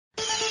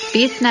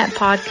BeastNet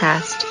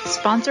Podcast,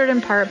 sponsored in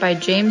part by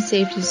James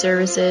Safety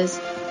Services,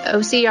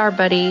 OCR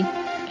Buddy,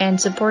 and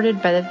supported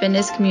by the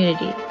fitness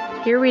community.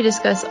 Here we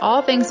discuss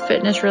all things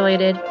fitness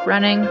related,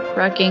 running,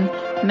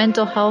 rucking,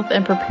 mental health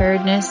and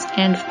preparedness,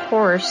 and of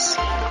course,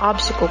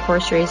 obstacle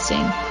course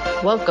racing.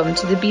 Welcome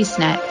to the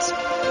BeastNet.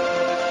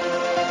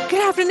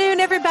 Good afternoon,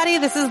 everybody.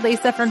 This is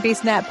Lisa from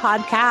BeastNet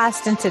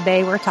Podcast, and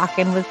today we're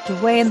talking with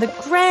Dwayne the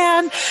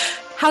Grand.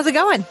 How's it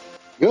going?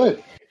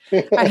 Good.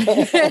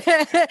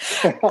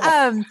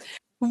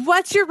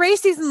 What's your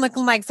race season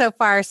looking like so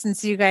far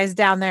since you guys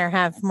down there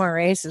have more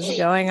races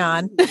going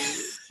on?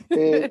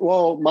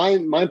 Well,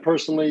 mine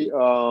personally,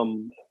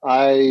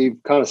 I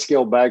kind of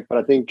scaled back, but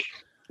I think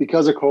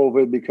because of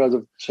COVID, because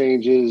of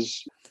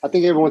changes, I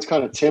think everyone's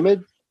kind of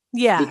timid.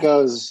 Yeah.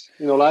 Because,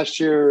 last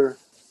year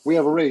we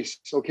have a race.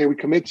 Okay, we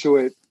commit to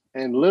it.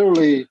 And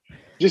literally,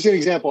 just an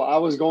example, I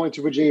was going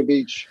to Virginia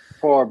Beach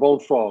for our Bone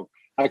Frog.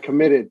 I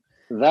committed.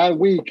 That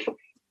week,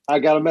 I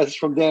got a message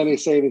from Danny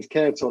saying it's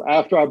canceled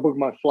after I booked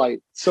my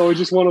flight. So it's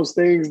just one of those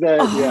things that,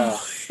 yeah.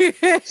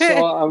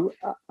 So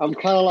I'm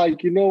kind of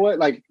like, you know what?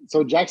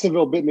 So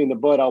Jacksonville bit me in the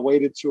butt. I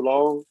waited too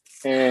long.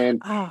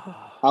 And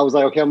I was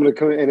like, okay, I'm going to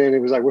come. And then it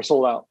was like, we're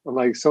sold out. I'm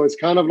like, so it's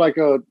kind of like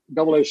a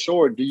double-edged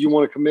sword. Do you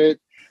want to commit?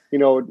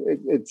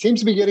 It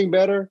seems to be getting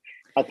better.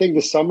 I think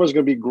the summer is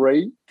going to be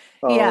great.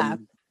 Yeah.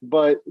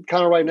 But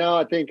kind of right now,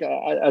 I think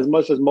as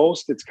much as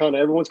most, it's kind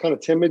of everyone's kind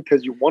of timid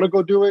because you want to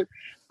go do it,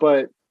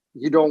 but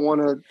you don't want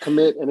to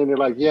commit. And then they're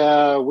like,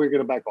 yeah, we're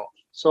going to back off.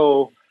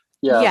 So,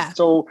 yeah.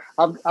 So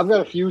I've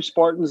got a few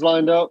Spartans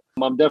lined up.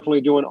 I'm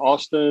definitely doing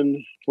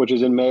Austin, which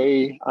is in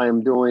May. I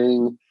am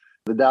doing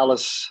the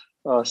Dallas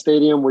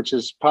Stadium, which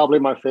is probably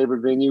my favorite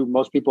venue.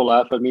 Most people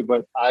laugh at me,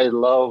 but I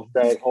love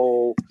that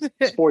whole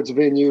sports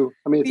venue.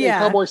 I mean, it's in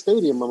Cowboy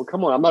Stadium. I mean,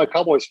 come on, I'm not a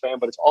Cowboys fan,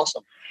 but it's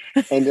awesome.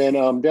 And then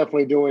I'm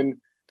definitely doing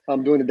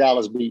the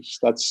Dallas Beach.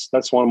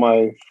 That's one of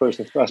my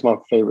that's my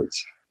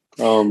favorites.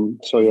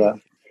 So yeah.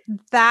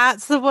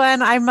 That's the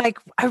one I'm like,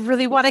 I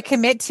really want to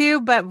commit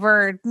to, but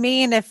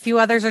me and a few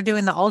others are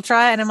doing the Ultra.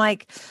 And I'm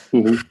like,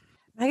 am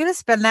I going to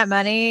spend that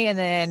money? And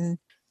then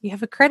you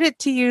have a credit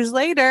to use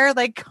later.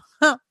 Like,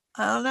 I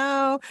don't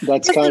know.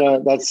 Last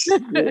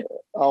year.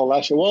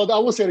 Well, I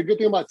will say the good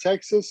thing about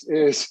Texas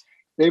is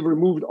they've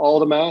removed all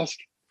the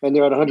masks and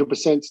they're at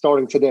 100%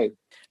 starting today.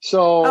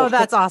 So,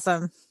 that's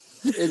awesome.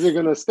 Is it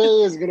going to stay?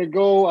 Is it going to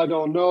go? I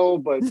don't know.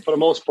 But for the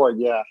most part,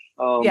 yeah.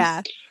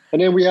 Yeah.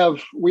 And then we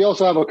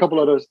also have a couple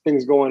other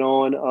things going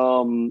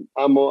on.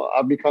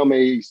 I've become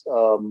an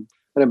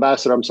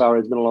ambassador. I'm sorry,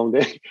 it's been a long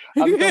day.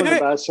 I've become an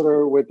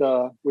ambassador with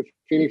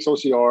Phoenix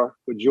OCR,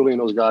 with Julie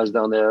and those guys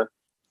down there.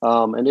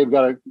 And they've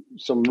got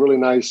some really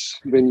nice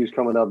venues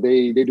coming up.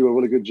 They do a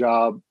really good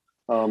job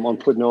on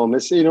putting on.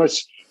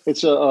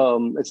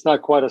 It's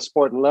not quite a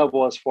Spartan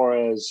level as far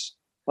as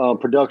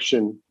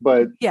production,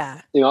 but yeah.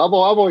 I've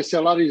always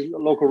said a lot of these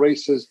local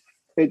races,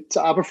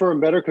 I prefer them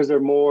better because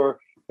there's more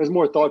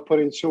thought put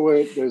into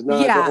it. There's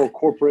not the whole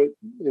corporate,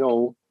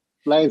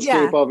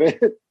 landscape of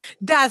it.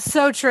 That's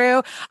so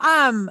true.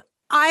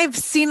 I've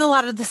seen a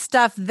lot of the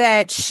stuff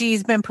that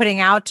she's been putting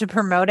out to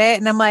promote it,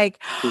 and I'm like,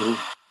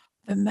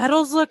 the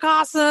medals look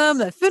awesome.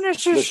 The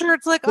finisher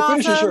shirts look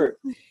awesome. Finisher shirt.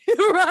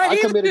 Right? I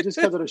committed just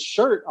because of the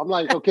shirt. I'm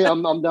like, okay,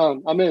 I'm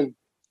done. I'm in.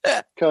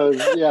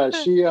 Because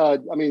she,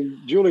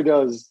 Julie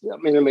does,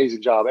 an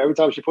amazing job. Every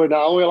time she put it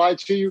out, I won't lie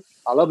to you.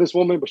 I love this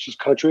woman, but she's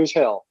country as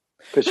hell.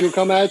 Because she'll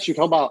come at you,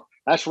 talk about,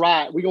 that's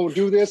right, we're going to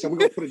do this and we're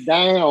going to put it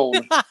down.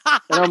 And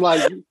I'm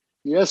like,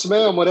 yes,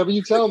 ma'am, whatever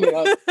you tell me.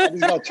 I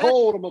just got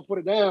told I'm going to put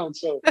it down.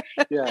 So,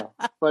 yeah.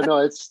 But no,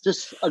 it's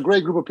just a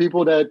great group of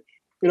people that,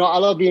 I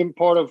love being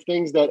part of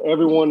things that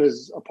everyone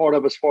is a part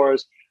of as far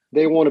as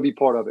they want to be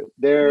part of it.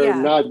 They're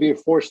not being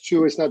forced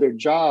to. It's not their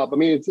job. I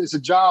mean, it's a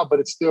job,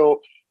 but it's still,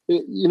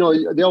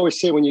 they always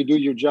say when you do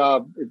your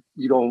job,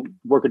 you don't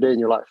work a day in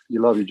your life.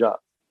 You love your job.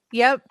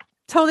 Yep.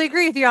 Totally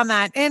agree with you on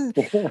that. And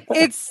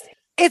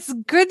it's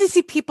good to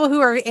see people who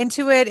are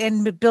into it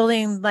and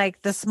building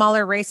like the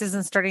smaller races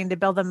and starting to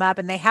build them up,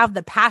 and they have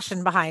the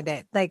passion behind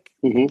it. Like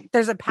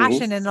there's a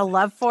passion and a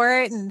love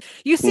for it. And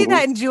you see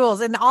that in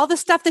Jules and all the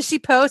stuff that she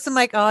posts. I'm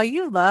like, oh,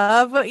 you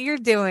love what you're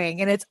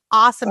doing. And it's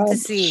awesome to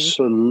see.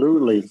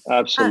 Absolutely.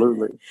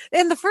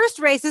 And the first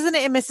race, isn't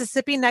it in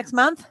Mississippi next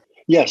month?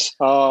 Yes.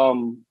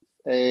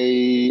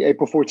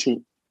 April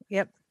 14th.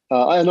 Yep.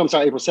 I'm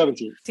sorry, April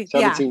 17th.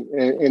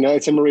 17th. And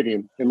it's in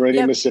Meridian,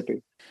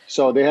 Mississippi.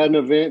 So they had an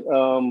event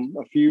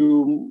a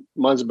few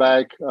months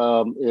back.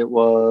 It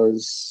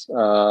was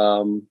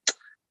a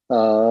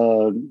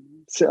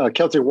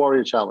Celtic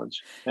Warrior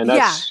Challenge, and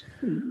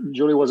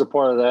Julie was a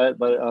part of that.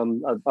 But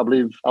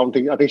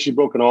I think she's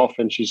broken off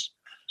and she's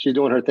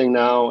doing her thing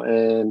now.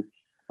 And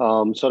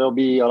so there'll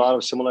be a lot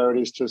of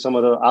similarities to some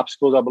of the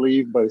obstacles, I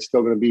believe, but it's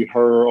still going to be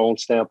her own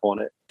stamp on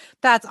it.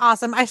 That's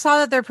awesome. I saw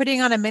that they're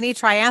putting on a mini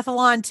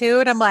triathlon too,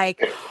 and I'm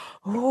like,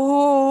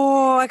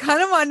 oh, I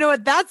kind of want to know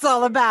what that's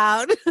all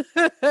about.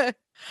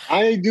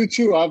 I do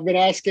too. I've been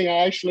asking.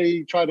 I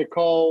actually tried to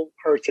call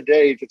her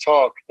today to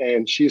talk,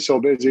 and she's so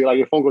busy. Like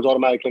your phone goes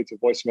automatically to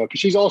voicemail because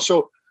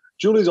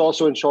Julie's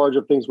also in charge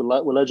of things with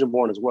Legend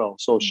Born as well.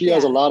 So she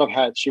has a lot of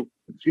hats. She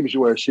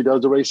wears. She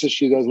does the races.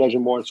 She does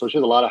Legend Born. So she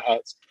has a lot of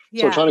hats.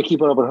 So trying to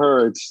keep it up with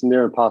her, it's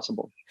near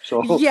impossible.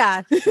 So but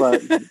yeah,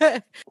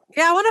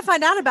 I want to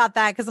find out about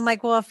that because I'm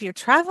like, well, if you're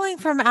traveling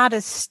from out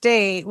of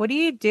state, what do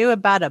you do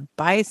about a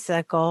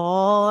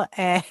bicycle,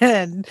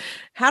 and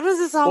how does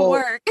this all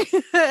work?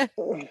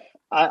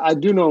 I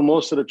do know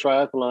most of the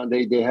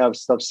triathlon they have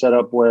stuff set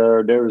up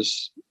where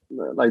there's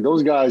like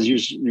those guys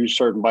use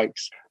certain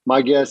bikes.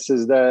 My guess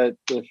is that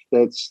if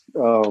that's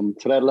to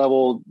that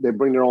level, they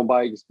bring their own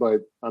bikes,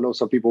 but I know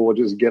some people will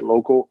just get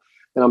local,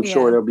 and I'm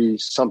sure there'll be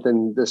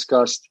something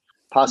discussed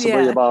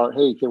possibly about,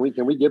 hey, can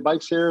we get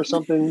bikes here or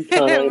something?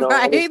 Kinda,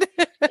 right.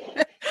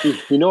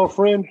 You know a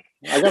friend?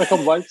 I got a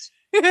couple bikes.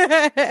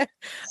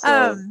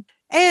 So.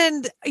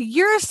 And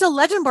you're still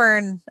Legend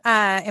Born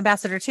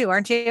ambassador too,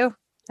 aren't you?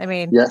 I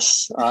mean,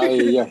 yes. I'm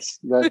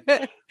not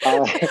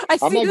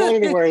going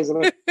anywhere.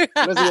 Unless they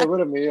get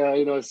rid of me.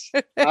 I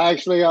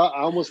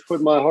almost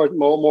put my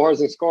more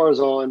hearts and scars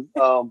on,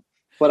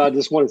 but I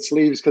just wanted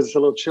sleeves because it's a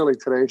little chilly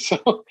today.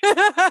 So,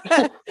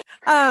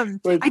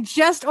 I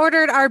just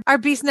ordered our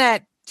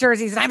BeastNet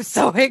jerseys, and I'm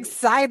so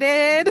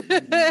excited.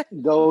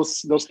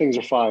 those things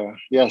are fire.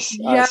 Yes,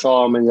 I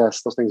saw them, and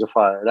yes, those things are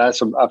fire.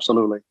 That's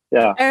absolutely,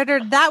 yeah. I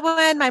ordered that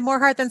one, my More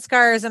Heart Than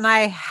Scars, and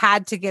I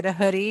had to get a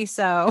hoodie.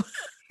 So.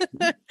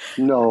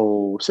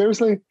 No,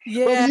 seriously.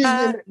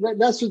 Yeah,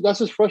 that's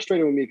just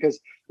frustrating with me because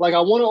like I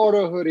want to order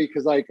a hoodie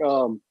because like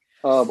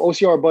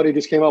OCR Buddy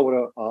just came out with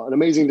an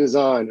amazing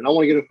design, and I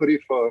want to get a hoodie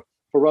for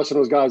Russ and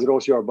those guys at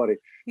OCR Buddy.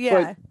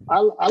 Yeah,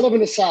 but I live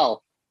in the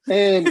South,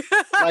 and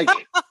like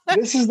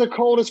this is the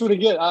coldest we're gonna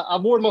get.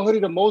 I've worn my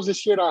hoodie the most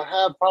this year that I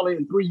have probably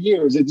in 3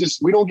 years. It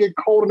just we don't get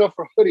cold enough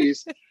for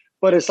hoodies,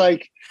 but it's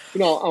like I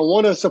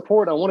want to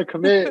support, I want to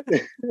commit.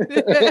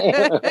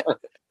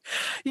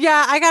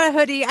 Yeah, I got a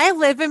hoodie. I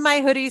live in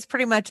my hoodies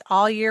pretty much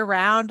all year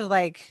round.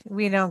 Like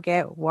we don't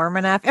get warm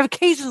enough.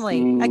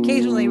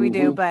 Occasionally we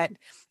do, but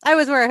I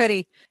always wear a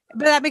hoodie.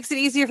 But that makes it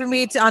easier for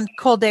me to on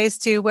cold days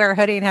to wear a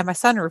hoodie and have my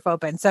sunroof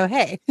open. So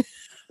hey,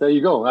 there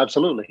you go.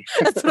 Absolutely,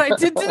 that's what I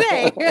did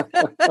today.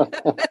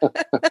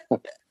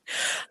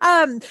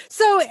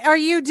 So are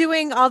you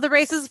doing all the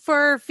races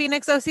for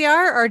Phoenix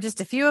OCR or just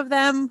a few of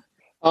them?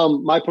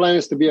 My plan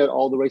is to be at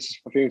all the races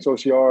for Phoenix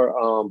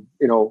OCR.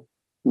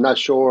 Not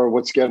sure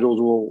what schedules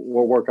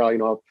will work out.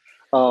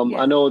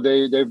 I know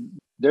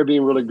they're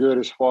being really good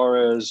as far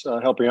as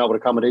helping out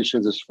with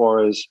accommodations, as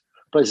far as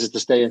places to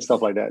stay and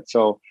stuff like that.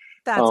 So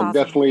that's awesome.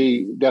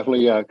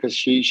 Definitely, yeah. Because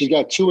she's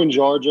got 2 in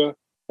Georgia,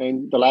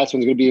 and the last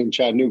one's going to be in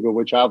Chattanooga,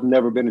 which I've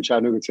never been in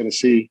Chattanooga,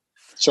 Tennessee.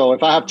 So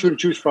if I have 2 to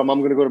choose from, I'm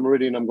going to go to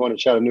Meridian. I'm going to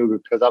Chattanooga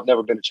because I've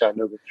never been to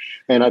Chattanooga,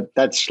 and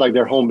that's like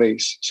their home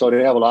base. So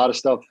they have a lot of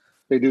stuff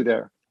they do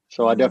there.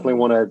 So I definitely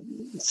want to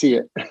see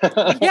it.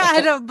 Yeah,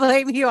 I don't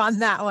blame you on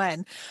that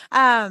one.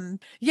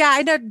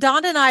 I know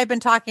Dawn and I have been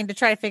talking to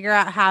try to figure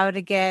out how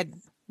to get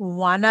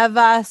one of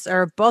us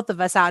or both of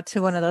us out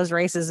to one of those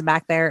races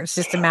back there. It's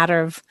just a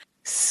matter of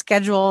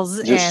schedules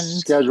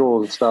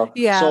and stuff.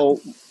 Yeah. So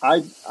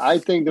I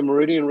think the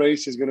Meridian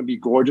race is going to be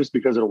gorgeous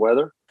because of the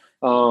weather.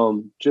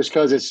 Just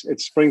because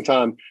it's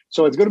springtime.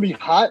 So it's going to be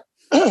hot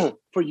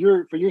for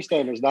your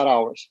standards, not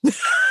ours. It's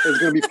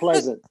going to be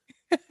pleasant.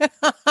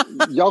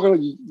 y'all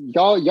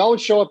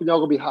would show up and y'all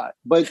gonna be hot,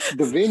 but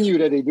the venue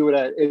that they do it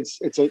at,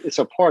 it's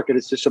a park, and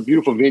it's just a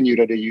beautiful venue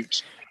that they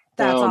use.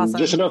 That's awesome.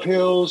 Just enough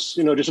hills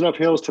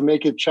to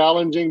make it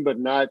challenging, but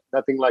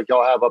nothing like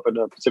y'all have up in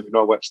the Pacific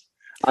Northwest.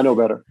 I know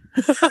better.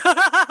 We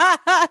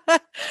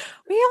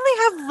only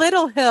have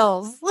little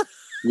hills.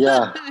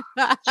 Yeah,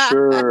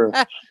 sure.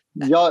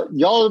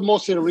 Y'all are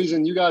mostly the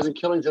reason. You guys in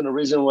Killington, the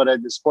reason why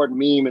the sport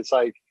meme. It's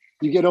like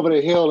you get over the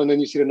hill and then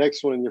you see the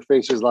next one, and your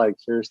face is like,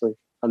 seriously.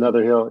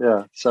 Another hill,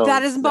 yeah. So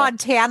that is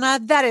Montana.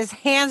 That is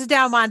hands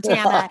down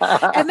Montana.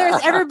 And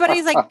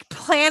everybo's like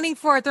planning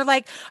for it. They're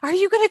like, "Are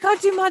you going to go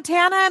to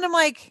Montana?" And I'm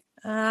like,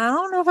 "I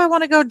don't know if I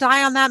want to go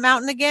die on that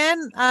mountain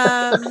again."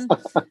 And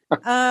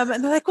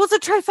they're like, "Well, it's a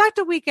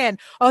trifecta weekend."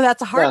 Oh,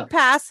 that's a hard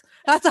pass.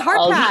 That's a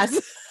hard pass.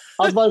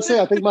 I was about to say,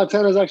 I think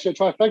Montana's actually a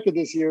trifecta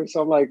this year. So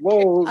I'm like,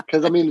 whoa,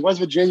 because I mean, West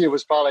Virginia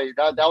was probably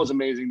that was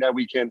amazing that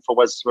weekend for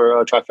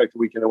a trifecta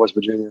weekend in West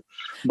Virginia,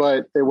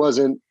 but it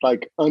wasn't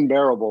like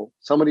unbearable.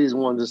 Some of these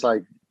ones, it's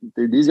like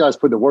these guys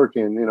put the work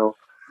in,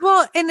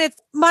 Well, and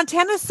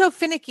Montana's so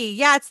finicky.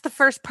 Yeah, it's the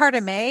first part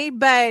of May,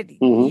 but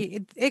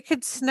it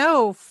could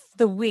snow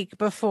the week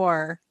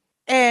before.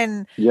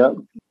 And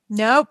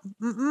nope.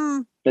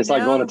 It's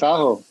like going to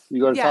Tahoe. You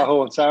go to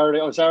Tahoe on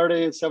Saturday. On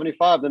Saturday, it's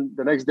 75. Then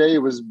the next day, it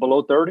was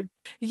below 30.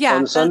 Yeah.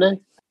 On Sunday,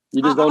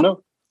 you just don't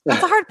know.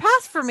 That's a hard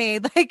pass for me.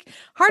 Like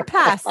hard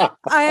pass.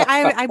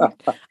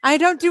 I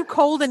don't do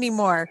cold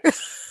anymore.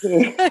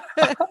 And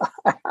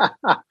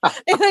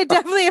I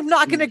definitely am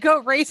not going to go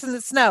race in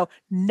the snow.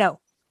 No.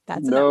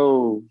 That's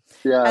no.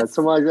 Yeah.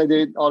 Sometimes I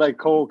did all that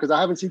cold because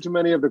I haven't seen too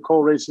many of the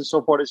cold races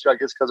so far this year, I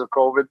guess because of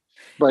COVID.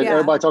 But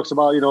everybody talks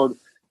about,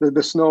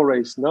 the snow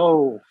race.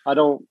 No, I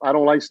don't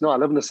like snow. I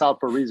live in the South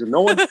for a reason. No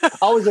one,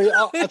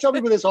 I tell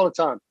people this all the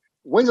time.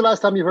 when's the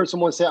last time you heard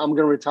someone say, I'm going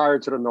to retire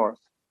to the north?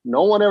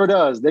 No one ever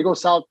does. They go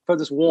south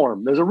because it's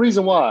warm. There's a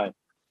reason why.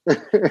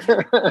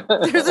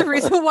 There's a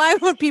reason why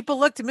when people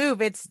look to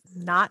move, it's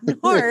not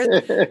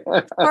north.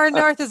 Or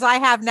north as I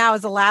have now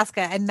is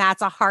Alaska, and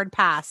that's a hard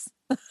pass.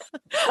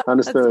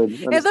 Understood.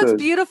 It looks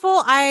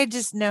beautiful. I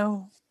just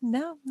no,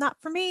 not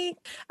for me.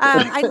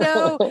 I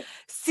know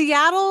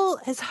Seattle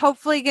is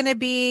hopefully going to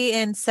be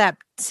in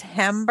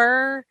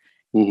September.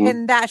 Mm-hmm.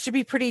 And that should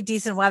be pretty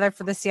decent weather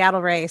for the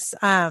Seattle race.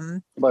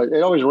 But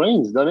it always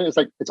rains, doesn't it? It's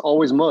like it's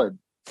always mud.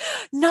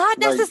 Not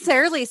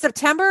necessarily.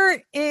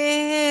 September,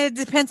 it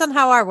depends on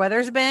how our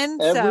weather's been.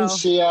 Every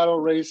Seattle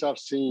race I've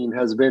seen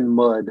has been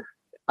mud.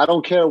 I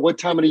don't care what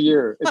time of the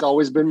year. It's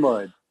always been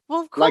mud.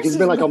 Well, of course like it's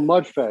been like a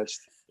mud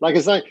fest. Like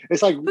it's like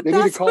they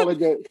need to call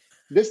it.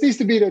 This needs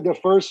to be the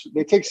first.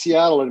 They take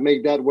Seattle and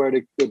make that where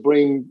they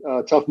bring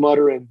Tough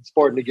Mudder and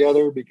Spartan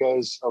together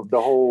because of the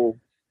whole,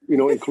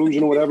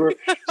 inclusion or whatever.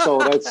 So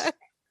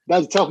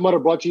that's Tough Mudder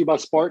brought to you by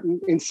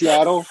Spartan in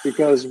Seattle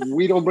because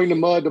we don't bring the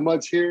mud. The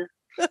mud's here.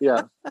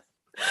 Yeah. But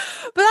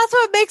that's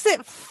what makes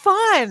it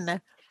fun.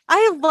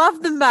 I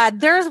love the mud.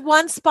 There's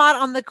one spot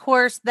on the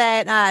course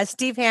that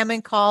Steve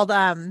Hammond called,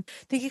 I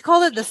think he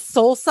called it the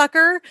Soul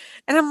Sucker.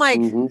 And I'm like,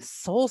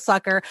 Soul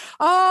Sucker.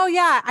 Oh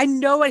yeah. I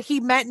know what he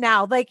meant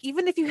now. Like,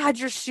 even if you had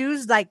your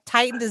shoes like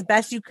tightened as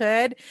best you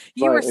could,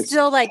 you were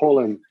still like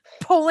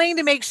pulling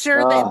to make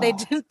sure that they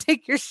didn't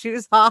take your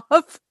shoes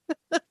off.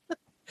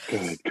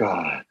 Good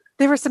God.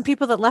 There were some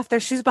people that left their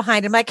shoes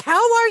behind. I'm like, how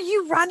are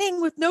you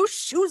running with no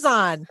shoes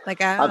on? Like,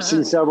 I've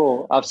seen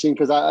several.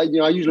 Because I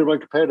usually run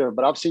competitive,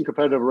 but I've seen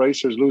competitive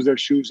racers lose their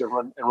shoes and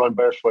run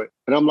barefoot.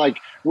 And I'm like,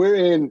 we're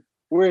in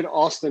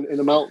Austin in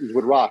the mountains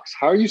with rocks.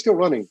 How are you still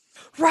running?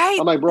 Right.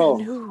 I'm like,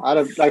 bro, I'd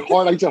have I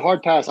used a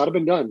hard pass. I'd have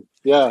been done.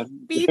 Yeah.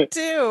 Me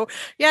too.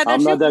 Yeah.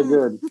 I'm not that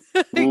good.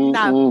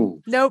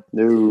 No. Nope.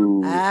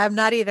 No. I'm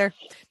not either.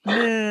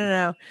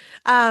 No.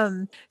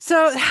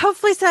 So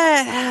hopefully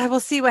we'll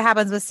see what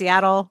happens with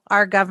Seattle.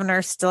 Our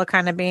governor's still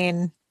kind of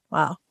being,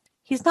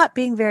 he's not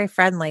being very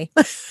friendly.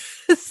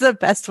 It's the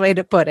best way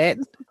to put it.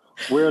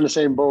 We're in the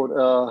same boat.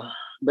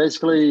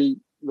 Basically,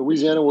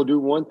 Louisiana will do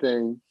one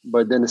thing,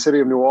 but then the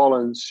city of New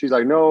Orleans, she's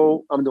like,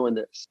 no, I'm doing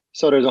this.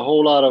 So there's a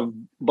whole lot of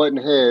button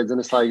heads, and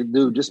it's like,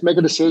 dude, just make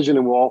a decision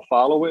and we'll all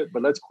follow it.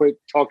 But let's quit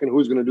talking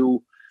who's going to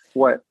do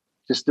what.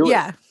 Just do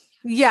it.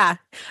 Yeah.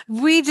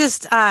 We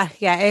just,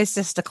 it's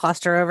just a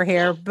cluster over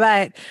here.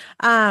 But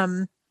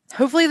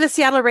hopefully the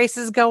Seattle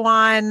races go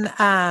on.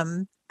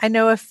 I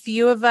know a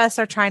few of us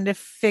are trying to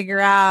figure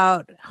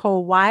out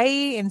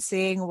Hawaii and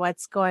seeing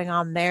what's going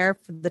on there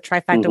for the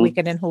trifecta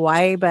weekend in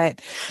Hawaii,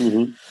 but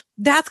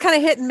that's kind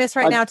of hit and miss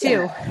now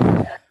too.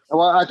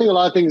 Well, I think a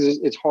lot of things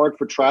it's hard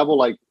for travel,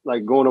 like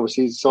going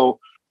overseas. So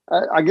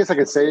I guess I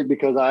could say it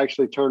because I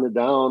actually turned it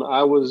down.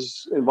 I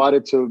was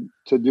invited to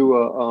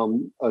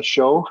do a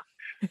show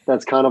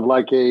that's kind of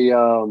like a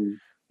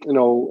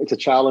it's a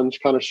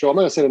challenge kind of show. I'm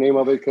not gonna say the name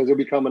of it because it'll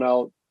be coming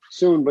out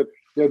soon, but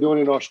they're doing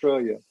it in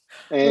Australia.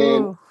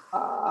 And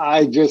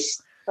I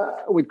just,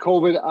 with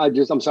COVID,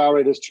 I'm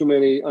sorry, there's too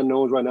many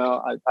unknowns right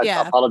now. I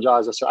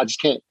apologize. I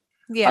just can't.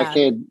 Yeah.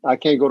 I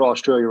can't go to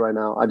Australia right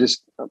now.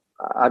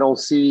 I don't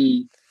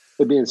see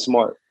it being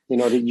smart. You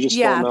just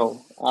don't know.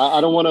 I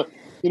don't want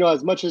to,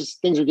 as much as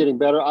things are getting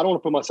better, I don't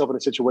want to put myself in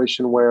a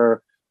situation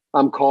where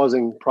I'm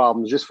causing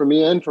problems just for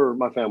me and for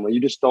my family. You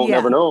just don't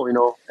ever know,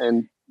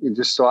 and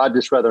I'd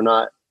just rather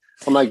not.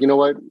 I'm like, you know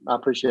what? I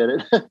appreciate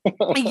it.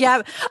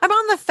 Yeah. I'm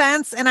on the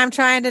fence and I'm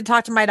trying to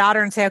talk to my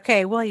daughter and say,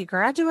 okay, well, you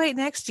graduate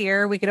next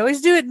year. We could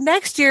always do it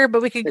next year,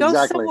 but we could go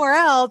somewhere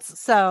else.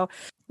 So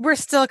we're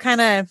still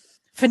kind of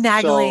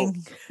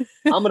finagling.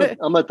 So I'm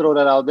gonna throw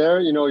that out there.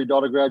 Your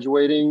daughter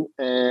graduating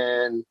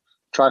and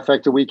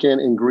trifecta weekend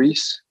in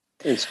Greece,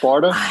 in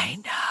Sparta. I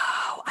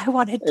know. I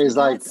wanted to. It's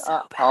like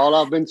all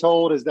I've been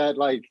told is that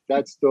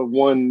that's the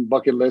one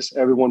bucket list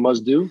everyone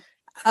must do.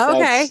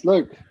 Okay.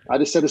 Look, I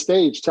just set the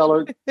stage.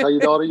 Tell your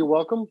daughter you're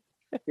welcome.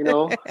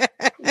 You're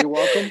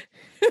welcome.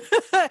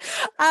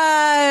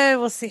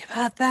 We'll see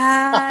about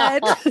that.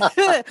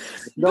 But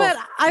don't let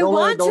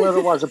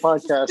her watch the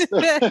podcast.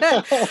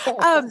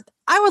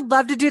 I would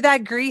love to do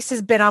that. Greece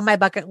has been on my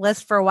bucket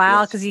list for a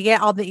while because you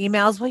get all the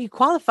emails. Well, you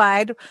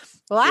qualified.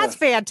 Well, that's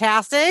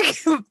fantastic.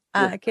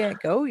 I can't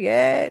go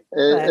yet.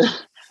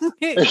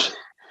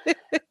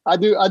 I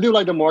do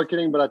like the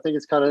marketing, but I think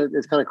it's kind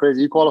of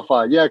crazy. You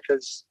qualified,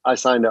 because I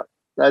signed up.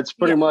 That's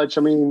pretty much.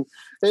 I mean,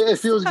 it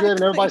feels good,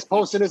 and everybody's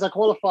posting as I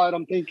qualified.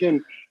 I'm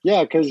thinking,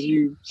 because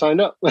you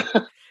signed up.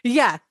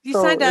 You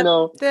signed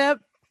up. Yep.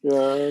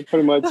 Yeah,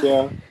 pretty much.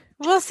 Yeah.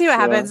 We'll see what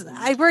happens.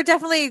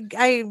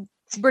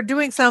 We're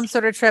doing some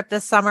sort of trip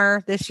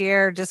this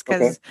year, just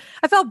because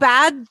I felt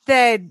bad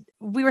that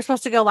we were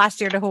supposed to go last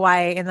year to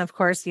Hawaii, and of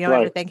course,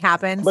 everything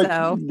happened. But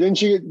so didn't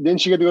she get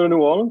to go to New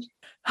Orleans?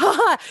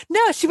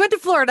 No, she went to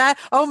Florida.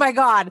 Oh my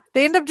God.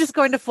 They ended up just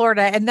going to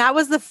Florida. And that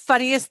was the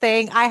funniest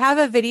thing. I have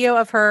a video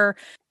of her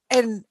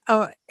And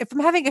if I'm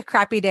having a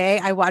crappy day,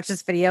 I watch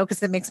this video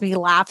because it makes me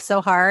laugh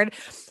so hard.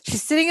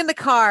 She's sitting in the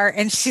car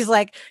and she's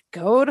like,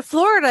 go to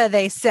Florida,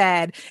 they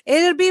said.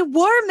 It'll be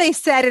warm, they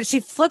said. And she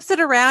flips it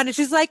around and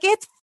she's like,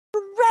 it's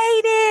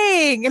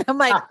raining. And I'm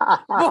like,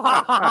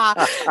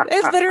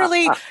 it's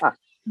literally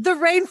the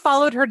rain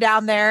followed her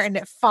down there and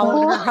it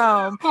followed her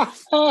home.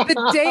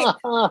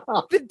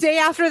 The day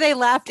after they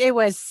left, it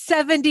was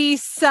 70,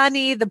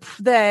 sunny. The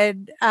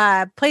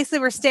place they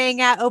were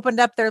staying at opened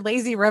up their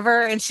lazy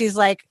river, and she's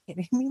like,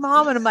 "Kidding me,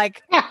 Mom?" And I'm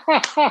like,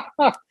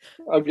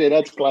 okay,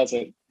 that's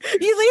classic.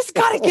 You at least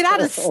got to get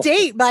out of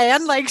state,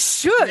 man. Like,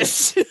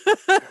 shush.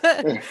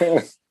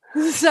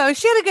 So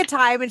she had a good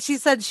time, and she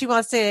said she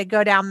wants to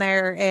go down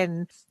there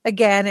and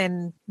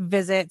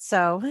visit.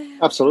 So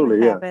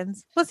absolutely, yeah.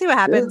 We'll see what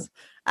happens.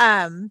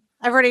 Yeah.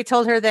 I've already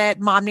told her that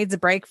Mom needs a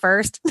break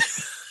first.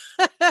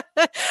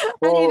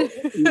 Well,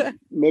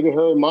 maybe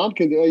her mom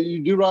can.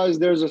 You do realize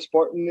there's a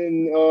Spartan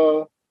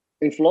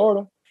in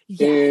Florida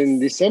in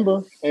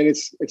December, and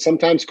it's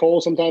sometimes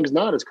cold, sometimes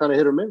not. It's kind of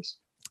hit or miss.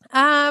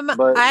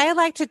 But I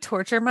like to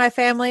torture my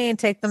family and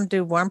take them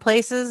to warm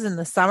places in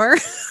the summer.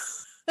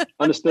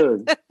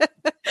 Understood.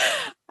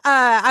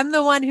 I'm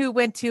the one who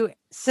went to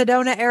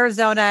Sedona,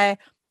 Arizona,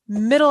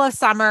 middle of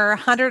summer,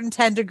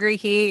 110 degree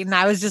heat, and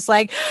I was just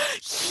like,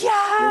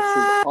 yeah,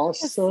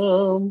 this is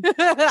awesome.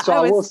 So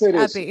I will say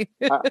this: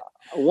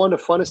 one of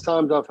the funnest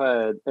times I've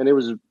had, and it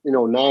was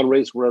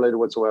non-race related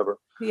whatsoever.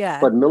 Yeah.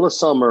 But middle of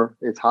summer,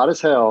 it's hot as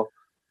hell.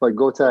 But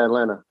go to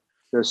Atlanta.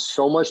 There's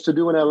so much to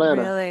do in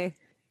Atlanta. Really.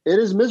 It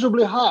is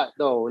miserably hot,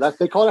 though.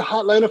 They call it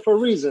Hot Atlanta for a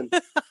reason.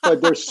 But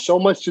there's so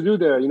much to do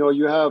there.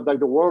 You have like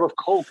the world of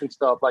Coke and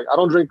stuff. Like, I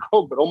don't drink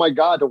Coke, but oh my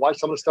God, to watch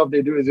some of the stuff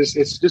they do it's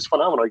just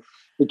phenomenal. Like,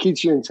 it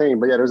keeps you insane.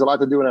 But yeah, there's a lot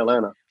to do in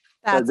Atlanta.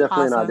 That's so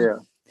definitely awesome. not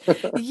there.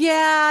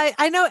 Yeah,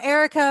 I know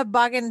Erica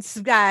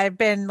Boggins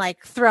been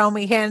like throwing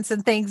me hints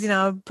and things,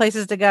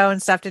 places to go and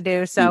stuff to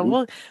do. So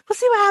we'll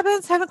see what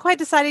happens. Haven't quite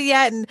decided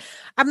yet, and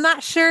I'm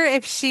not sure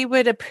if she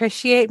would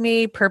appreciate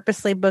me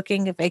purposely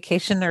booking a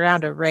vacation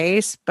around a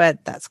race,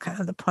 but that's kind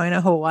of the point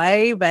of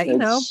Hawaii. But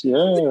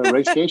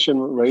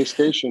racecation.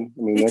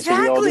 I mean, that's what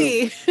we all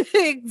do.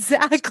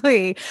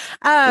 Exactly.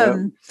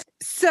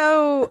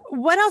 So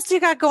what else do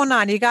you got going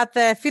on? You got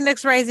the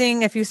Phoenix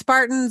Rising, a few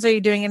Spartans. Are you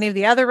doing any of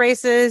the other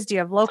races? Do you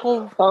have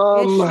local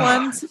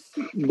ones?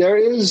 There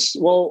is.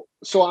 Well,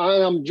 so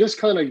I'm just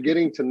kind of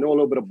getting to know a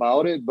little bit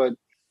about it, but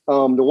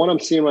the one I'm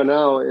seeing right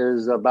now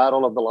is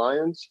Battle of the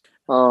Lions.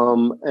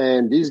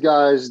 And these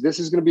guys, this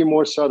is going to be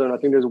more Southern. I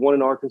think there's one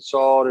in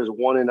Arkansas. There's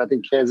one in, I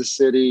think, Kansas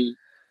City.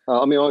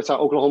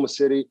 Oklahoma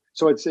City.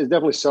 So it's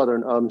definitely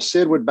Southern.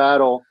 Sid would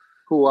battle,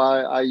 who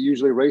I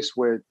usually race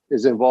with,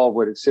 is involved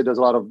with it. Sid does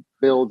a lot of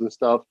builds and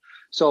stuff.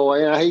 So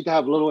I hate to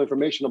have little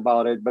information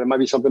about it, but it might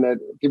be something that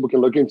people can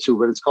look into.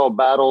 But it's called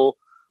Battle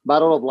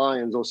of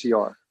Lions,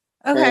 OCR.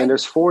 Okay. And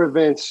there's 4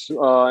 events,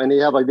 and they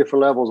have like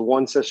different levels.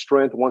 One says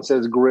strength, one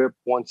says grip,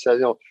 one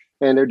says,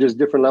 and they're just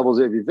different levels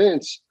of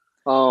events.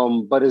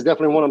 But it's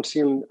definitely one I'm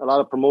seeing a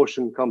lot of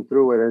promotion come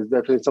through it. And it's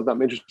definitely something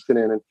I'm interested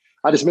in. And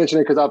I just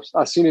mentioned it because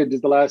I've seen it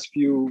just the last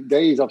few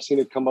days. I've seen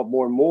it come up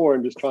more and more,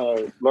 and just trying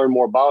to learn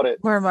more about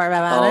it. More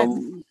about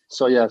it.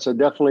 So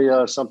definitely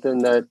something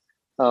that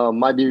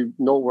might be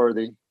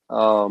noteworthy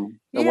and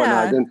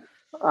whatnot. Then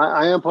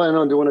I am planning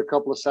on doing a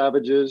couple of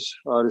Savages.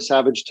 The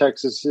Savage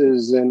Texas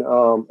is in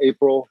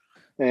April,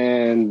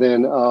 and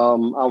then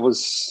I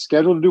was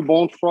scheduled to do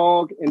Bone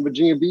Frog in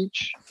Virginia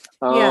Beach.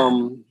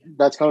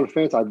 That's kind of the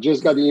fence. I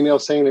just got the email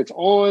saying it's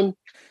on.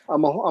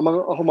 I'm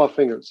gonna hold my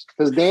fingers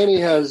because Danny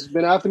has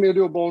been after me to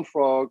do a Bone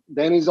Frog.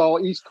 Danny's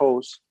all East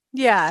Coast.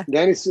 Yeah.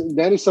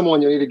 Danny's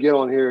someone you need to get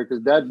on here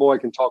because that boy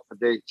can talk for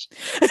days.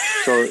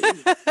 So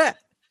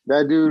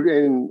that dude,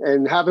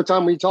 and half the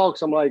time when he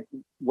talks, I'm like,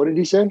 what did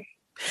he say?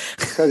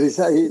 Because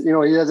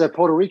he has that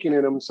Puerto Rican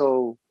in him.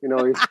 So,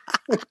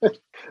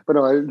 but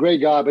no, a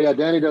great guy. But yeah,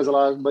 Danny does a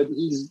lot, but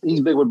he's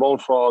big with Bone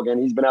Frog,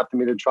 and he's been after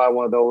me to try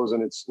one of those,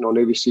 and it's,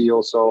 Navy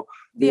SEAL. So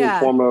being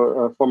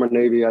former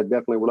Navy, I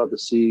definitely would love to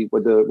see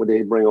what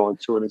they bring on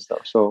to it and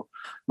stuff. So,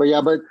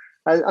 but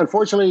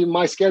unfortunately,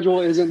 my schedule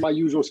isn't my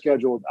usual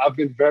schedule. I've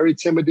been very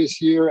timid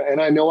this year,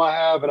 and I know I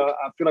have, and I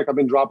feel like I've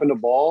been dropping the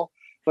ball,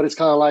 but it's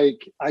kind of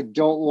like, I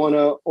don't want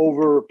to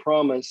over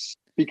promise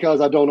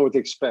because I don't know what to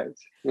expect,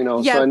 So,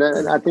 and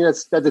I think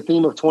that's the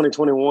theme of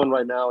 2021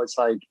 right now. It's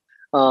like,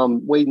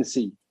 wait and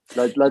see.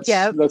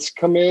 Let's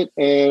commit,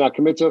 and I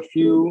commit to a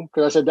few,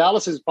 because I said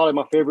Dallas is probably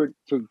my favorite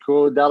to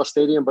go to Dallas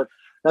Stadium, but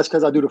that's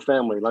because I do the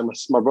family. Like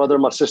my brother,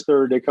 my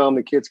sister, they come,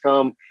 the kids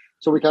come.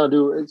 So we kind of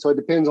do it. So it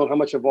depends on how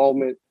much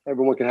involvement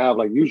everyone can have,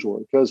 like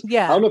usually. Because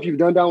I don't know if you've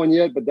done that one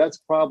yet, but that's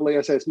probably,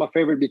 I said, it's my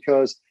favorite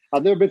because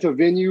I've never been to a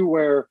venue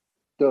where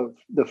the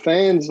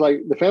fans, like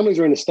the families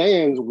are in the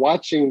stands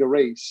watching the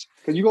race.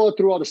 Because you go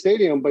through all the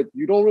stadium, but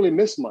you don't really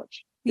miss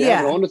much.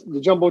 On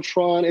the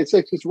Jumbotron, it's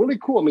really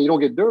cool. I mean, you don't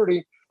get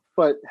dirty,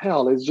 but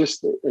hell, it's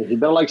just, you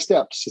better like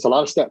steps. It's a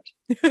lot of steps.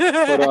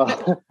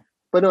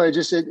 But no,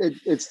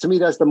 it's to me,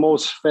 that's the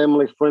most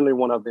family friendly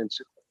one I've been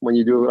to when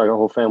you do like a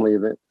whole family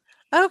event.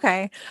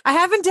 Okay. I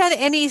haven't done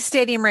any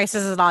stadium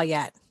races at all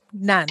yet.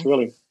 None.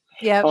 Really?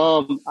 Yep.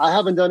 I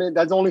haven't done it.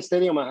 That's the only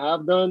stadium I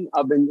have done.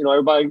 I've been,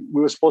 everybody,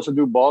 we were supposed to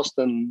do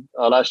Boston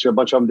last year. A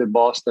bunch of them did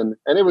Boston,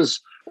 and it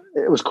was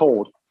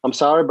cold. I'm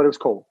sorry, but it was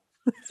cold.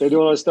 They're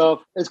doing all this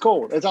stuff. It's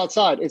cold. It's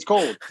outside. It's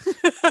cold.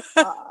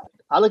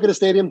 I look at the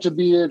stadium to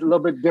be a little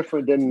bit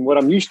different than what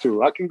I'm used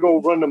to. I can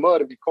go run in the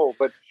mud and be cold,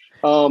 but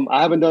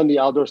I haven't done the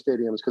outdoor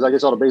stadiums because I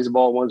guess all the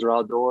baseball ones are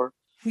outdoor.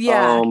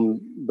 Yeah.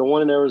 The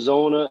one in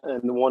Arizona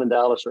and the one in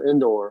Dallas are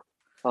indoor.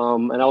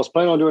 And I was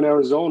planning on doing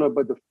Arizona,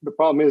 but the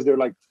problem is they're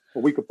like a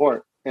week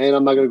apart. And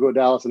I'm not going to go to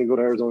Dallas and then go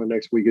to Arizona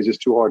next week. It's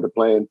just too hard to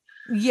plan.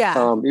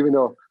 Yeah. Even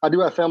though I do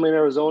have family in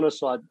Arizona,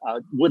 so I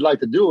would like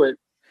to do it,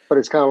 but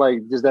it's kind of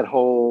like just that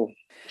whole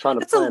trying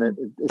to plan it.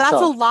 That's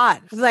tough. a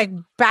lot. Like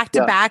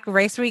back-to-back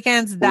race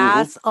weekends.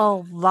 That's a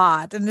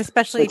lot. And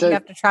especially if you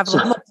have to travel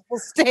to multiple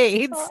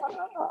states.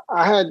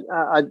 I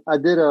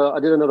did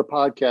another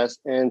podcast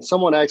and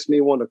someone asked me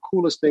one of the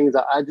coolest things.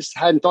 I just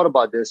hadn't thought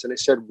about this. And they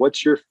said,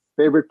 what's your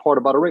favorite part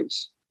about a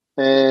race?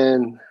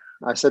 And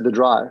I said, the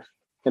drive.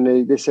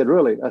 And they said,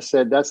 really? I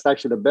said, that's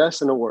actually the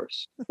best and the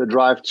worst. The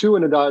drive to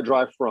and the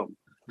drive from.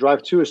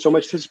 Drive to is so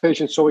much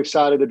anticipation, so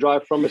excited. The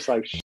drive from, it's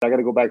like, I got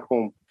to go back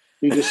home.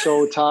 You're just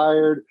so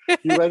tired.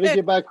 You're ready to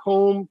get back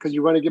home because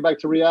you're ready to get back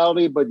to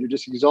reality, but you're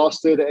just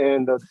exhausted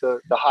and the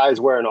high is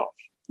wearing off.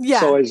 Yeah.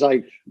 So it's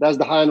like, that's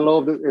the high and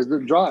low is the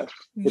drive.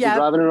 If you're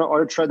driving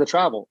or the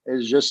travel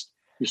is just,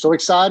 you're so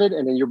excited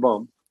and then you're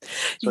bummed.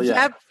 So yeah.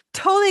 Yep.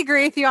 Totally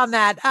agree with you on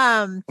that.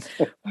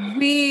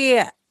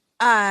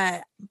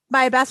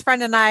 My best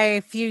friend and I,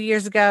 a few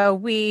years ago,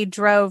 we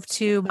drove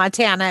to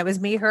Montana. It was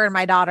me, her, and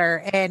my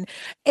daughter. And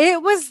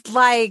it was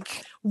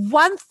like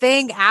one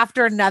thing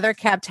after another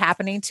kept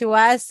happening to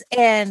us.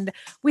 And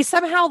we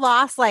somehow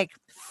lost like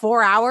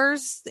 4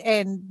 hours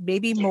and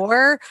maybe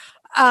more.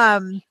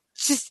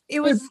 It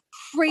was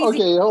crazy.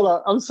 Okay, hold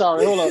on. I'm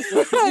sorry. Hold on.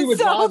 We were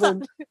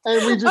driving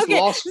and we just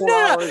lost 4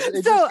 hours.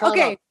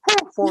 Okay.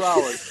 4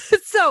 hours.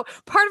 So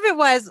part of it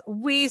was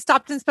we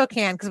stopped in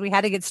Spokane because we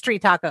had to get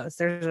street tacos.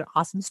 There's an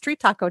awesome street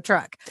taco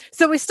truck.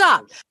 So we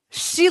stopped.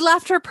 She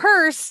left her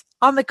purse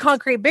on the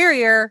concrete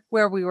barrier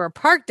where we were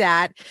parked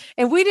at.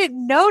 And we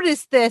didn't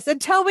notice this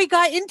until we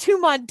got into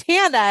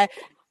Montana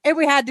and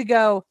we had to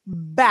go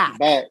back.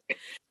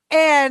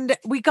 And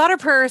we got her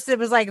purse. It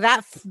was like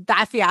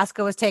that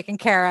fiasco was taken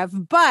care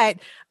of. But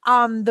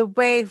the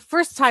way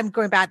first time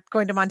going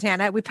to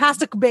Montana, we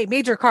passed a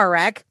major car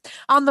wreck.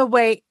 On the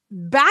way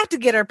back to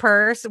get her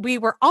purse, we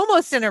were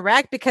almost in a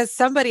wreck because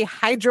somebody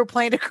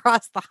hydroplaned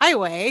across the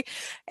highway.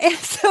 And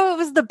so it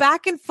was the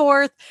back and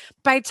forth.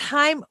 By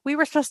time we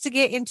were supposed to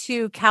get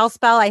into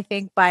Kalispell, I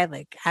think by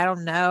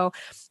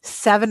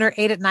 7 or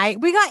 8 at night,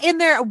 we got in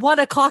there at 1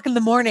 o'clock in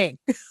the morning.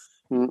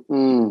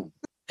 1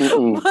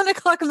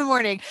 o'clock in the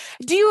morning.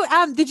 Do you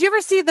did you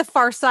ever see the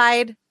Far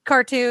Side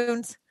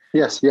cartoons?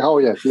 Yes. Yeah. Oh,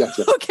 yes. Yes.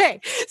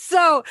 Okay.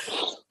 So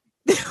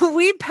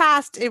we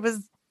passed, it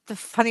was the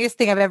funniest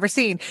thing I've ever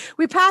seen.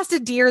 We passed a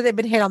deer that had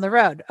been hit on the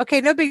road. Okay,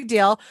 no big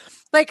deal.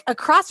 Like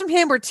across from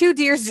him were 2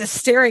 deers just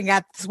staring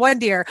at this one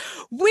deer.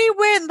 We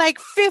went like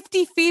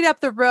 50 feet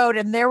up the road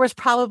and there was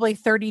probably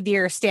 30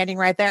 deer standing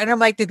right there. And I'm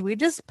like, did we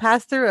just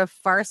pass through a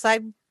Far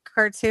Side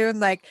cartoon?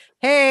 Like,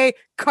 hey,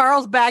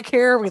 Carl's back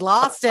here. We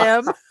lost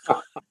him.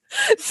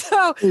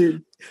 So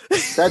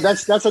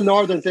that's a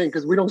northern thing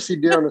because we don't see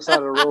deer on the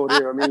side of the road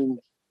here. I mean,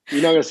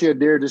 you're not gonna see a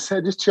deer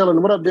just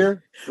chilling. What up,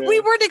 deer? Yeah. We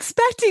weren't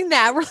expecting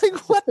that. We're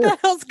like, what the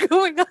hell's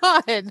going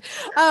on?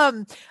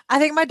 I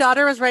think my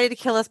daughter was ready to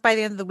kill us by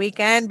the end of the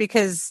weekend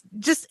because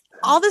just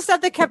all the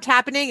stuff that kept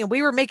happening, and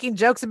we were making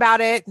jokes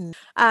about it. And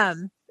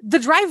the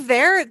drive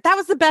there, that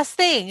was the best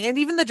thing. And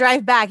even the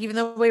drive back, even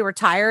though we were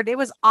tired, it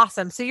was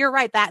awesome. So you're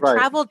right. That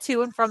travel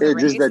to and from the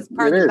race is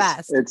part of the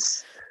best.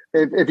 It's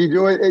if you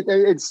do it,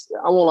 it's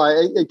I won't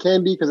lie, it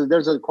can be because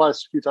there's quite a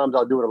few times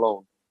I'll do it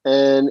alone.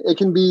 And it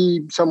can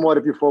be somewhat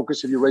if you're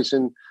focused, if you're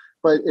racing,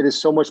 but it is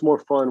so much more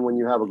fun when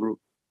you have a group,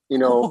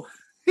 Now,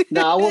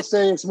 I will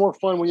say it's more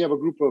fun when you have a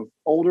group of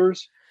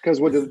olders because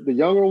with the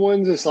younger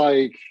ones, it's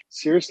like,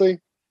 seriously,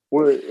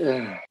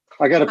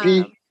 I got to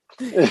pee.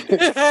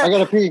 I got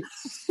to pee.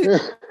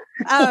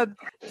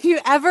 If you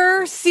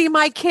ever see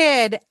my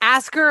kid,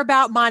 ask her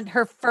about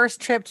her first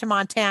trip to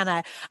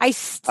Montana. I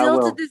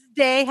still to this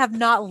day have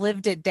not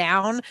lived it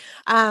down.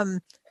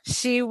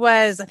 She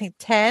was, I think,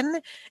 10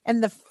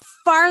 and the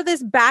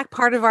farthest back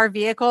part of our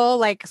vehicle,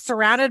 like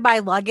surrounded by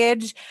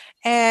luggage,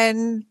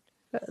 and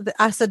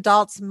us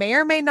adults may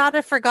or may not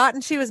have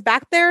forgotten she was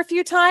back there a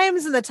few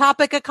times, and the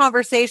topic of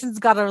conversations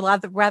got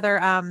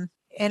rather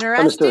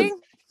interesting.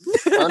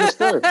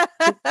 Understood.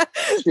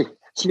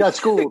 She got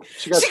schooled.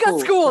 She got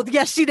schooled.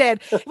 Yes, she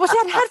did. Well, she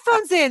had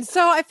headphones in,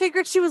 so I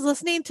figured she was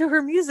listening to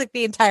her music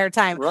the entire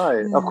time.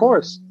 Right, of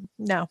course.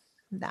 No.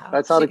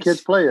 That's how the kids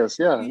play us.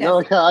 Yeah. No,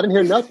 I didn't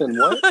hear nothing.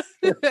 What?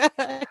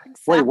 Exactly.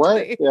 Wait,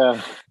 what? Yeah.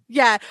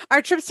 Yeah,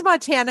 our trips to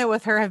Montana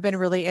with her have been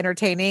really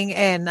entertaining,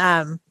 and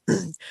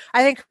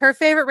I think her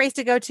favorite race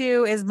to go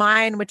to is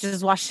mine, which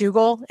is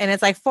Washougal, and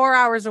it's like 4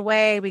 hours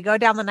away. We go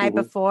down the night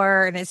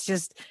before, and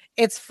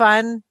it's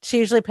fun. She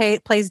usually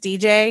plays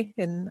DJ,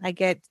 and I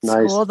get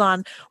schooled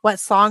on what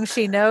songs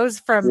she knows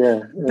from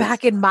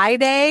back in my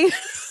day.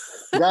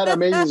 That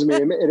amazes me.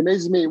 It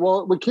amazes me.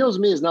 Well, what kills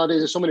me is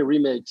nowadays there's so many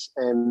remakes,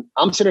 and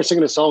I'm sitting there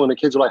singing a song, and the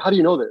kids are like, "How do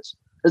you know this?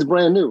 It's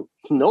brand new."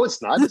 No,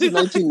 it's not. This is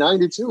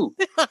 1992.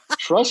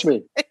 Trust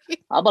me.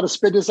 I'm about to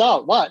spit this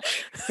out.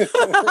 Watch.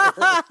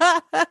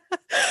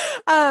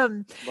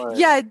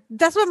 Yeah,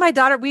 that's what my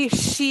daughter,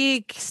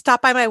 she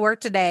stopped by my work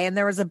today, and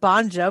there was a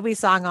Bon Jovi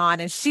song on,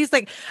 and she's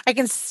like,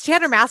 she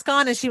had her mask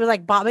on, and she was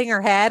like bobbing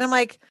her head. I'm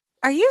like,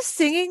 are you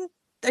singing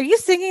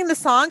the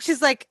song?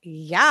 She's like,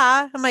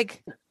 yeah. I'm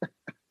like,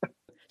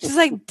 she's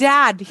like,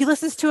 Dad, he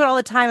listens to it all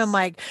the time. I'm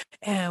like,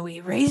 and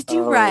we raised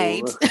you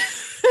right.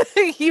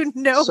 You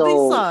know these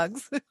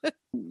songs.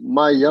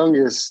 My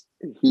youngest,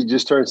 he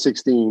just turned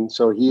 16,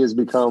 so he has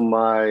become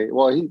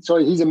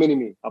he's a mini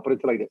me. I'll put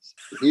it like this.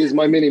 He is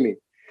my mini me.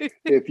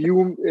 If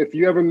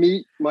you ever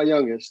meet my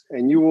youngest,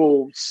 and you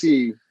will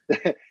see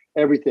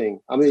everything.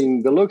 I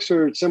mean, the looks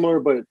are similar,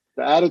 but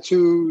the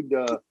attitude,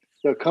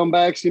 the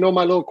comebacks,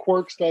 my little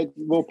quirks that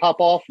will pop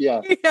off.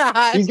 Yeah.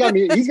 He's got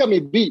me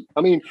beat.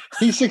 I mean,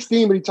 he's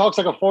 16, but he talks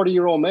like a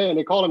 40-year-old man.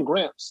 They call him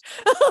Gramps.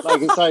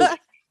 Like, it's like,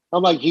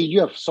 I'm like, you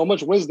have so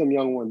much wisdom,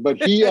 young one.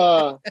 But he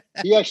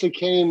actually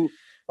came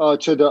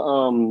to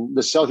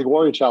the Celtic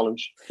Warrior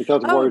Challenge,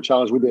 Warrior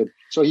Challenge we did.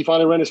 So he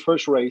finally ran his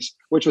first race,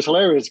 which was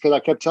hilarious because I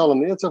kept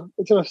telling him it's a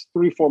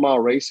 3-4 mile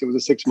race. It was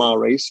a 6-mile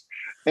race.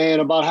 And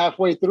about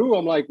halfway through,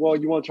 I'm like, well,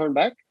 you want to turn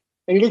back?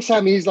 And he looks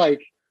at me, he's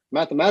like,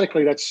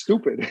 mathematically, that's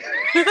stupid.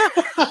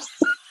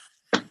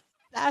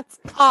 That's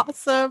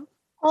awesome.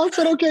 I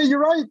said, okay, you're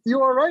right.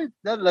 You are right.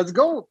 Let's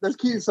go. Let's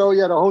keep. So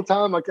yeah, the whole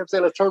time I kept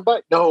saying, let's turn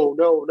back. No.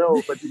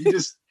 But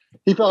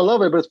he fell in love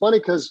with it. But it's funny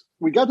because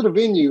we got to the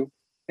venue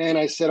and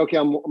I said, okay,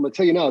 I'm going to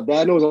tell you now,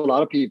 Dad knows a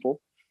lot of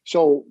people.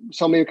 So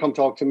somebody would come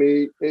talk to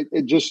me.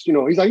 It just,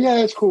 he's like, yeah,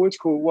 it's cool. It's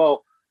cool.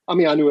 Well, I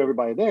mean, I knew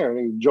everybody there. I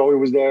mean, Joey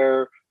was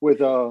there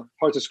with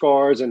Hearts of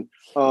Scars, and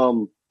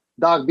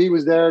Doc B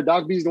was there.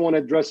 Doc B's the one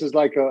that dresses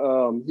like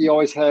he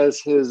always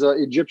has his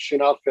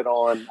Egyptian outfit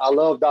on. I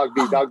love Doc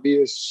B. Doc B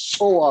is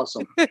so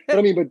awesome.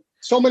 But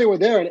so many were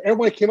there, and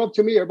everybody came up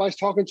to me. Everybody's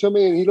talking to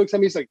me, and he looks at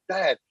me. He's like,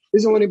 Dad,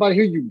 is there anybody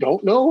here you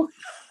don't know?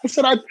 I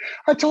said,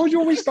 I told you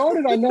when we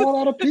started, I know a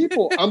lot of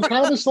people. I'm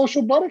kind of a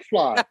social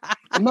butterfly.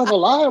 I'm not gonna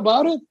lie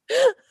about it.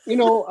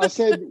 I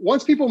said,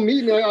 once people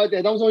meet me,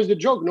 that was always the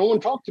joke. No one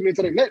talked to me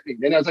until they met me.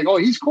 Then I was like, oh,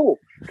 he's cool.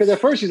 Because at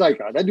first he's like,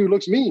 oh, that dude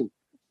looks mean.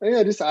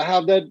 Yeah, I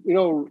have that,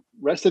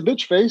 rested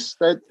bitch face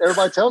that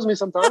everybody tells me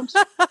sometimes.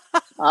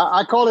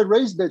 I call it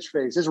race bitch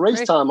face. It's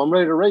race time. I'm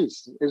ready to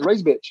race. It's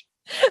race bitch.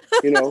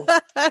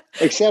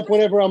 Except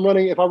whenever I'm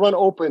running, if I run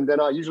open, then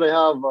I usually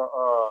have,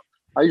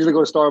 I usually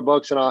go to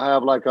Starbucks and I'll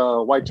have like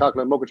a white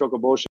chocolate mocha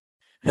chocolate bullshit.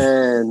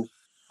 And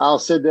I'll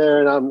sit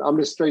there and I'm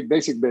just straight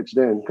basic bitch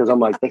then. Because I'm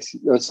like,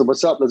 so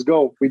what's up? Let's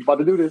go. We about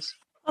to do this.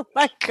 Oh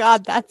my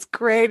God, that's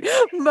great.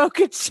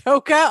 Mocha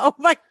choca. Oh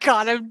my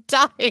God, I'm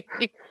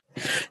dying.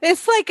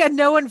 It's like a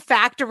known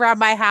fact around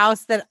my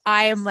house that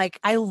I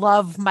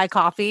love my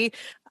coffee.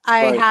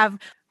 I'm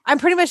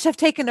pretty much have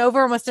taken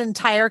over almost an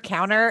entire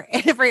counter.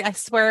 And I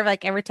swear,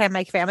 like every time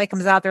my family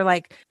comes out, they're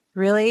like,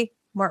 really?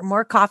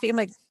 More coffee? I'm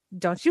like,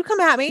 don't you come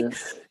at me. Yeah.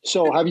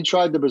 So have you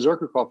tried the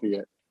Berserker coffee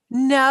yet?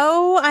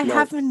 No, I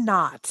have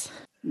not.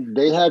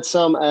 They had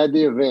some at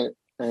the event,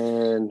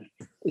 and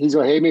he's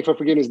going to hate me for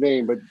forgetting his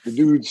name, but the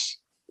dude's,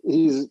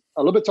 he's a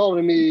little bit taller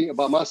than me,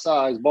 about my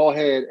size, bald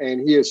head,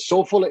 and he is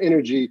so full of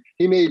energy.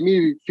 He made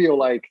me feel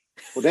like,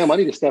 well, damn, I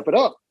need to step it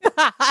up.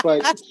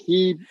 But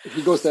he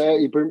goes to,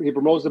 he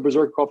promotes the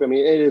Berserker coffee. I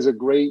mean, it is a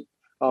great,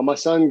 my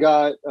son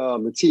got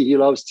the tea. He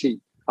loves tea.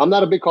 I'm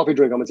not a big coffee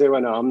drinker. I'm gonna tell you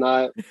right now. I'm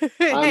not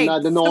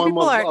the norm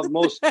of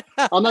most.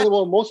 I'm not the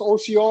one. Most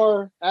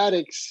OCR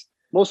addicts,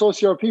 most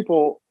OCR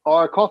people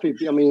are coffee.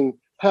 I mean,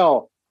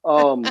 hell,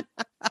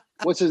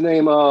 what's his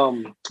name?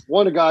 One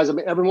of the guys. I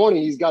mean, every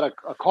morning he's got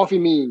a coffee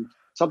meme,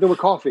 something with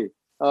coffee.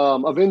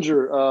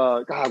 Avenger.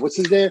 God, what's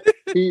his name?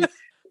 He's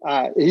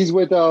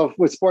with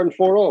Spartan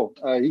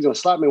 4.0. He's gonna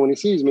slap me when he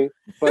sees me.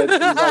 But he's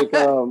like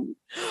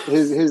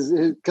his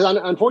because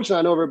unfortunately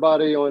I know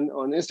everybody on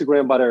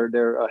Instagram by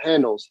their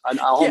handles. I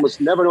almost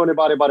never know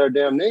anybody by their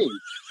damn name.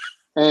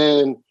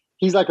 And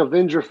he's like a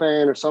Avenger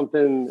fan or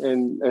something.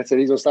 And I said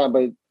he's gonna stop.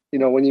 But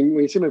when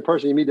you see him in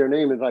person, you meet their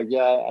name. It's like,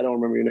 yeah, I don't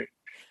remember your name,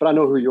 but I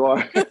know who you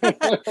are.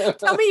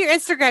 Tell me your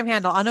Instagram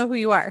handle. I'll know who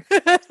you are.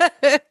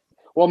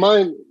 Well,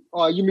 mine.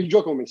 You mean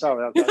joking with me?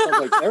 Sorry, I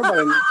was like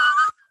everybody.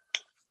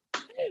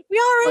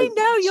 We already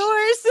know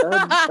yours.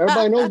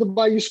 Everybody knows the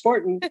Bayou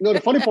Spartan.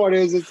 The funny part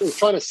is it's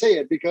trying to say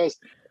it because,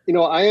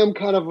 I am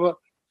kind of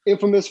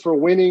infamous for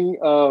winning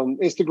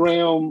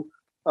Instagram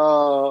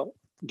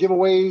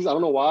giveaways. I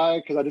don't know why,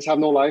 because I just have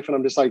no life. And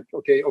I'm just like,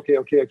 okay.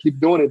 I keep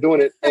doing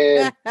it.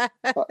 And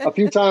a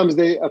few times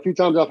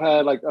I've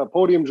had like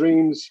Podium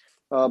Dreams.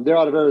 They're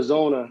out of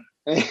Arizona.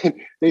 And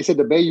they said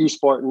the Bayou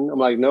Spartan. I'm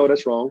like, no,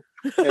 that's wrong.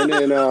 And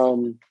then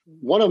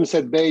one of them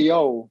said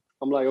Bayo.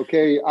 I'm like,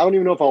 okay, I don't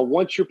even know if I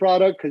want your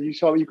product because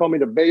you call me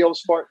the Bayo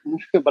Spartan,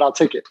 but I'll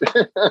take it.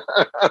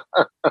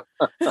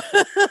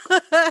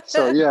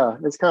 So yeah,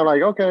 it's kind of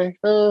like, okay,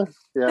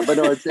 yeah, but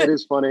no, it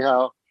is funny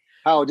how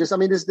just, I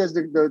mean, this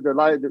the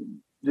light,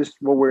 just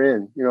what we're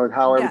in, you know,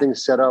 how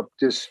everything's set up.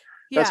 Just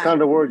that's kind of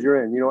the world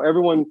you're in. You know,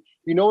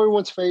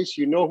 everyone's face,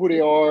 you know who they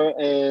are,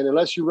 and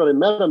unless you really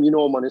met them, you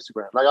know them on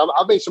Instagram. Like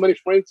I've made so many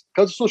friends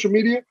because of social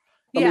media.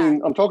 I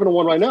mean, I'm talking to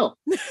one right now.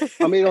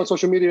 I made it on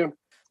social media,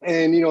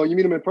 and you know, you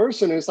meet them in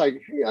person, and it's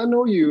like, hey, I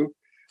know you.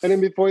 And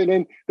then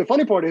the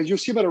funny part is, you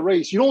see them at a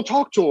race, you don't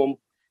talk to them,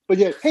 but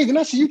yet, hey, didn't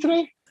I see you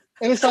today?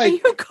 And it's like, are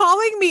you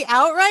calling me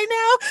out right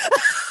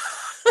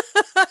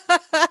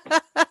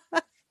now?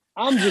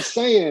 I'm just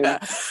saying.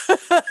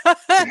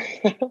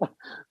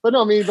 But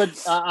no, I mean, but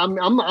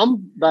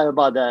I'm bad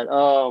about that.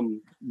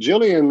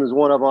 Jillian was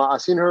one of them. I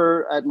seen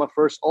her at my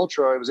first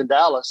ultra. It was in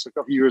Dallas a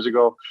couple years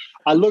ago.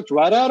 I looked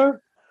right at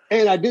her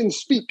and I didn't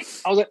speak.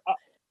 I was like,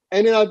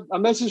 and then I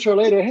messaged her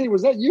later. Hey,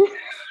 was that you?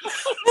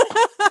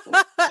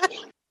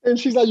 And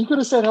she's like, you could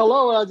have said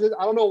hello. And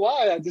I don't know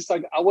why.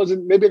 I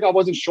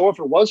wasn't sure if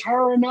it was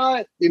her or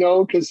not, you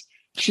know, because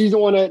she's the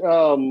one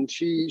that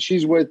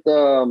she's with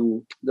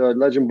the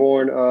Legend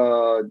Born.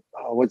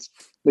 What's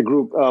the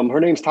group?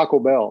 Her name's Taco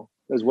Bell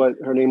is what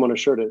her name on her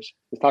shirt is.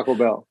 It's Taco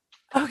Bell.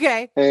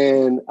 Okay.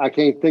 And I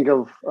can't think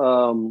of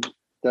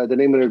the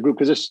name of the group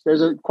because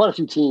there's quite a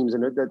few teams,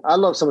 and I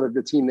love some of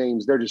the team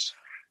names.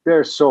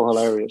 They're so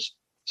hilarious.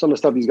 Some of the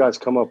stuff these guys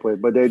come up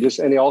with, but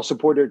they all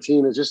support their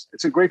team. It's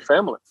a great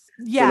family.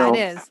 Yeah, you know?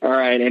 It is. All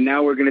right. And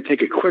now we're going to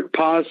take a quick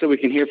pause so we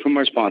can hear from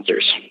our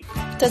sponsors.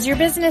 Does your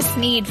business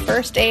need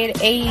first aid,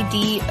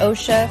 AED,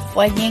 OSHA,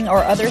 flagging, or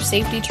other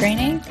safety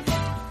training?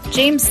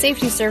 James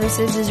Safety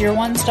Services is your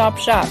one-stop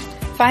shop.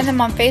 Find them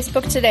on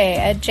Facebook today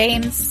at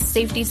James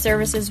Safety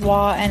Services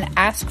WA and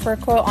ask for a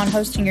quote on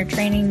hosting your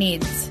training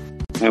needs.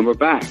 And we're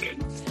back.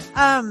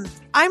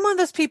 I'm one of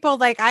those people,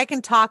 like, I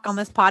can talk on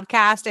this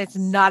podcast. It's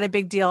not a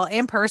big deal.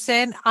 In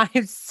person,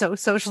 I'm so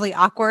socially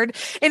awkward.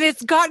 And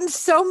it's gotten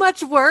so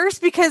much worse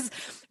because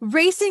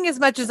racing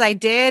as much as I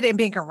did and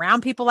being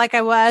around people like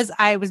I was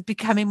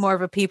becoming more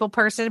of a people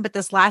person. But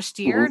this last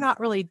year, not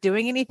really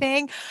doing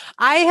anything.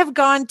 I have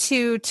gone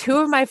to two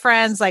of my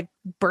friends' like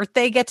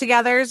birthday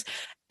get-togethers.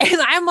 And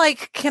I'm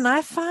like, can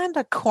I find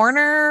a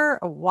corner,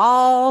 a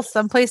wall,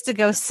 someplace to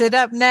go sit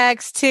up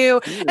next to?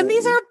 And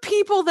these are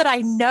people that I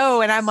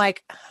know. And I'm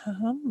like,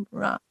 I'm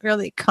not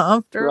really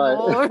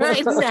comfortable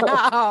right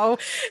now.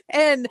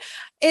 And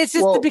it's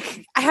just,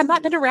 I have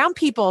not been around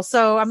people.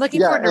 So I'm looking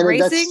forward to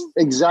racing.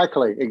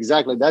 Exactly.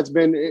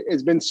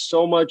 It's been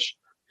so much.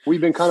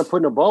 We've been kind of put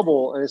in a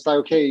bubble. And it's like,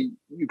 okay,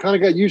 you kind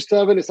of got used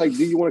to it. It's like,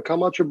 do you want to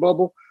come out your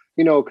bubble?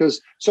 You know,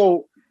 because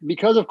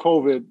of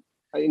COVID,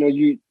 you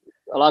know,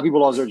 a lot of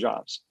people lost their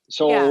jobs.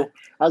 So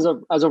as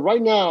of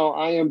right now,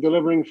 I am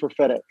delivering for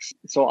FedEx.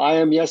 So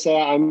I'm a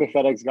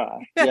FedEx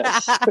guy.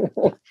 Yes.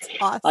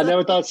 Awesome. I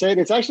never thought I'd say it.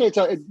 It's actually,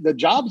 the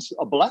job's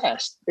a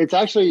blast. It's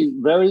actually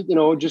very, you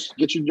know, just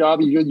get your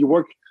job. You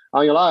work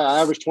on your life. I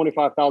average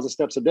 25,000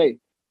 steps a day.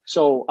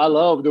 So I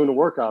love doing the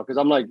workout because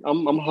I'm like,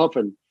 I'm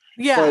huffing.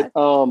 Yeah.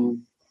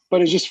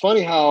 But it's just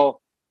funny how,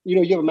 you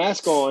know, you have a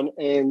mask on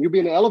and you'll be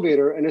in the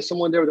elevator and there's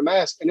someone there with a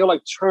mask and they'll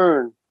like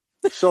turn.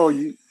 So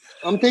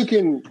I'm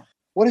thinking,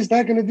 what is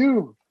that going to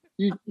do?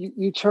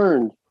 You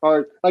turned,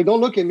 or like, don't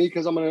look at me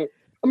because I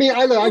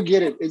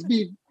get it.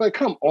 It's like,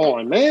 come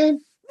on, man.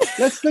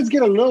 Let's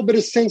get a little bit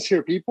of sense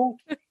here, people.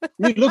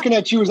 Me looking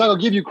at you is not going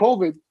to give you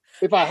COVID.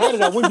 If I had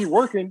it, I wouldn't be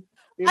working.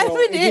 You know,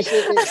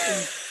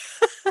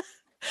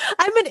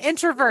 I'm an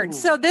introvert.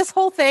 So this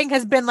whole thing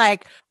has been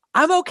like,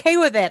 I'm okay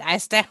with it. I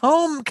stay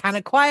home, kind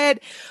of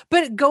quiet,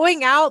 but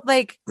going out,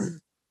 like,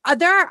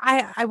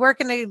 I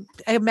work in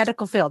a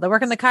medical field. I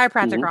work in the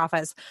chiropractic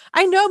office.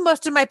 I know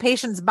most of my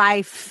patients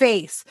by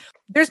face.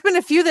 There's been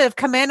a few that have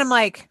come in. I'm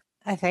like,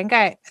 I think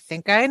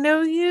I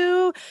know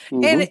you.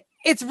 And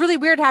it's really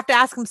weird to have to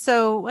ask them,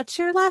 so what's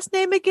your last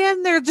name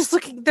again? They're just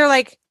looking, they're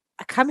like,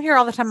 I come here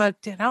all the time. I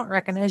don't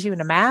recognize you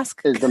in a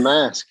mask. It's the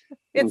mask.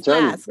 It's the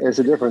mask. It's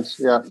a difference.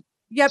 Yeah.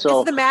 Yep,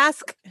 so, it's the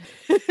mask.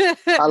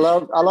 I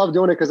love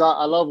doing it because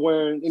I love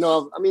wearing, you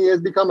know, I mean,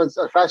 it's become a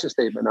fashion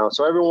statement now.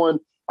 So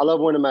I love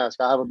wearing a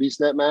mask. I have a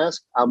BeastNet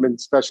mask. I've been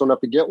special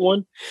enough to get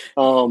one.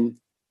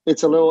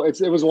 It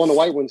was one of the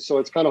white ones, so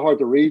it's kind of hard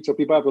to read. So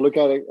people have to look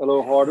at it a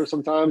little harder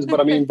sometimes. But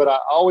I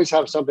always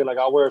have something, like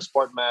I'll wear a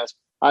Spartan mask.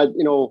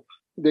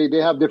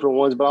 They have different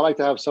ones, but I like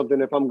to have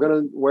something. If I'm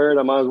gonna wear it,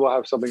 I might as well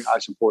have something I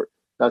support.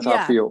 That's how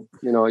I feel.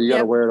 You know, you got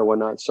to wear it or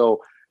whatnot.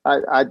 So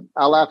I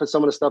laugh at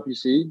some of the stuff you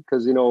see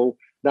because, you know,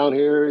 down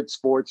here it's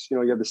sports. You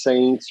know, you have the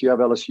Saints, you have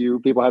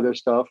LSU. People have their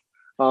stuff.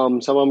 Some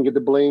of them get the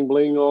bling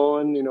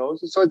on, you know.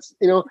 So it's,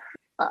 you know,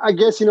 I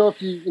guess, you know,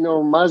 if you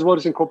know, might as well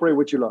just incorporate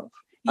what you love.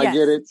 Yes. I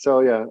get it. So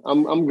yeah,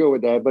 I'm good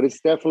with that. But it's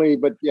definitely,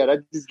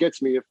 that just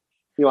gets me. If,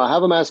 you know, I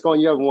have a mask on,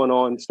 you have one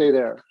on, stay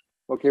there.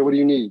 Okay, what do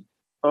you need?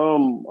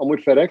 I'm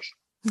with FedEx.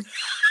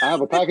 I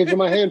have a package in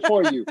my hand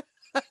for you.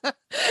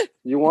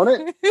 You want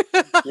it?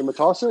 You want to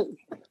toss it?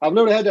 I've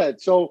never had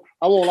that. So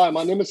I won't lie.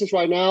 My nemesis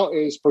right now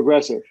is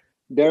Progressive.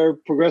 They're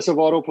Progressive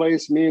Auto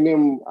Place. Me and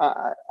them,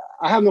 I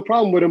have no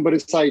problem with them, but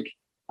it's like,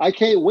 I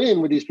can't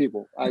win with these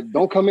people.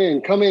 Don't come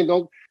in.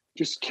 Don't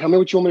just tell me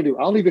what you want me to do.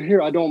 I'll leave it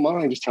here. I don't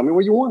mind. Just tell me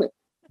where you want it.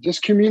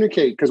 Just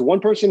communicate. Because one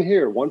person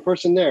here, one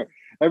person there.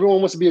 Everyone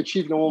wants to be a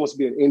chief. No one wants to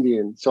be an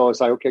Indian. So it's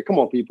like, okay, come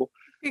on, people.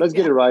 Let's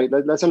get it right.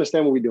 Let's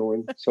understand what we're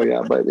doing. So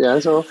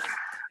so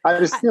I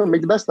just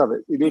make the best of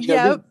it. You do what you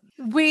gotta do.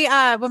 We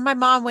when my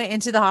mom went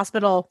into the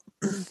hospital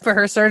for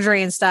her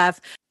surgery and stuff,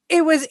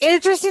 it was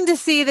interesting to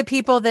see the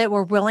people that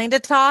were willing to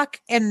talk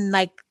and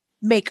like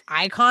make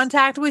eye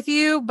contact with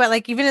you, but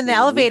like even in the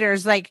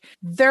elevators, like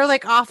they're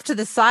like off to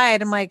the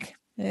side. I'm like,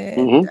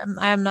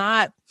 I'm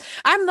not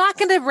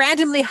going to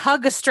randomly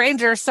hug a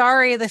stranger.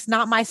 Sorry, that's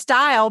not my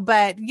style,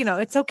 but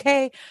it's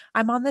okay.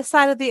 I'm on this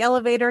side of the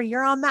elevator.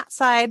 You're on that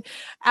side.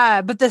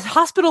 But the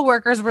hospital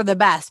workers were the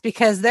best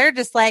because they're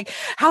just like,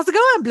 how's it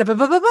going? Blah, blah,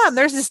 blah, blah, blah. And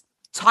they're just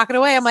talking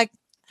away. I'm like,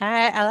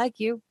 I like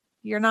you.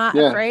 You're not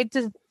afraid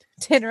to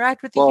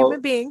interact with a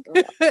human being.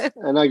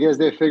 And I guess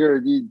they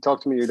figure you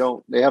talk to me, you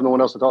don't. They have no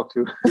one else to talk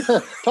to.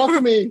 Talk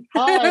to me.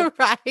 Hi.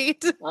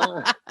 Right.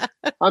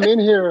 I'm in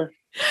here.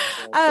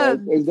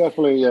 It's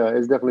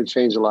definitely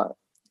changed a lot.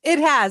 It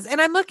has.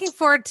 And I'm looking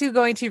forward to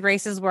going to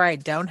races where I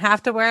don't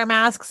have to wear a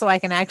mask so I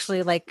can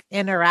actually like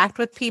interact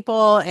with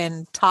people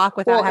and talk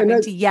without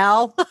having to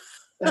yell.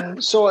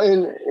 So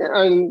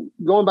and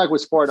going back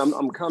with sport, I'm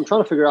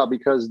trying to figure out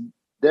because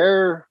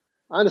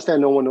I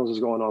understand no one knows what's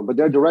going on, but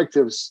their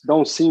directives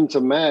don't seem to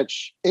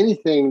match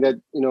anything that,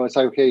 it's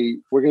like, okay,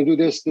 we're going to do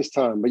this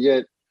time, but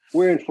yet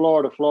we're in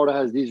Florida. Florida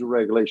has these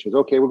regulations.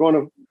 Okay, we're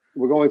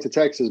going to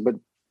Texas, but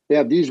they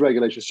have these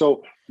regulations.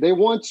 So they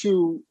want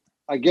to,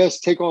 I guess,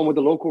 take on what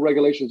the local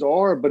regulations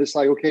are, but it's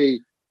like, okay,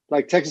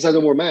 like Texas has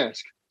no more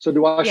mask. So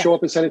do I show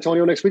up in San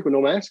Antonio next week with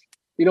no mask?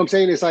 You know what I'm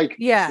saying? It's like,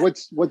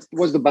 what's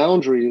the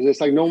boundary?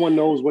 It's like no one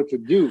knows what to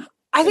do.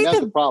 I think that's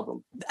the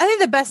problem. I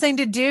think the best thing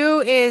to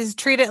do is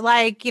treat it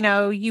like,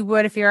 you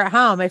would if you're at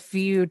home. If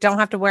you don't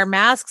have to wear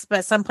masks,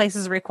 but some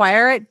places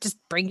require it, just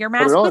bring your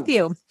mask with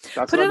you.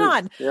 Put it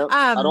on. Yep.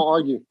 I don't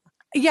argue.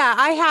 Yeah,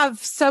 I have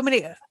so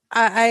many.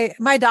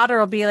 My daughter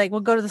will be like,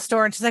 we'll go to the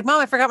store and she's like,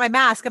 Mom, I forgot my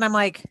mask. And I'm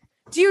like,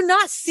 do you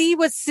not see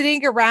what's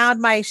sitting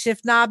around my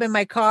shift knob in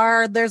my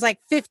car? There's like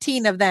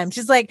 15 of them.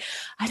 She's like,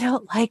 I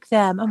don't like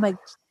them. I'm like,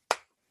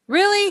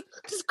 really?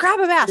 Just grab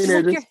a mask.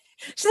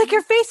 She's like,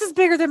 your face is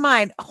bigger than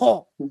mine.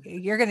 Oh,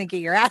 you're going to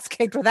get your ass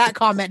kicked for that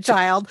comment,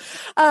 child.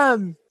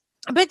 But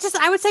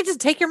I would say just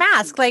take your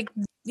mask. Like,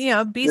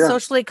 be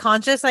socially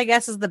conscious, I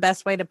guess is the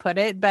best way to put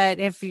it. But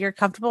if you're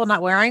comfortable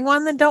not wearing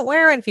one, then don't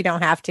wear it if you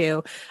don't have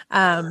to.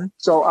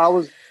 So I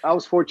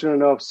was fortunate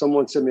enough,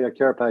 someone sent me a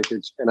care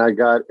package and I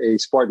got a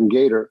Spartan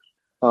Gator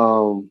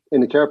in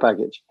the care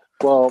package.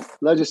 Well,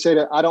 let's just say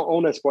that I don't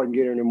own that Spartan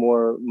Gator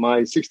anymore.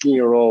 My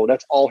 16-year-old,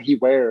 that's all he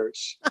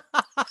wears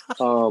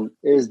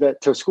is that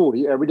to school.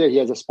 Every day he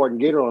has a Spartan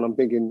Gator on. I'm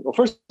thinking, well,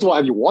 first of all,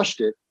 have you washed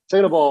it?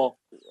 Second of all,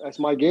 that's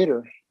my Gator.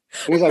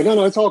 And he's like,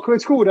 no, it's all cool.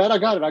 It's cool, Dad. I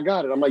got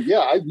it. I'm like,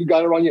 yeah, you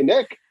got it around your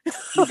neck.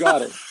 You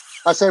got it.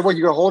 I said, what,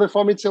 you going to hold it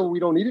for me till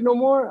we don't need it no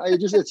more?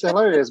 It's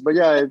hilarious. But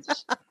yeah,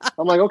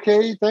 I'm like,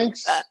 okay,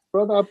 thanks,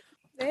 brother.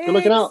 You're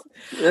looking out.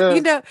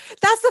 Yeah.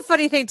 That's the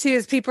funny thing too,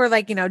 is people are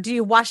like, do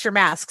you wash your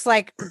masks?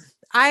 Like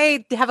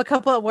I have a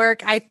couple at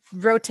work. I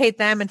rotate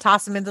them and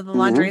toss them into the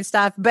laundry and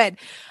stuff. But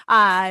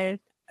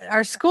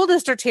our school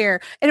district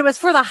here, and it was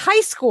for the high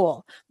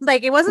school.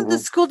 Like it wasn't the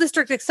school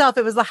district itself.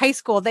 It was the high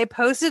school. They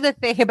posted a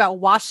thing about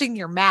washing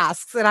your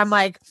masks. And I'm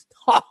like,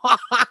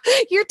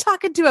 you're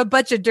talking to a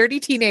bunch of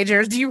dirty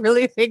teenagers. Do you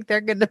really think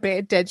they're going to pay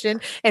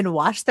attention and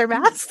wash their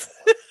masks?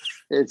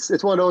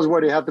 It's one of those where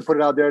they have to put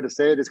it out there to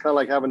say it. It's kind of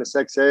like having a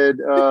sex ed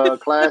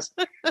class.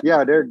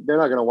 Yeah, they're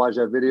not going to watch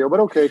that video, but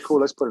okay, cool.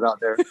 Let's put it out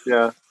there.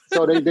 Yeah.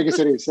 So they can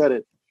say they said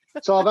it.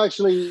 So I've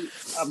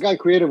gotten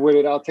creative with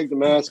it. I'll take the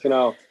mask and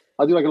I'll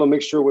do like a little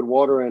mixture with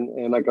water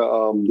and like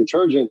a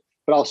detergent,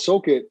 but I'll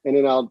soak it and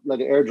then I'll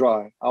let it air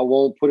dry. I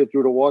won't put it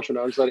through the washer.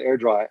 I'll just let it air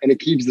dry and it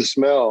keeps the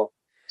smell.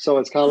 So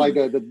it's kind of like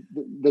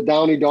the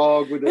downy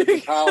dog with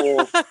the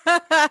towel.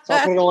 So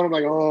I put it on. I'm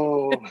like,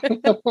 oh.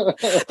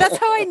 That's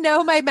how I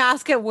know my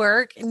mask at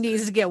work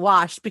needs to get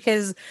washed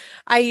because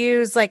I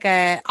use like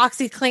a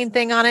OxyClean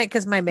thing on it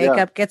because my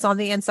makeup gets on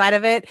the inside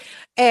of it.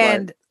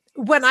 And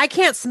when I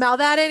can't smell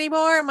that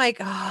anymore, I'm like,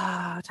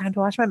 time to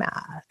wash my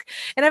mask.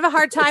 And I have a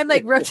hard time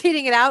like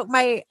rotating it out.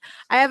 I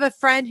have a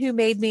friend who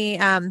made me,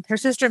 her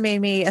sister made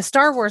me a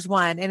Star Wars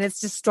one and it's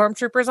just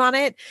stormtroopers on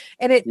it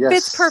and it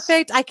fits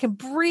perfect. I can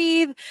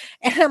breathe.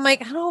 And I'm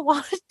like, I don't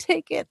want to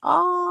take it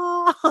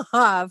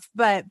off.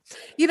 But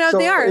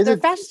they're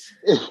fashion.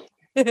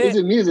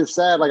 Is it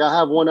sad? Like I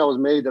have one that was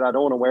made that I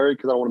don't want to wear it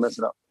because I don't want to mess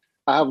it up.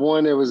 I have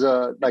one. It was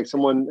like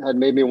someone had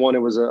made me one.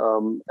 It was a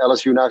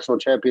LSU national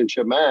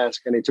championship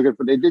mask, and they took it.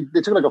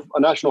 They took like a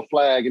national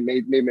flag and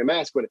made me a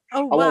mask with it.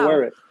 Oh, I won't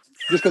wear it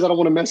just because I don't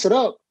want to mess it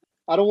up.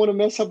 I don't want to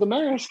mess up the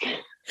mask.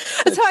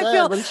 That's how I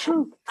feel. But it's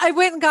true. I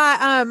went and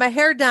got my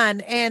hair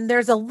done, and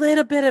there's a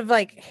little bit of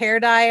like hair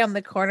dye on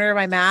the corner of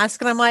my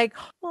mask, and I'm like,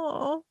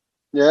 oh,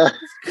 Yeah.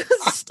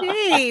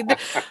 stained.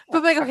 But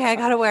I'm like, okay, I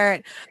gotta wear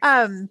it.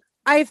 I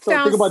So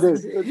found. think about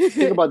this.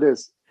 Think about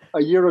this.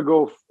 A year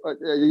ago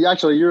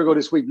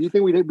this week, do you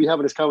think we'd be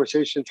having this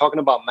conversation talking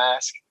about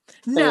masks?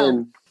 No.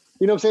 And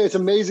you know what I'm saying? It's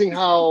amazing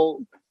how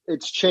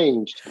it's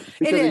changed.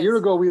 Because a year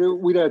ago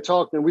we'd had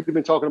talked and we've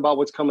been talking about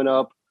what's coming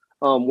up,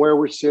 where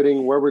we're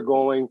sitting, where we're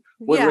going,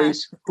 what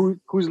race,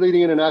 who's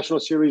leading in the national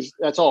series.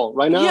 That's all.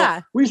 Right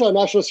now, we saw a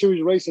national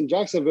series race in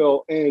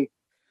Jacksonville, and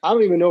I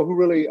don't even know who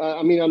really.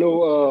 I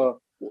know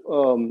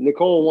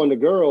Nicole won the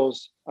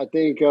girls. I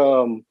think.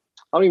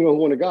 I don't even know who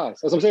won the guys.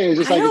 That's what I'm saying.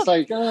 It's just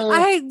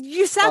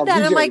you said that.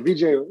 VJ, I'm like,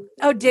 VJ.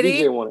 Oh, did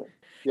he? VJ won it.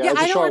 Yeah,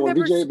 it's a short one.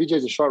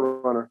 VJ's a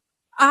short runner.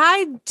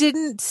 I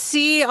didn't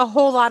see a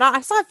whole lot.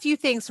 I saw a few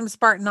things from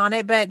Spartan on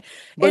it, but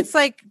it's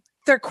like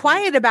they're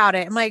quiet about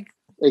it. I'm like,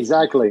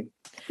 exactly.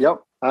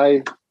 Yep.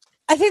 I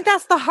think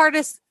that's the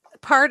hardest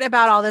part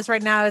about all this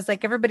right now is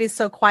like everybody's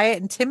so quiet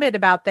and timid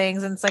about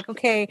things, and it's like,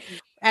 okay,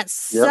 at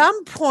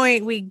some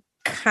point we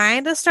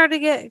kind of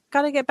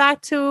got to get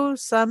back to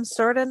some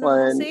sort of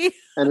normalcy.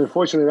 And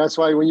unfortunately, that's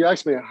why when you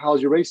ask me,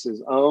 how's your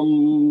races? I'm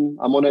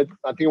on it.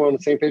 I think we're on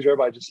the same page with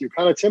everybody. Just you're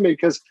kind of timid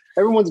because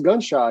everyone's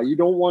gun shy. You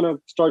don't want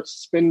to start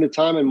spending the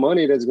time and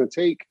money that's going to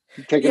take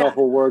it off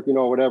of work,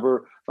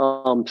 whatever,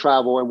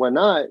 travel and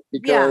whatnot.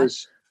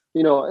 Because,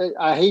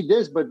 I hate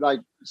this, but like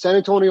San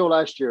Antonio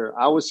last year,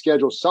 I was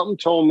scheduled. Something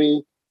told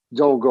me,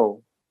 don't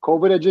go.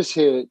 COVID had just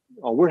hit.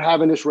 Oh, we're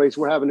having this race.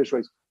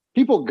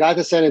 People got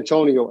to San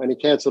Antonio and they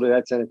canceled it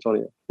at San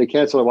Antonio. They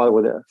canceled it while they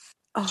were there.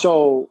 Oh.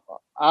 So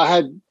I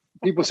had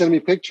people sending me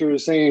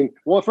pictures saying,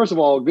 well, first of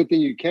all, good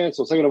thing you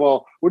canceled. Second of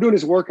all, we're doing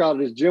this workout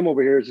at this gym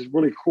over here. It's just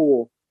really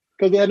cool.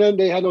 Because they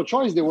had no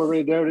choice. They weren't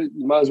really there.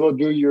 You might as well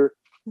do your...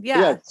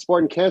 Yeah,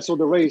 Spartan canceled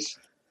the race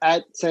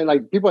at saying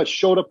like people had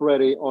showed up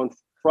already on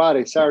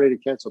Friday, Saturday,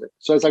 they canceled it.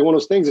 So it's like one of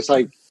those things. It's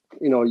like,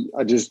 you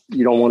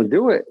don't want to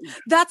do it.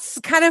 That's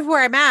kind of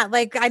where I'm at.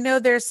 Like, I know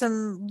there's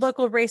some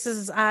local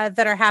races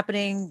that are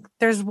happening.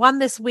 There's one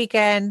this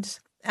weekend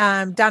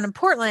down in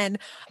Portland.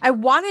 I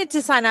wanted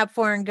to sign up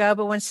for and go,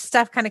 but when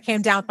stuff kind of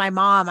came down with my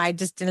mom, I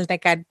just didn't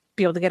think I'd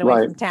be able to get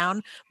away from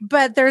town.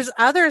 But there's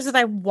others that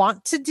I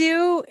want to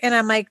do. And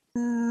I'm like,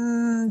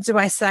 do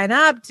I sign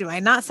up? Do I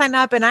not sign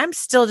up? And I'm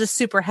still just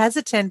super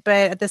hesitant.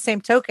 But at the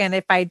same token,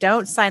 if I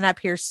don't sign up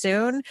here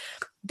soon,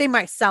 they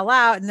might sell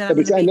out. And then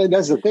and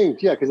that's the thing.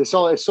 Yeah. Because it's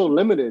so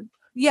limited.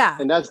 Yeah.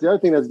 And that's the other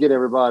thing that's getting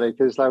everybody.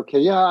 Because it's like,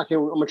 okay, I'm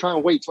going to try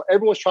and wait. So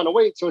everyone's trying to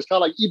wait. So it's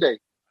kind of like eBay.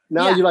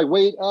 Now you're like,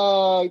 wait,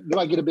 do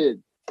I get a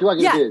bid?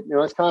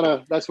 It's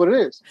that's what it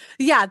is.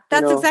 Yeah,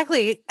 that's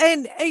exactly.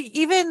 And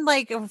even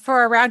like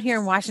for around here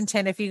in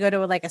Washington, if you go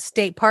to like a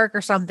state park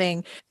or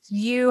something,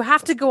 you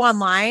have to go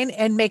online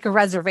and make a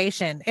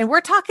reservation. And we're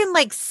talking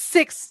like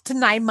 6 to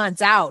 9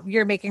 months out,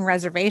 you're making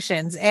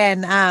reservations.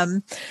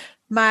 And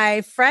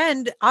my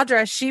friend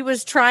Audra, she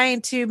was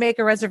trying to make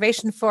a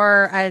reservation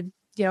for a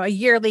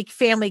yearly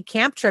family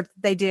camp trip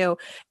that they do.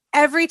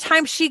 Every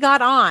time she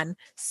got on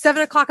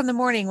 7:00 in the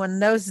morning when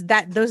those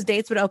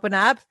dates would open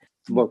up,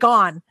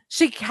 gone.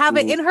 She'd have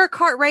it in her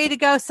cart ready to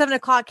go.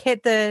 7:00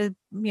 hit the,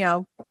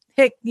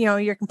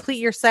 your complete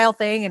your sale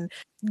thing and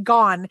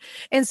gone.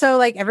 And so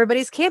like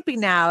everybody's camping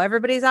now.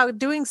 Everybody's out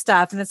doing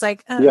stuff. And it's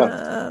like,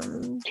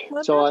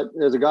 So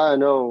there's a guy I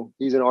know,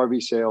 he's in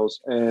RV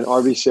sales, and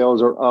RV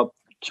sales are up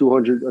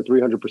 200 or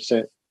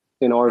 300%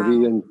 in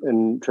RV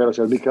and trailer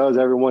sales because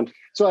everyone.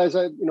 So as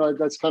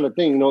that's kind of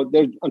thing,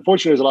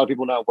 unfortunately, there's a lot of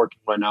people not working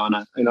right now.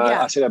 And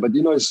I say that, but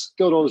there's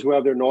still those who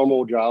have their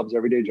normal jobs,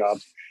 everyday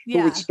jobs,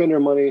 who would spend their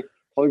money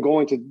on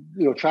going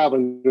to,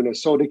 traveling, doing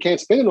this. So they can't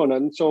spend it on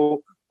nothing.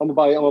 So I'm gonna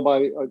buy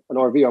an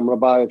RV. I'm gonna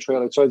buy a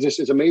trailer. So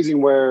it's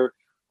amazing where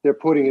they're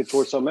putting it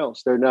towards something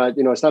else. They're not,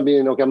 it's not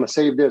being, okay, I'm gonna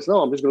save this.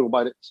 No, I'm just gonna go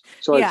buy this.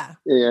 So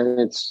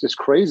it's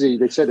crazy.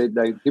 They said it,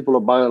 like people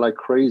are buying like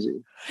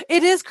crazy.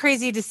 It is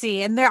crazy to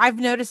see. And I've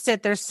noticed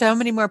it. There's so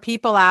many more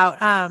people out.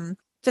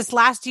 Just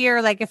last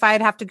year, like if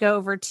I'd have to go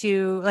over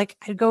to,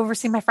 I'd go over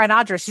see my friend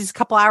Audra, she's a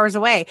couple hours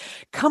away,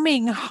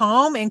 coming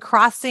home and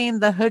crossing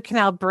the Hood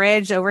Canal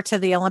Bridge over to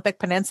the Olympic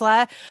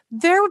Peninsula,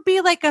 there would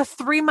be like a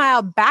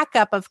 3-mile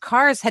backup of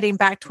cars heading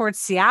back towards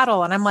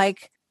Seattle. And I'm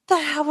like, the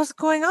hell was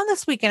going on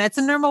this weekend? It's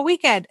a normal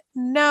weekend.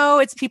 No,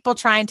 it's people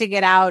trying to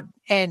get out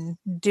and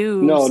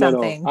do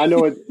something. No. I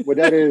know what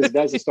that is.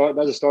 That's a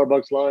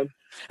Starbucks line.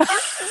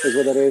 Is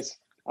what that is.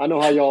 I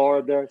know how y'all are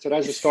up there. So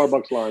that's a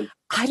Starbucks line.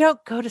 I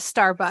don't go to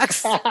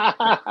Starbucks.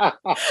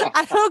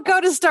 I don't go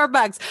to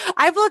Starbucks.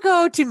 I will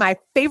go to my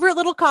favorite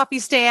little coffee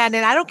stand,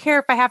 and I don't care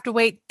if I have to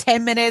wait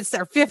 10 minutes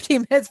or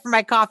 15 minutes for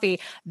my coffee.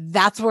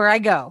 That's where I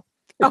go.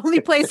 Only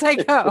place I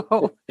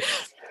go.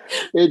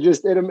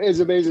 It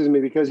amazes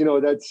me because,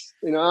 that's,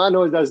 I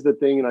know that's the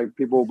thing, like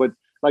people, but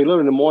like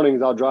literally in the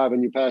mornings I'll drive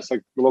and you pass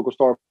like the local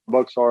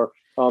Starbucks or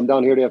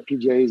down here they have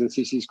PJ's and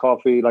CC's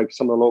coffee, like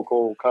some of the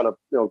local kind of,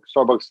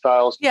 Starbucks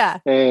styles. Yeah.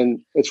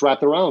 And it's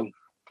wrapped around.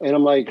 And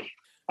I'm like,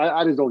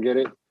 I just don't get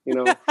it. you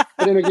know. But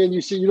then again,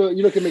 you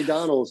look at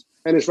McDonald's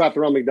and it's wrapped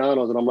around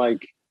McDonald's, and I'm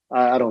like,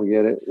 I don't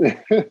get it.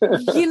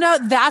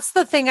 That's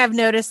the thing I've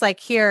noticed like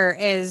here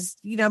is,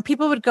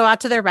 people would go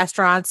out to their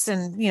restaurants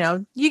and,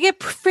 you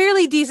get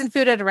fairly decent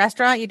food at a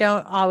restaurant. You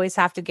don't always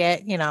have to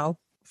get,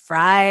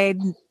 fried,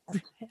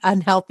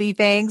 unhealthy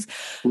things.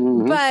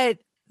 Mhm. But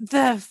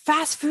the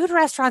fast food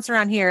restaurants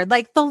around here,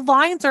 like the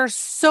lines are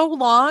so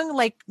long,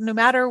 like no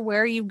matter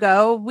where you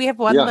go. We have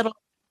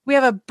we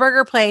have a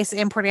burger place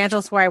in Port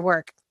Angeles where I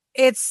work.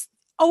 It's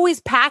always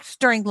packed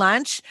during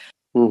lunch.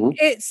 Mhm.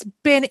 It's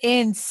been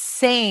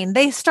insane.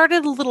 They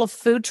started a little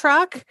food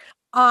truck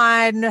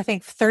on, I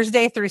think,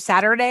 Thursday through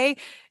Saturday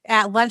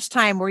at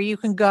lunchtime where you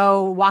can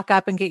go walk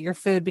up and get your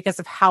food because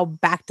of how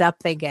backed up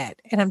they get.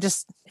 And I'm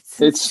just, it's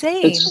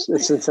insane.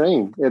 It's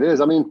insane. It is.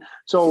 I mean,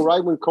 so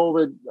right when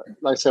COVID,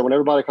 like I said, when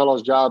everybody got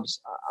lost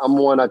jobs,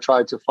 I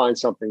tried to find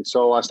something.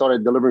 So I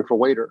started delivering for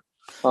Waiter.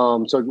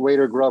 So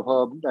Waiter,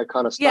 Grubhub, that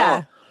kind of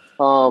stuff.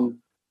 Yeah.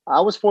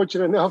 I was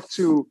fortunate enough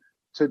to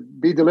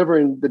be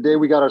delivering the day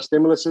we got our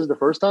stimuluses the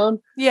first time.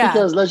 Yeah.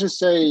 Because let's just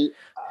say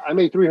I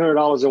made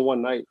 $300 in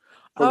one night.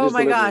 Oh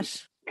my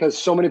gosh. Because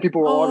so many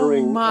people were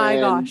ordering. Oh my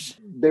gosh.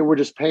 They were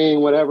just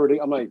paying whatever.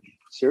 I'm like,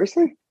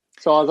 seriously?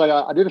 So I was like,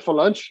 I did it for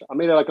lunch. I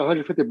made it like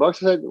 $150. I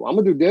said, well, I'm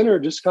going to do dinner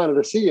just kind of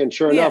to see. And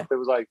sure enough, it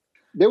was like,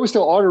 they were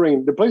still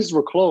ordering. The places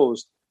were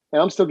closed.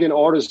 And I'm still getting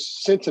orders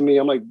sent to me.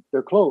 I'm like,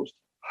 they're closed.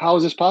 How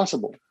is this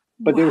possible?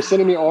 But they were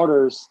sending me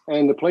orders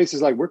and the place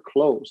is like, we're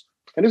closed.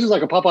 And this is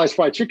like a Popeye's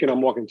fried chicken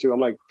I'm walking to. I'm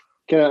like,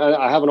 can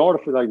I have an order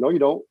for like, no, you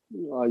don't.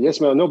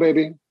 Yes, ma'am. No,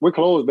 baby. We're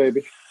closed,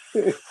 baby.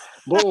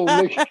 Boom.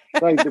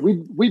 Like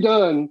we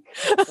done.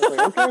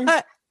 Like,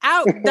 okay.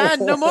 Out,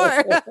 done, no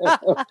more.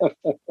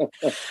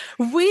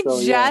 We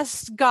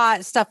just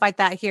got stuff like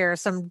that here.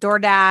 Some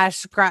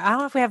DoorDash. I don't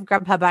know if we have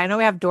Grubhub, but I know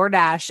we have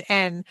DoorDash.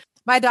 And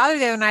my daughter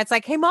the other night's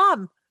like, hey,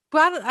 Mom,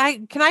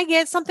 can I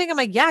get something? I'm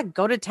like, yeah,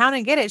 go to town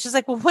and get it. She's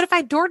like, well, what if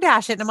I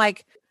DoorDash it? And I'm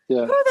like,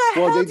 who the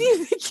hell do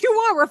you think you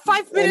are? We're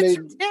 5 minutes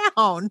from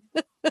town.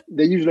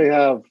 They usually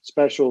have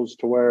specials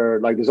to where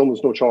like there's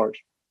almost no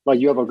charge. Like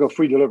you have a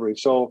free delivery.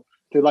 So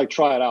to like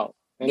try it out.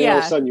 And then all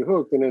of a sudden you're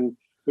hooked. And then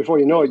before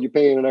you know it, you're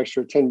paying an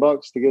extra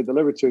 $10 to get it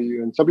delivered to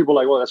you. And some people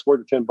are like, well, that's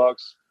worth the $10.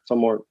 Some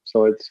more.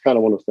 So it's kind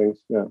of one of those things.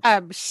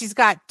 Yeah. She's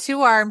got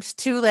 2 arms,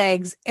 2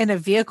 legs, and a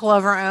vehicle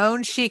of her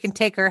own. She can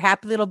take her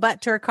happy little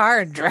butt to her car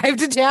and drive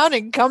to town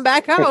and come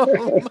back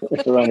home.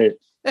 Right.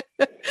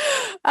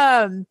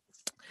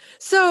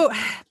 So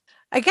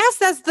I guess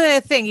that's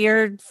the thing.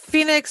 You're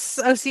Phoenix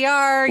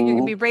OCR. You're going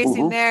to be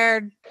racing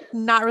there.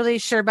 Not really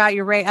sure about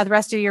your the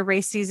rest of your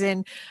race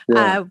season.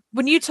 Yeah.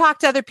 When you talk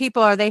to other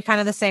people, are they kind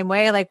of the same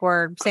way? Like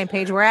we're same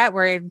page we're at?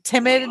 We're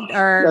timid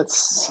or?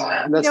 That's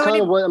kind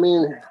of what, I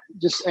mean,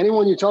 just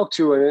anyone you talk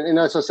to. And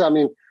that's what I said. I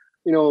mean,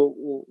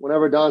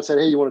 whenever Don said,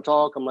 hey, you want to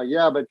talk? I'm like,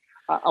 yeah, but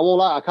I won't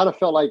lie. I kind of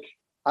felt like,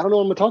 I don't know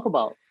what I'm going to talk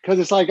about. Because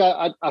it's like,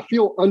 I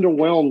feel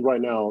underwhelmed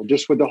right now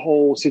just with the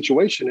whole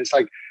situation. It's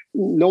like,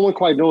 no one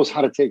quite knows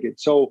how to take it.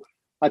 So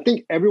I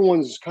think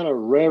everyone's kind of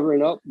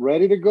revving up,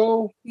 ready to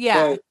go.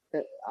 Yeah.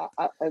 But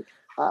I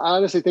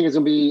honestly think it's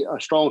going to be a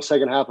strong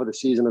second half of the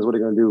season is what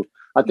they're going to do.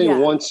 I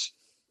think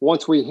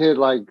once we hit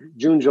like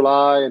June,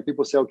 July, and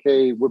people say,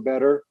 okay, we're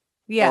better.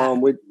 Yeah.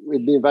 With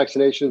being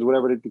vaccinations,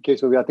 whatever the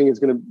case may be, I think it's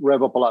going to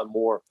rev up a lot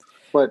more.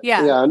 But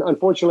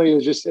unfortunately,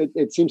 it's just,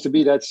 it seems to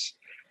be that's,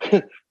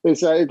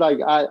 it's like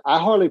I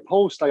hardly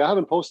post. Like I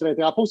haven't posted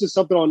anything. I posted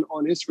something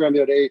on Instagram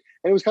the other day,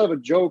 and it was kind of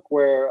a joke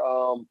where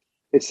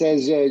it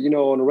says,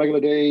 on a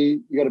regular day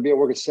you got to be at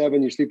work at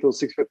 7, you sleep till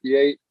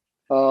 6:58.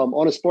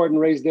 On a Spartan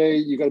race day,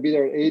 you got to be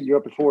there at 8. You're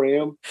up at 4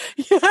 a.m.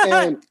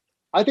 And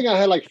I think I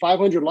had like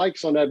 500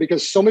 likes on that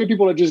because so many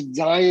people are just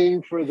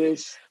dying for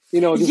this.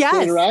 Just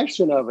the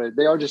interaction of it.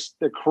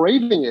 They're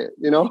craving it,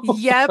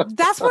 Yep.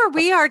 That's where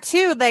we are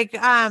too. Like,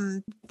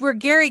 we're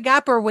gearing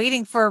up or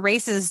waiting for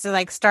races to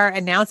like start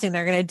announcing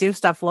they're going to do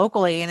stuff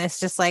locally. And it's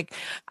just like,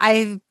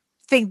 I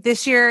think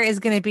this year is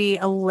going to be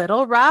a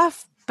little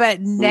rough,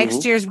 but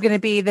next year's going to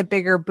be the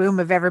bigger boom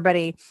of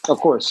everybody. Of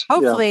course.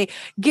 Hopefully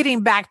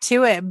getting back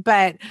to it.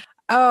 But,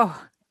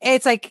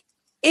 it's like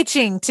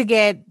itching to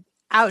get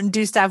out and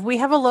do stuff. We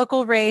have a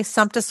local race,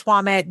 Sumpta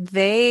Swamit.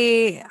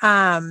 They,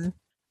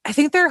 I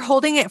think they're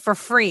holding it for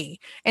free.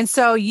 And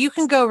so you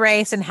can go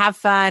race and have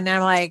fun. And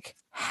I'm like,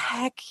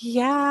 heck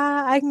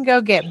yeah, I can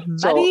go get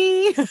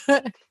muddy. So,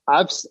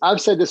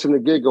 I've said this from the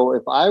get-go.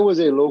 If I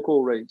was a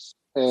local race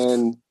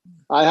and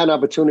I had an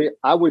opportunity,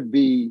 I would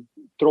be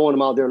throwing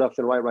them out there left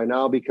and right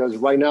now, because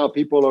right now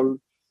people are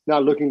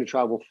not looking to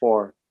travel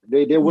far.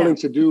 They're willing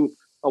to do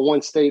a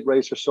one state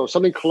race or so,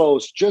 something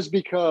close, just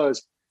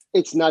because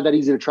it's not that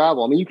easy to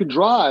travel. I mean, you could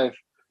drive,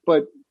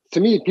 but to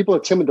me, people are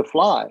timid to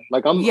fly.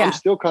 Like I'm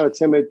still kind of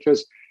timid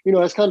because,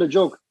 that's kind of a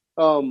joke.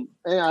 And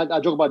I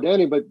joke about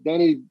Danny, but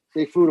Danny,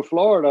 they flew to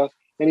Florida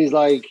and he's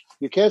like,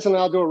 you're canceling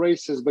outdoor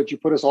races, but you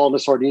put us all in the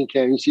sardine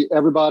can. You see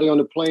everybody on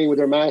the plane with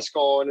their mask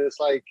on. And it's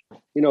like,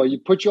 you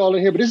put you all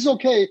in here, but this is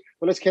okay.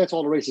 But let's cancel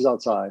all the races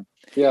outside.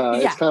 Yeah.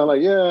 It's kind of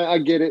like, I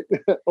get it.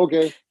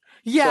 Okay.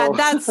 Yeah,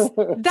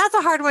 So- that's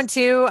a hard one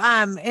too.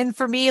 And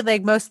for me,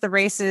 like most of the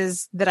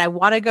races that I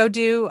want to go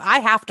do, I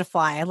have to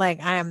fly. Like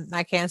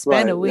I can't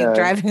spend Right, a week yeah.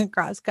 driving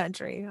across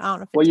country. I don't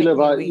know if Well, it you take live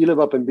me a out, week. you live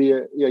up in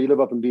you live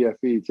up in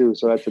BFE too,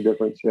 so that's a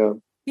difference. Yeah.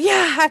 Yeah,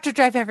 I have to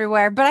drive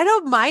everywhere, but I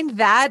don't mind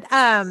that.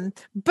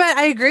 But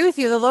I agree with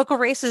you. The local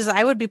races,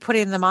 I would be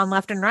putting them on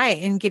left and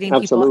right and getting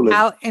people Absolutely.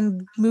 out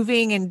and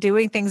moving and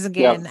doing things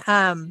again.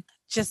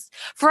 Just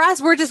for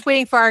us, we're just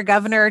waiting for our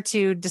governor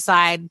to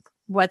decide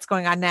what's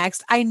going on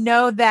next. I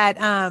know that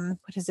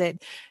what is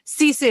it?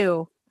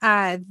 Sisu.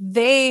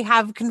 They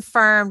have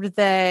confirmed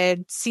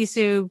the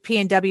Sisu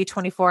PNW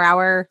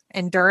 24-hour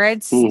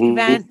endurance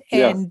event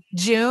in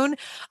June.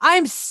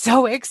 I'm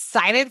so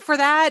excited for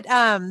that.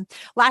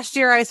 Last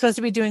year I was supposed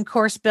to be doing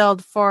course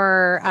build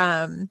for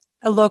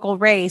a local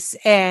race,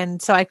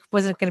 and so I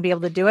wasn't going to be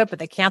able to do it, but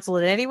they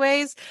canceled it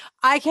anyways.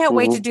 I can't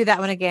wait to do that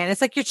one again.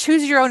 It's like you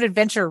choose your own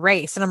adventure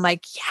race, and I'm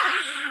like,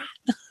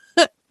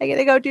 yeah. I get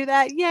to go do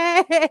that.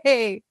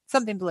 Yay.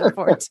 Something to look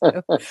forward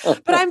to.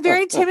 But I'm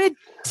very timid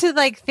to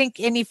like think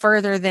any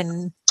further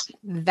than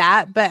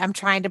that. But I'm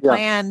trying to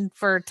plan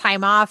for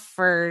time off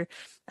for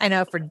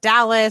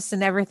Dallas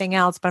and everything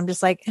else. But I'm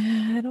just like,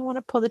 I don't want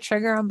to pull the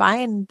trigger on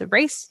buying the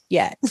race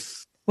yet.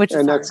 Which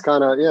And is that's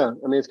kind of,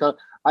 I mean, it's kind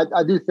of,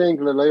 I do think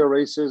the later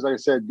races, like I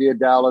said, via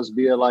Dallas,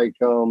 via like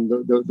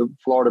the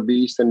Florida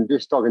Beast, and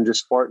just talking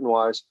just Spartan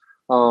wise,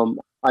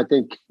 I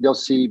think they'll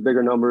see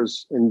bigger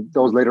numbers in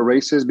those later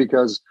races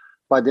because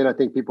by then I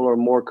think people are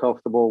more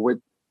comfortable with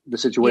the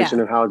situation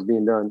and how it's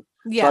being done.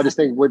 Yeah. So I just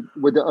think with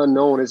the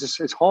unknown,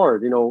 it's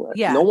hard. No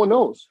one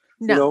knows.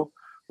 No.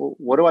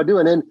 What do I do?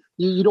 And then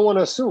you don't want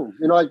to assume.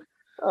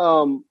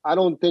 I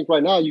don't think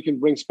right now you can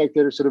bring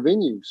spectators to the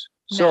venues.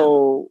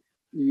 So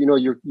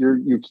you're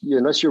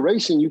unless you're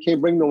racing, you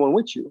can't bring no one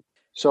with you.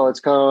 So it's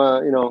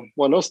kind of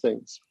one of those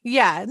things.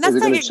 Yeah, and that's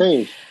going to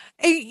change.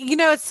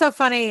 It's so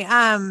funny.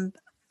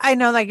 I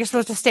know like you're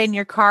supposed to stay in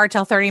your car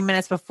till 30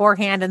 minutes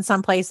beforehand in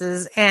some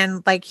places.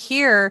 And like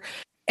here,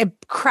 it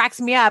cracks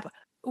me up.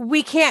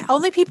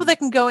 Only people that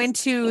can go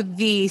into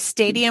the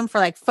stadium for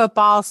like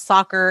football,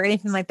 soccer,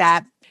 anything like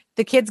that.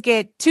 The kids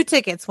get 2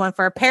 tickets, one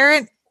for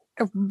parents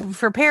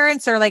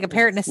or like a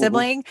parent and a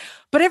sibling,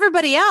 but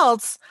everybody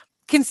else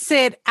can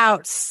sit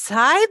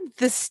outside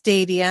the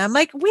stadium.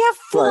 Like we have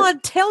full on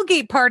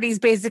tailgate parties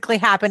basically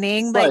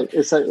happening. Like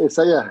it's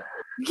yeah.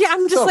 Yeah,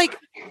 I'm just like,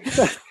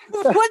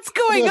 what's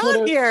going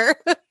on here?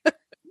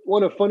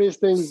 One of the funniest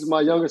things my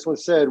youngest one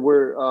said,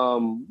 we're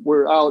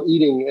out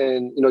eating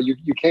and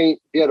you can't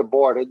be at a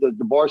bar. The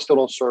bars still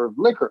don't serve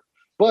liquor,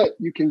 but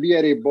you can be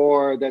at a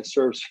bar that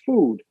serves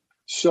food.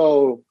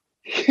 So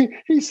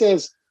he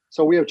says,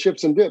 so we have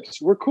chips and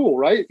dips. We're cool,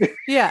 right?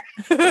 Yeah.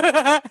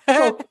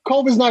 So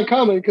COVID's not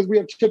coming because we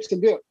have chips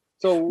and dip.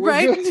 So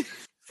we're good.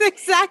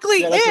 That's exactly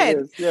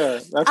it. Yeah,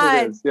 that's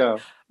what it is. Yeah.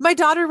 My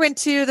daughter went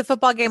to the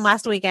football game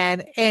last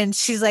weekend and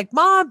she's like,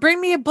 Mom, bring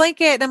me a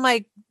blanket. And I'm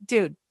like,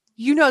 dude,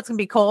 it's going to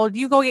be cold.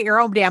 You go get your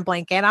own damn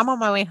blanket. I'm on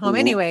my way home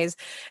anyways.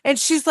 And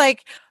she's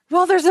like,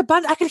 well, there's a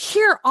bunch. I could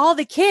hear all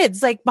the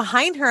kids like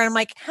behind her. And I'm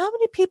like, how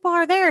many people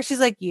are there? She's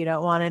like, you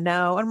don't want to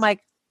know. And I'm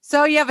like,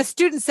 so you have a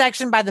student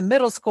section by the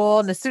middle school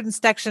and a student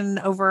section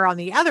over on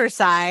the other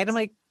side. I'm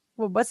like,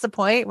 well, what's the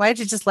point? Why don't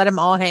you just let them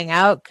all hang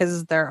out?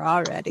 Because they're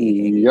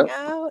already hanging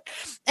out.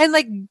 And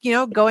like,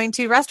 going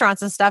to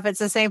restaurants and stuff, it's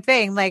the same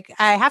thing. Like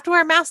I have to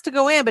wear a mask to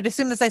go in, but as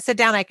soon as I sit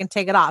down, I can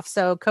take it off.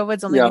 So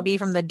COVID's only going to be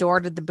from the door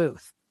to the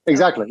booth.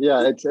 Exactly.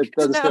 Yeah. It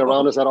doesn't stay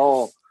around us at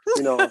all,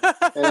 And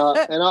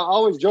I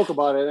always joke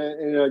about it.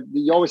 And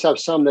you always have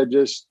some that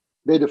just,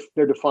 they're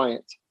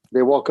defiant.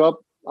 They walk up,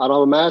 I don't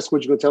have a mask.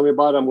 What you going to tell me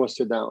about it? I'm going to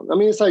sit down. I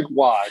mean, it's like,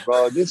 why,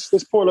 bro? This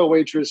poor little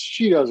waitress,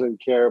 she doesn't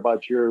care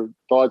about your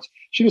thoughts.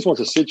 She just wants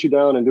to sit you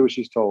down and do what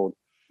she's told.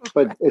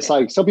 But it's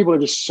like, some people are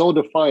just so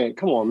defiant.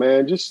 Come on,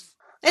 man. It's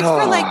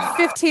for like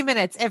 15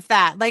 minutes, if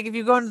that. Like if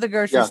you go into the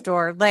grocery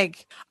store,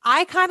 like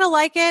I kind of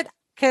like it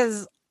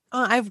because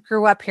I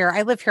grew up here.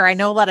 I live here. I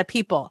know a lot of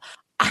people.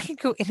 I can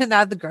go in and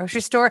out of the grocery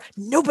store.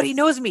 Nobody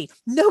knows me.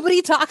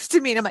 Nobody talks to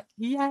me. And I'm like,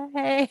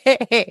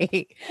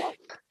 yay.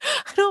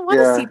 I don't want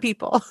to see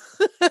people.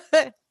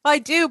 I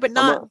do, but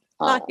not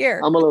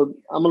here. I'm a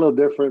little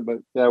different, but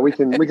yeah, we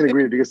can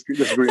agree to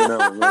disagree on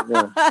that one. Right?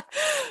 Yeah.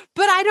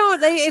 But I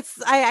don't,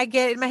 I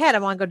get in my head, I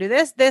want to go do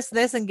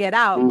this, and get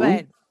out.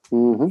 But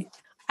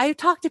I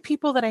talk to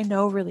people that I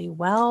know really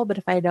well, but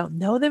if I don't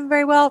know them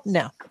very well,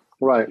 no.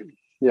 Right.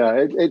 Yeah.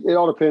 It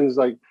all depends.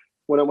 Like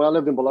when I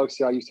lived in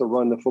Biloxi, I used to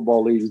run the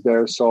football leagues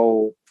there.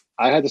 So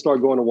I had to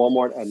start going to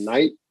Walmart at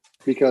night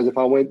because if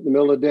I went in the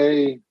middle of the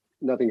day,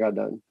 nothing got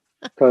done.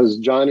 Because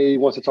Johnny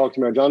wants to talk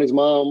to me, or Johnny's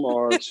mom,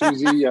 or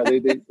Susie.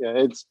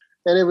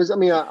 It was. I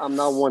mean, I'm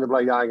not one to be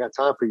like, I got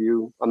time for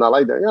you. I'm not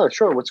like that. Yeah,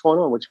 sure. What's going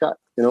on? What you got?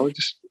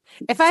 Just.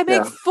 If I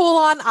make full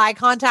on eye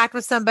contact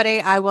with somebody,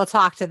 I will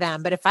talk to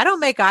them. But if I don't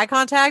make eye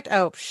contact,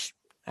 I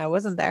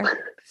wasn't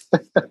there.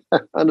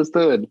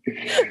 Understood.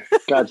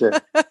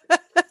 Gotcha.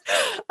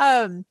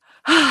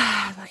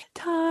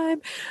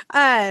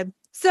 Time.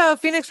 So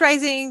Phoenix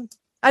Rising,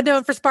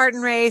 unknown for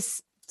Spartan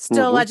race.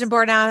 Still Legend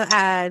Board now,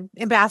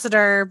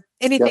 ambassador.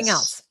 Anything Yes.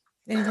 else?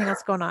 Anything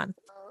else going on?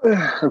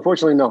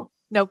 Unfortunately, no.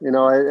 Nope. You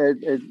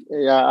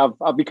know,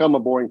 I've become a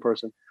boring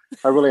person.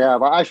 I really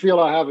have. I feel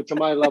I have it to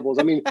my levels.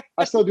 I mean,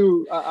 I still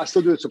do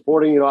the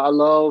supporting. You know, I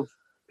love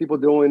people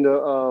doing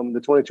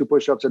the 22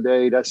 push-ups a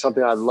day. That's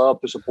something I love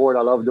to support.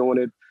 I love doing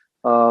it.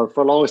 For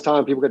the longest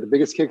time, people get the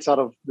biggest kicks out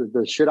of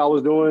the shit I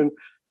was doing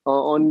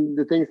on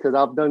the things because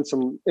I've done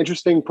some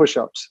interesting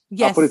push-ups.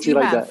 Yes, I'll put it to you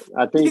like that.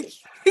 I think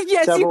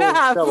yes, you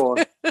have. several.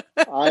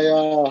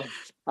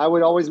 I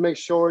would always make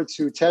sure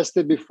to test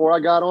it before I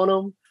got on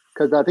them.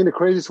 Because I think the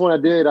craziest one I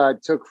did, I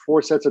took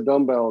 4 sets of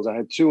dumbbells. I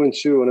had 2 and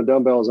 2 on the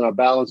dumbbells, and I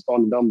balanced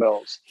on the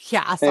dumbbells.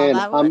 Yeah, I saw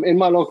that one. I'm in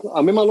my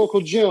local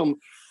gym,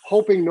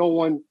 hoping no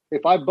one,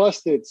 if I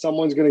busted,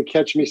 someone's going to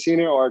catch me seeing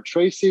it. Or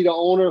Tracy, the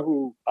owner,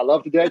 who I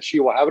love to death, she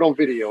will have it on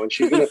video, and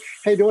she's going to,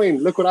 hey,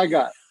 Dwayne, look what I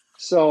got.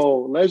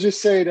 So let's just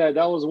say that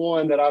was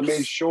one that I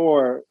made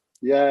sure,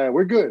 yeah,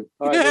 we're good.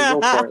 All right, let's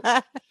go for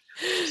it.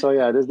 So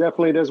yeah,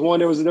 there's one.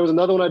 There was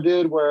another one I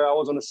did where I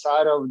was on the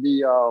side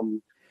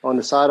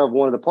of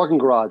one of the parking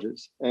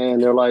garages,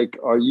 and they're like,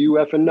 "Are you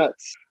effing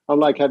nuts?" I'm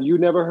like, "Have you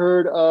never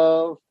heard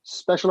of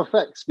special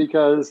effects?"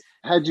 Because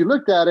had you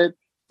looked at it,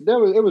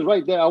 it was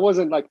right there. I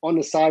wasn't like on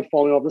the side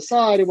falling off the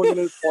side. It wasn't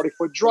a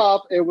 40-foot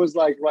drop. It was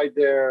like right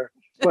there.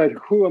 But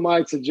who am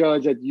I to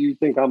judge that you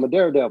think I'm a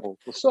daredevil?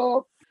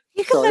 So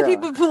you can let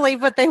people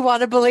believe what they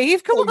want to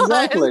believe. Come on.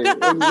 Exactly.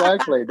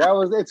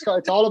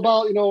 It's all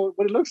about, you know,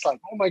 what it looks like.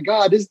 Oh my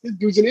God, this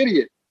dude's an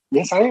idiot.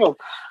 Yes, I am.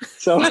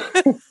 So.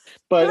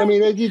 But I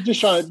mean,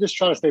 just trying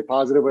to stay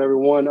positive with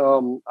everyone.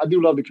 I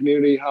do love the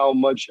community, how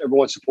much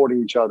everyone's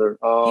supporting each other.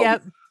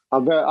 Yep.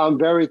 I'm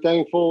very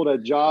thankful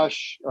that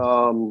Josh,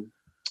 to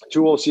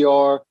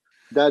OCR,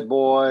 that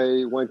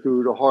boy went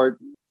through heart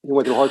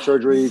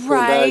surgery.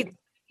 Right. Came back.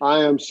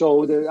 I am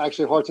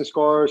actually Hearts and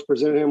Scars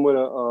presented him with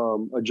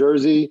a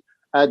jersey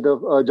at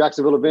the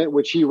Jacksonville event,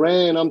 which he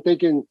ran. I'm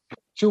thinking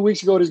 2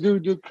 weeks ago, this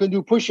dude couldn't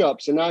do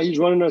push-ups, and now he's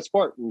running a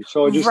Spartan.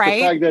 So just the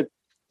fact that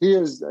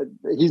he's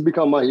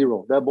become my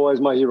hero. That boy is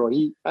my hero.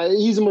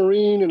 He's a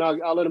Marine, and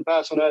I'll let him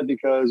pass on that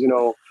because, you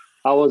know,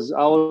 I was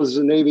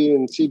a Navy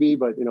and CB,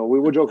 but, you know, we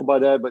would joke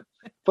about that. But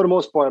for the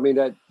most part, I mean,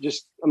 to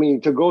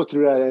go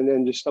through that and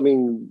then just, I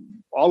mean,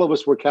 all of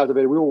us were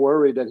captivated. We were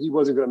worried that he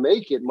wasn't going to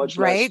make it, much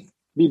less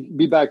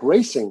be back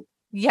racing.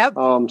 Yep.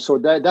 So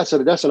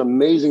that's an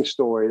amazing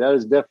story. That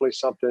is definitely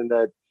something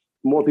that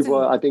more people,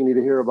 I think, need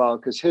to hear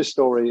about because his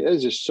story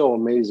is just so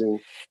amazing.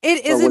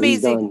 It is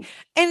amazing.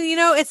 And, you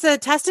know, it's a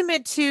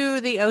testament to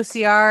the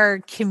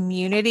OCR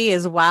community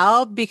as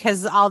well,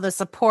 because all the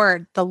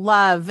support, the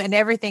love, and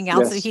everything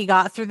else that he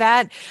got through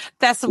that.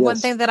 That's the one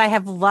thing that I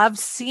have loved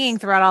seeing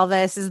throughout all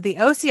this is the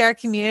OCR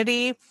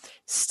community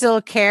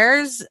still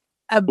cares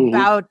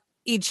about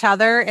each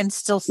other and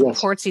still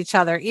supports each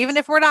other. Even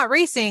if we're not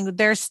racing,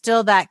 there's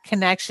still that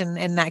connection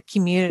in that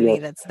community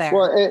that's there.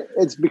 Well,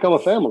 it's become a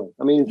family.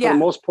 I mean, for the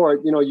most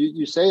part, you know,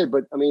 you say it,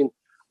 but I mean,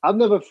 I've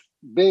never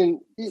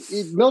been,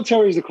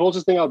 military is the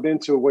closest thing I've been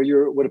to where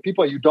you're with the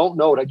people you don't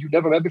know that you've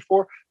never met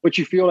before, but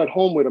you feel at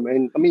home with them.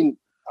 And I mean,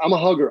 I'm a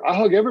hugger. I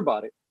hug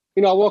everybody.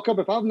 You know, I walk up,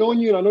 if I've known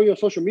you and I know you on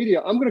social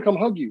media, I'm going to come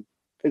hug you.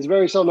 It's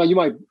very something. Now, you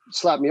might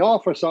slap me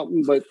off or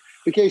something, but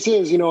the case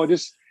is, you know, it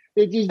is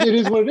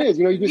what it is.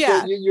 You know, you're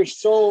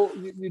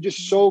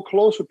just so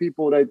close with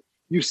people that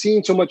you've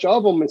seen so much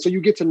of them. And so you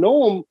get to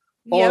know them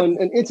on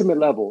an intimate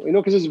level, you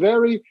know, because it's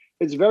very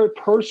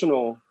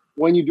personal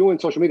when you're doing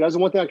social media. That's the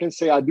one thing I can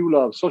say I do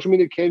love. Social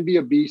media can be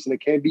a beast and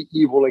it can be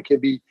evil. It can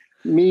be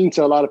mean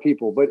to a lot of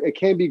people, but it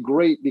can be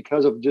great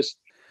because of just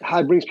how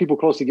it brings people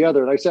close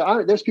together. Like I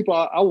said, there's people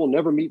I will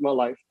never meet in my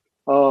life.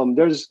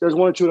 There's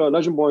one or two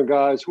Legend-born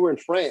guys who are in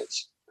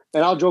France,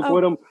 and I'll joke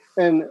with them.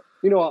 And,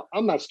 you know,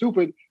 I'm not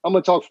stupid. I'm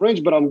going to talk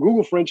French, but I'm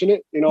Google Frenching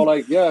it, you know,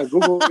 like, yeah,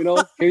 Google, you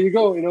know, here you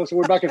go. You know, so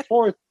we're back and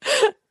forth.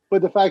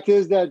 But the fact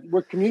is that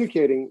we're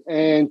communicating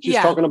and just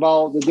talking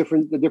about the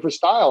different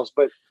styles.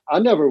 But I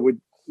never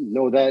would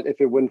know that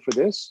if it wasn't for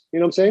this. You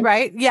know what I'm saying?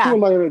 Right. Yeah. Who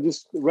am I going to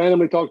just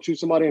randomly talk to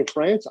somebody in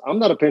France? I'm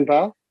not a pen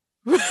pal.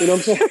 You know what I'm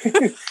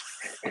saying?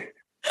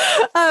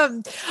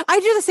 I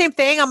do the same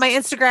thing on my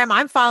Instagram.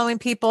 I'm following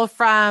people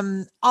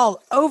from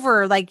all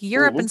over, like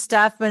Europe and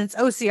stuff, but it's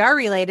OCR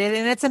related.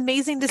 And it's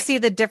amazing to see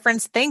the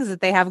different things that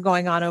they have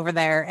going on over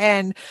there.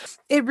 And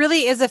it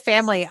really is a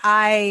family.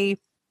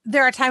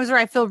 There are times where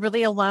I feel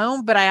really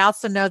alone, but I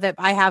also know that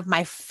I have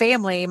my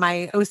family,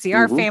 my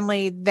OCR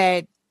family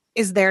that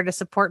is there to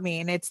support me.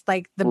 And it's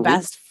like the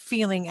best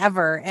feeling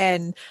ever.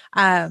 And,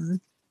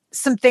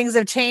 some things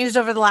have changed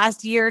over the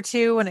last year or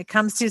two when it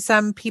comes to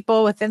some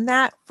people within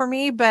that for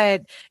me,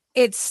 but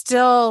it's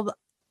still,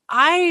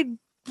 I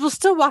will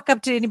still walk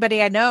up to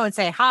anybody I know and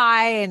say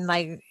hi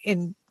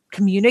and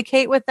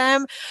communicate with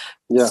them.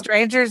 Yeah.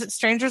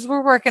 Strangers,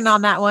 we're working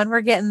on that one.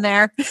 We're getting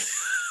there.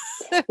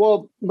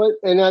 Well,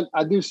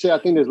 I do say, I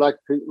think there's like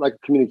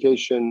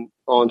communication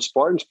on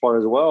Spartan's part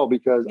as well,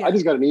 because I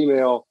just got an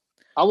email.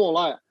 I won't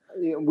lie.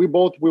 We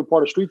were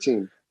part of Street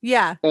Team.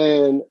 Yeah.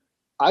 And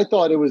I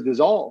thought it was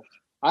dissolved.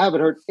 I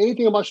haven't heard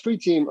anything about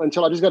Street Team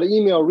until I just got an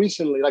email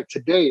recently, like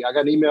today. I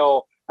got an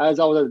email as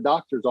I was at the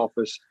doctor's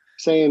office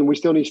saying we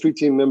still need Street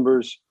Team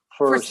members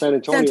for San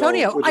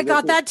Antonio. I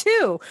got that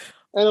too.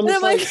 And I'm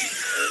just like,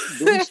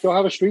 do we still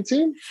have a Street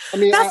Team? I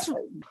mean, that's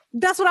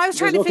what I was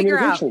trying to figure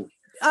out.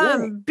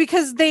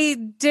 Because they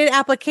did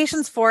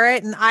applications for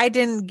it and I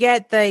didn't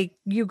get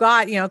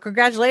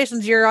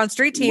congratulations, you're on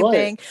Street Team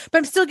thing, but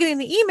I'm still getting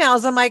the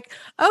emails. I'm like,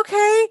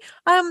 okay,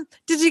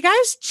 did you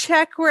guys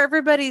check where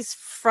everybody's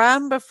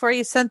from before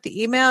you sent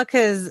the email?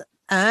 Cause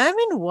I'm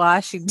in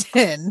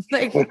Washington,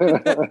 like kind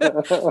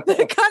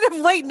of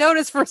late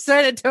notice for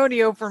San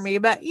Antonio for me,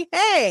 but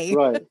hey.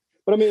 Right.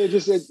 But I mean,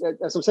 that's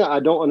what I'm saying.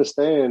 I don't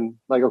understand.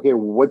 Like, okay,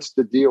 what's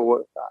the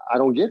deal? I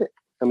don't get it.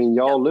 I mean,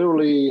 y'all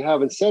literally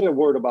haven't said a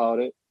word about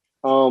it.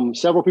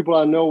 Several people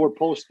I know were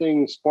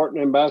posting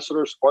Spartan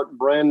ambassador, Spartan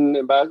brand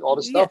ambassador, all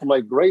this stuff. I'm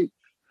like, great.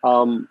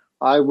 I've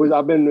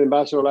been an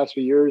ambassador the last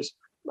few years.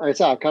 Like I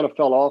said, I kind of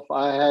fell off.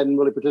 I hadn't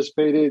really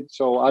participated,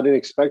 so I didn't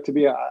expect to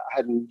be. I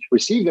hadn't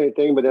received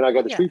anything, but then I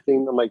got the street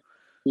thing. I'm like,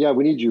 yeah,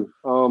 we need you.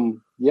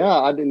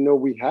 I didn't know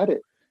we had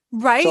it.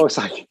 Right. So it's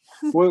like,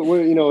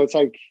 it's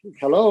like,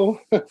 hello.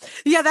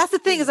 Yeah, that's the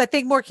thing is I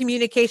think more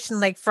communication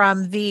like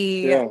from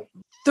the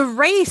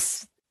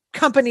race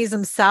companies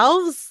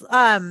themselves.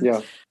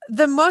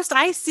 The most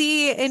I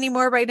see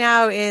anymore right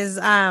now is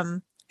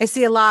I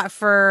see a lot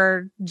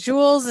for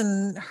Jules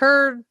and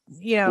her,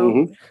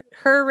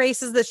 her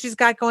races that she's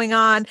got going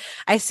on.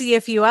 I see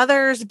a few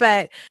others,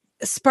 but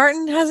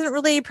Spartan hasn't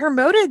really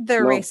promoted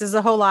their races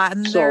a whole lot.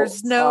 And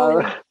there's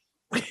no...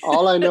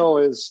 all I know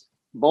is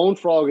Bone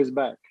Frog is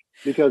back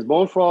because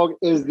Bone Frog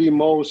is the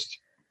most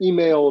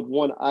emailed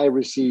one I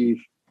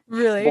receive.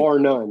 Really? Bar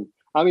none.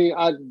 I mean,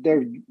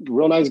 they're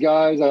real nice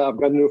guys. I've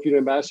got to know a few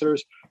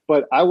ambassadors,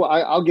 but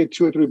I'll get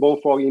 2 or 3 Bone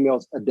Frog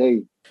emails a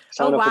day.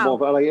 Sign up for Bone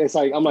Frog.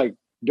 I'm like,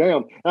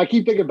 damn. And I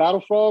keep thinking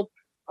Battle Frog.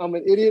 I'm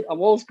an idiot. I'm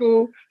old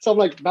school. So I'm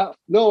like,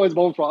 no, it's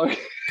Bone Frog.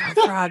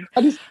 Bone Frog.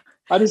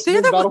 I just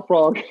miss Battle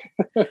Frog.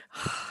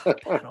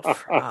 Battle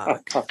Frog.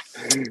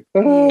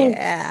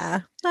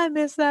 Yeah, I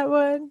miss that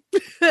one.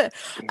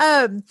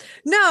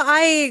 No,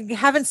 I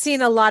haven't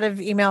seen a lot of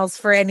emails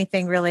for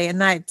anything really, and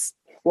that's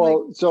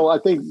so I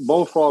think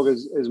Bone Frog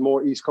is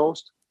more East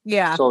Coast.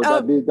 Yeah. So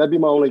that'd be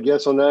my only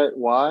guess on that.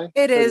 Why?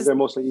 It is. They're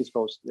mostly East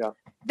Coast. Yeah.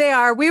 They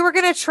are. We were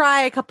going to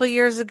try a couple of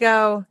years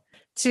ago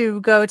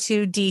to go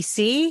to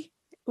DC,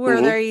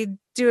 where they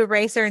do a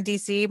racer in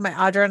DC, my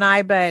Audra and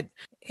I, but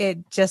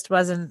it just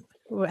wasn't.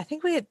 I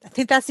think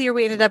that's the year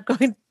we ended up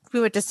going.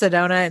 We went to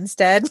Sedona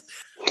instead.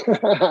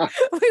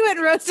 We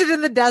went roasted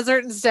in the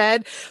desert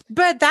instead.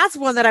 But that's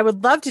one that I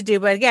would love to do.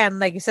 But again,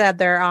 like you said,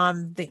 they're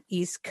on the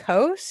East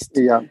Coast.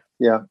 Yeah.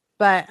 Yeah.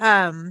 But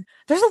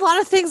there's a lot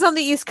of things on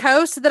the East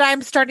Coast that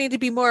I'm starting to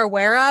be more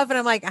aware of. And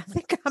I'm like, I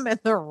think I'm in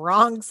the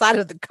wrong side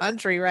of the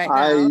country right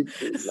now.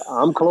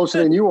 I'm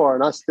closer than you are.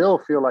 And I still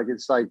feel like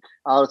it's like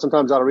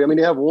sometimes out of reach. I mean,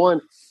 they have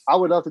one. I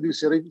would love to do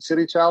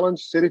City Challenge.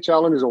 City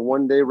Challenge is a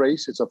 1-day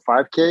race. It's a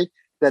 5K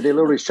that they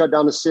literally shut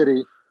down the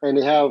city. And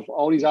they have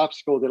all these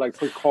obstacles. They like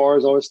put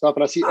cars, all this stuff.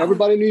 And I see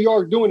everybody in New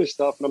York doing this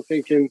stuff. And I'm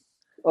thinking,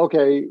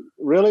 okay,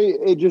 really?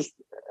 It just,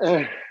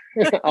 I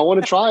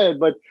want to try it,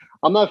 but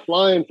I'm not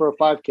flying for a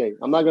 5K.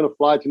 I'm not going to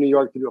fly to New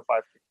York to do a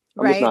 5K.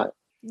 I'm just not.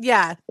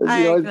 Yeah.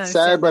 It's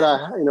sad, but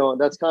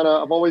that's kind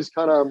of, I've always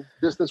kind of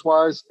distance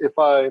wise, if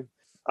I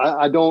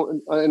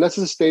don't, unless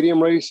it's a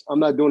stadium race, I'm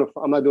not doing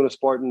a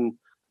Spartan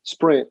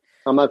sprint.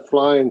 I'm not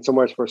flying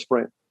somewhere for a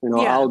sprint.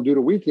 I'll do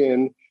the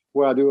weekend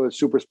where I do a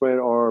super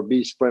sprint or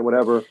B sprint,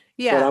 whatever.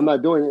 Yeah. But I'm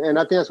not doing it. And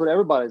I think that's what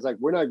everybody's like.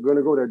 We're not going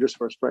to go there just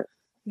for a sprint.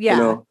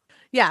 Yeah.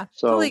 Yeah.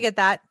 So, totally get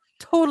that.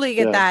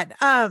 That.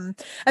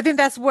 I think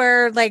that's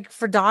where, like,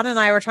 for Dawn and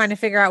I were trying to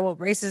figure out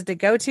what races to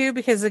go to,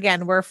 because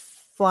again, we're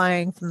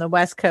flying from the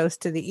West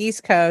Coast to the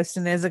East Coast,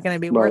 and is it going to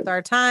be worth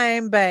our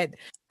time? But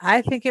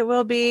I think it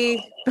will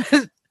be.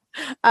 That's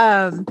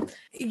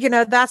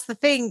the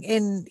thing.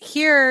 In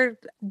here,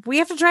 we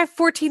have to drive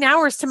 14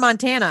 hours to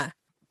Montana.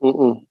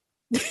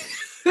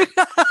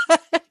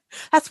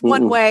 That's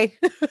one way.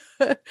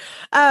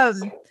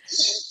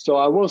 So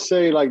I will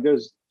say, like,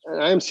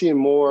 I am seeing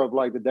more of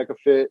like the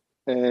DecaFit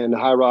and the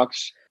High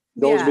Rocks.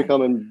 Those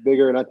becoming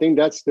bigger, and I think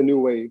that's the new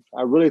wave.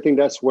 I really think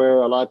that's where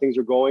a lot of things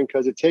are going,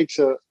 because it takes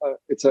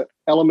it's an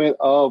element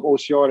of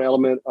OCR, an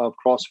element of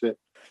CrossFit.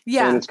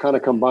 Yeah, and it's kind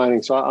of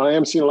combining. So I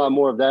am seeing a lot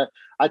more of that.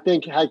 I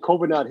think had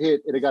COVID not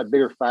hit, it got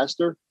bigger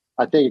faster.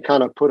 I think it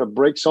kind of put a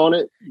brakes on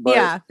it,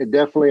 but it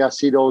definitely, I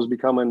see those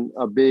becoming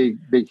a big,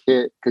 big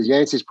hit, because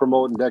Yancey's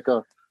promoting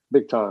Deca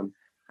big time.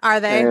 Are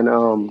they? And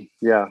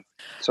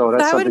so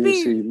that's something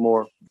you see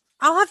more.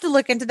 I'll have to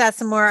look into that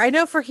some more. I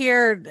know for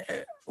here,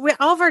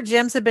 all of our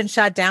gyms have been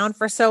shut down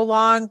for so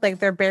long, like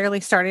they're barely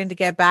starting to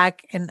get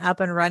back and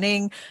up and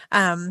running.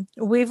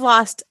 We've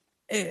lost,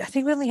 I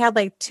think we only had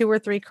like 2 or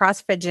 3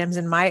 CrossFit gyms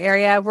in my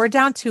area. We're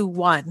down to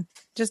 1.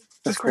 Just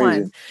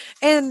one.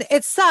 And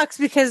it sucks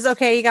because,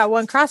 okay, you got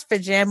one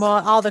CrossFit gym.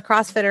 Well, all the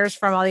CrossFitters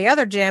from all the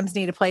other gyms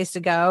need a place to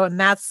go, and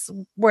that's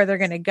where they're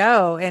going to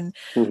go. And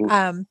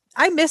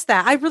I miss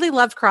that. I really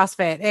loved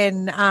CrossFit.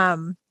 And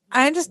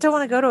I just don't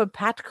want to go to a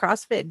packed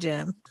CrossFit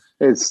gym.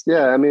 It's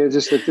I mean,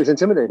 it's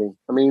intimidating.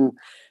 I mean,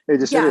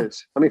 it is.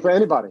 I mean, for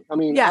anybody. I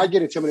mean, I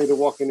get intimidated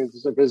walking into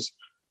because,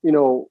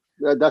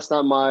 that's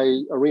not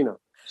my arena.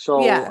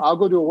 So I'll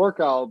go do a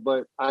workout,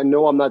 but I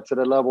know I'm not to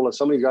the level of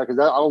some of these guys because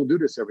I don't do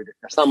this every day.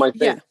 That's not my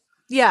thing.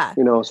 Yeah.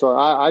 So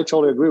I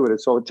totally agree with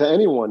it. So to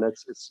anyone,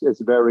 it's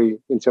very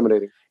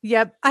intimidating.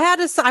 Yep.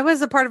 I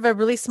was a part of a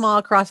really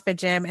small CrossFit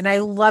gym and I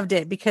loved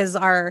it because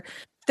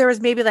there was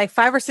maybe like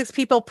 5 or 6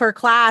 people per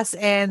class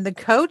and the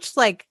coach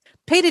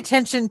paid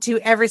attention to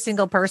every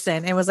single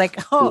person and was like,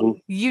 oh,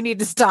 you need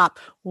to stop.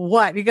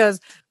 What? He goes,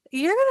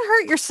 you're going to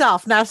hurt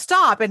yourself. Now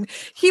stop. And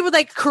he would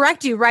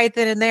correct you right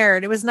then and there.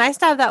 And it was nice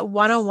to have that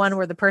one-on-one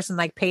where the person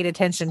paid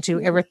attention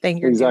to everything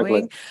you're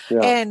doing.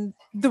 Yeah. And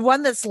the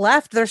one that's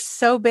left, they're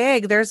so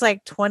big. There's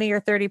 20 or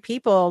 30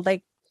 people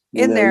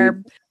in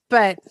there,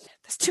 but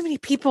there's too many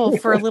people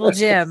for a little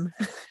gym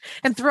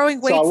and throwing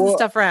weights and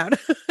stuff around.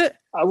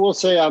 I will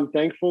say I'm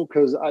thankful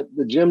because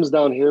the gyms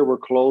down here were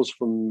closed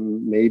for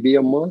maybe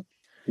a month.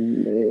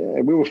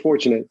 And we were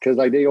fortunate because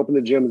they opened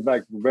the gyms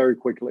back very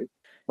quickly.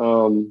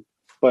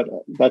 But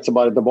that's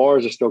about it. The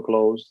bars are still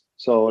closed.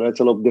 So that's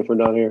a little different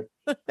down here,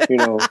 I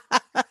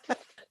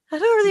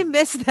don't really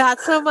miss that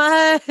so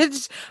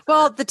much.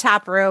 Well, the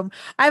tap room.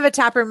 I have a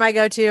tap room I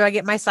go to. I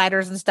get my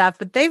ciders and stuff,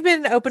 but they've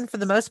been open for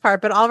the most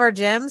part. But all of our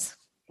gyms,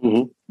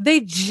 they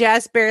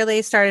just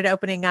barely started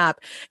opening up.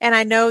 And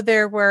I know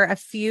there were a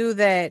few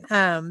that,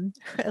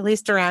 at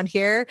least around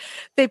here,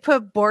 they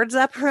put boards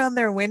up around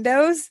their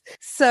windows.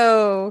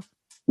 So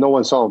no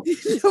one saw them.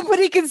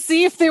 Nobody could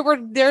see if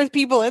there's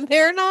people in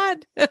there or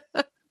not.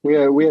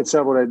 We had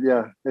several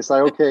that, it's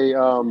okay,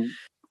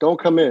 don't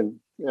come in.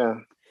 Yeah.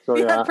 So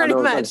pretty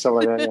much. Stuff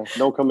like that. Yeah.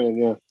 Don't come in.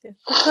 Yeah. We're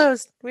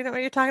closed. We don't know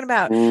what you're talking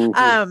about.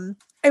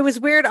 It was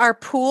weird. Our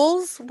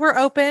pools were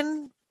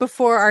open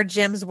before our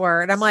gyms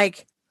were. And I'm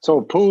like,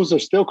 so pools are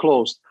still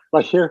closed.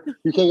 Here,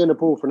 you can't get in the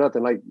pool for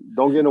nothing.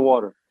 Don't get in the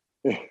water.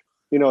 You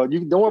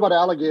don't worry about the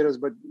alligators,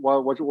 but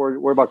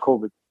worry about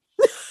COVID.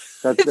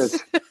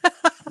 That's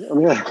I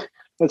mean,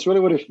 that's really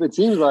what it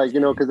seems like,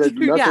 because there's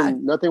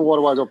nothing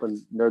water-wise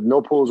open. There's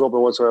no pools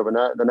open whatsoever.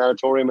 The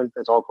natatorium,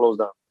 it's all closed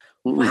down.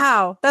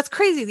 Wow, that's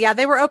crazy. Yeah,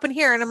 they were open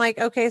here. And I'm like,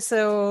 okay,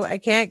 so I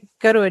can't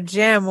go to a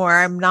gym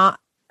where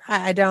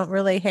I don't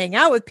really hang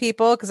out with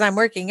people because I'm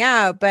working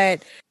out,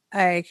 but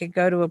I could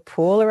go to a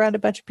pool around a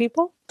bunch of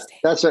people.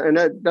 That's what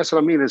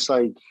I mean. It's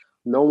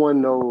no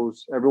one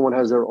knows. Everyone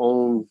has their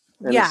own.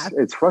 And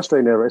it's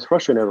frustrating. It's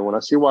frustrating everyone. I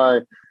see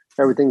why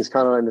everything's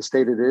kind of in the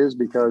state it is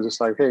because it's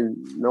hey,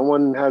 no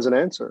one has an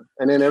answer.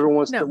 And then everyone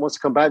wants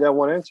to combat that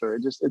one answer.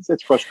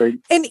 It's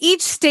frustrating. And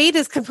each state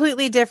is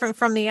completely different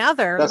from the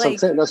other. That's what I'm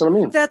saying. That's what I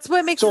mean. That's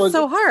what makes it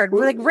so hard.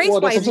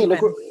 Race-wise.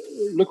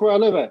 Look where I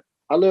live at.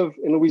 I live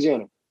in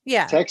Louisiana.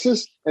 Yeah.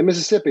 Texas and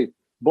Mississippi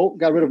both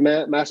got rid of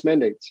mask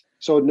mandates.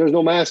 So there's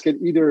no mask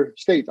in either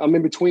state. I'm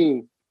in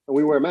between and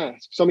we wear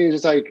masks. So I mean,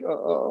 it's just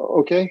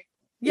okay.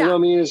 Yeah. You know what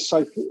I mean? It's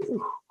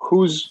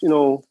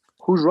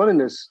who's running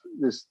this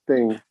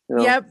thing?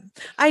 Yep.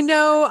 I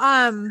know.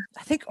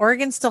 I think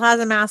Oregon still has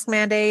a mask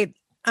mandate,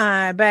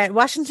 but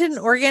Washington and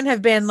Oregon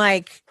have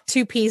been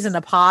two peas in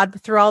a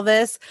pod through all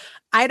this.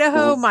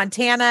 Idaho,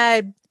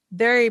 Montana,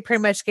 they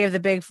pretty much gave the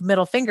big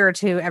middle finger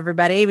to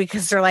everybody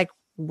because they're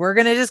we're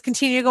going to just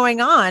continue going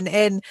on.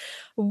 And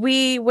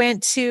we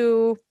went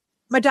to,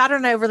 my daughter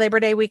and I over Labor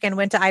Day weekend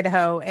went to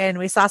Idaho and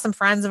we saw some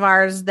friends of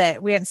ours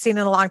that we hadn't seen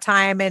in a long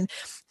time. And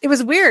it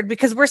was weird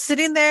because we're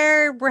sitting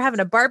there, we're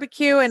having a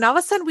barbecue, and all of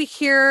a sudden we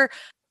hear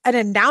an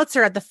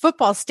announcer at the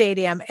football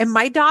stadium, and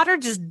my daughter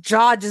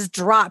jaw just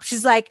dropped.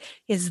 She's like,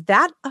 "Is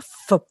that a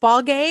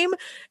football game?"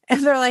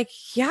 And they're like,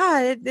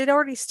 "Yeah, it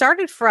already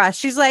started for us."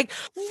 She's like,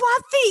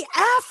 "What the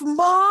F,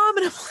 Mom?"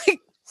 And I'm like,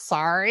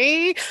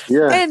 sorry.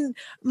 Yeah. And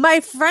my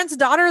friend's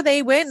daughter,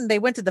 they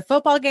went to the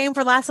football game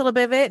for the last little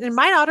bit of it. And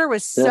my daughter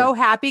was so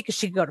happy because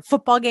she could go to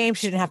football games.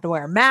 She didn't have to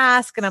wear a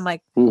mask. And I'm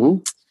like,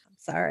 I'm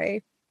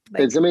sorry.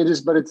 It's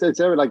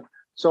every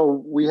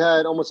so we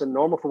had almost a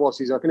normal football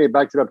season. I think they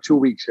backed it up 2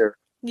 weeks here.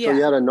 Yeah. So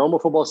you had a normal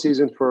football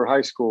season for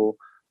high school,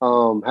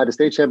 had the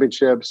state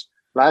championships.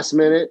 Last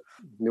minute,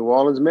 New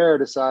Orleans mayor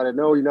decided,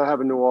 no, you're not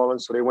having New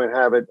Orleans. So they went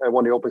and have it at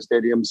one of the open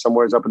stadiums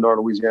somewhere up in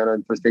northern Louisiana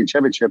for state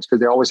championships because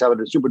they always have it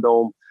at the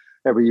Superdome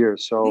every year.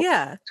 So it's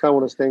kind of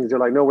one of those things. They're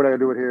like, no, we're not going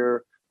to do it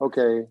here.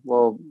 Okay,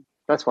 well,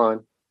 that's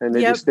fine. And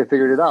they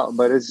figured it out.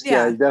 But it's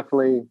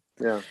definitely.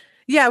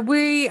 Yeah,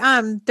 we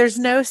there's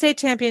no state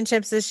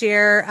championships this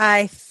year.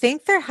 I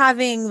think they're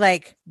having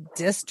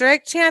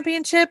district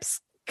championships,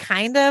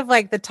 kind of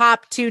the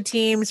top 2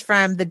 teams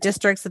from the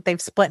districts that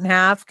they've split in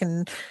half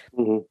can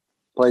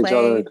play each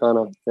other, kind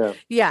of.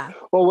 Yeah.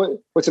 Well,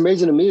 what's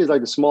amazing to me is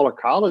the smaller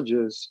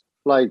colleges,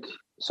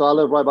 so I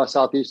live right by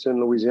Southeastern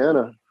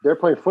Louisiana. They're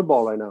playing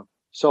football right now.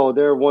 So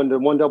the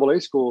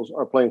 1AA schools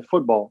are playing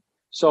football.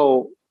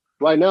 So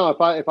right now, if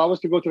I was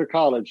to go to the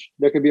college,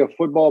 there could be a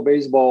football,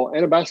 baseball,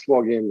 and a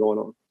basketball game going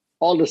on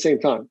all at the same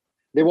time.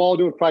 They were all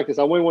doing practice.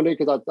 I went one day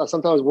because I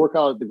sometimes work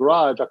out at the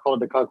garage. I call it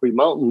the Concrete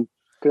Mountain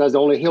because that's the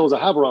only hills I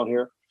have around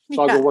here.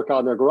 So I go work out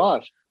in their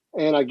garage.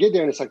 And I get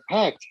there and it's like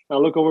packed. And I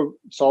look over,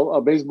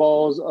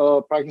 baseball's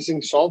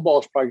practicing,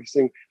 softball's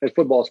practicing, and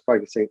football's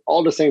practicing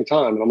all at the same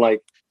time. And I'm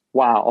like,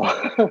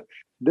 wow,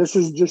 this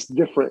is just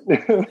different.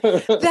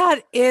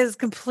 That is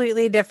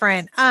completely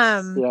different.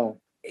 Yeah.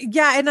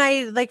 Yeah. And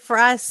I like for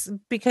us,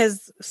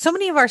 because so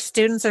many of our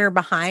students are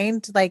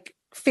behind, like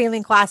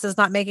failing classes,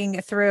 not making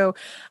it through.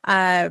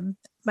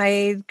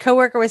 My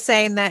coworker was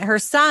saying that her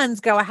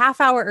sons go a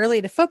half hour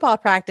early to football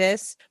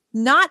practice,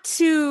 not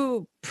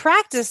to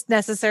practice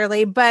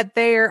necessarily, but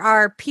there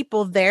are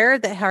people there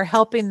that are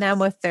helping them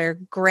with their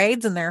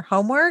grades and their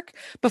homework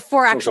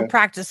before actual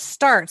practice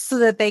starts so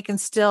that they can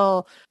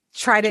still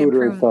try to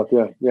improve. Stuff.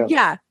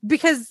 Yeah.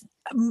 Because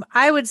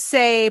I would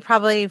say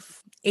probably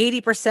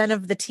 80%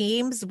 of the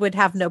teams would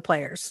have no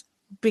players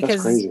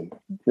because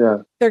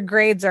their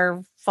grades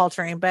are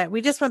faltering. But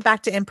we just went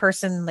back to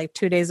in-person like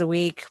 2 days a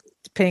week,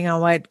 depending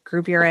on what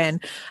group you're in.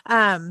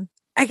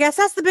 I guess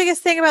that's the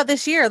biggest thing about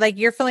this year. Like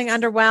you're feeling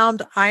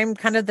underwhelmed. I'm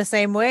kind of the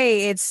same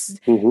way. It's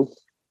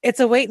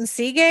a wait and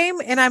see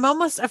game. And I'm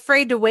almost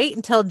afraid to wait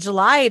until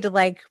July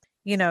to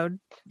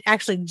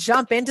actually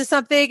jump into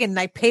something and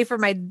like pay for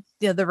my,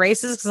 the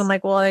races. Cause I'm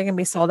like, well, they're going to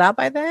be sold out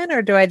by then,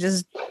 or do I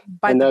just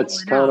buy? And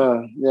that's kind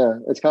of,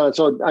 it's kind of,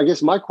 so I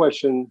guess my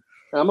question,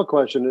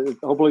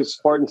 hopefully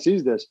Spartan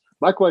sees this.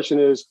 My question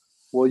is,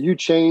 will you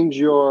change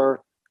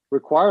your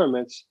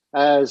requirements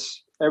as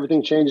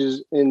everything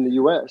changes in the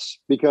US?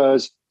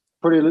 Because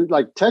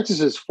Texas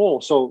is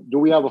full. So do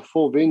we have a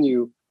full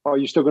venue? Or are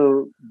you still going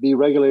to be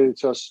regulated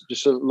to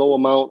just a low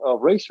amount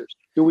of racers?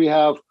 Do we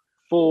have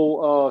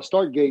full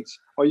start gates?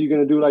 Are you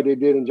going to do like they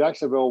did in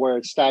Jacksonville where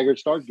it's staggered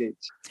start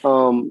gates? That's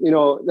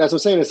what I'm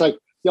saying. It's like,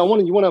 you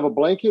want to have a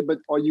blanket, but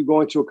are you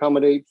going to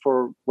accommodate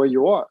for where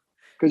you are?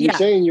 Because you're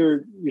saying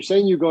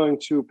you're going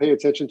to pay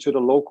attention to the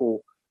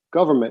local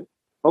government.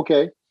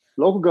 Okay.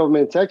 Local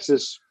government in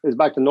Texas is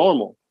back to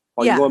normal.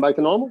 Are you going back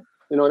to normal?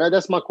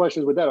 That's my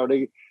questions with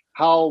that.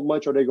 How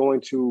much are they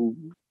going to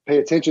pay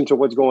attention to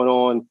what's going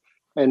on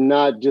and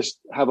not just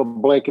have a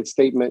blanket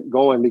statement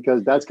going?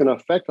 Because that's going to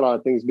affect a lot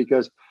of things.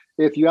 Because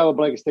if you have a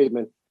blanket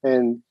statement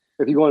and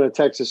if you go into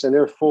Texas and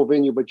they're full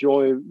venue, but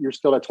you're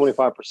still at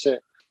 25%,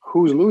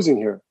 who's losing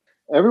here?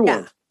 Everyone.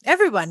 Yeah.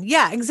 Everyone.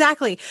 Yeah,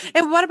 exactly.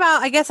 And what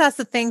about, I guess that's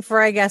the thing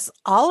for,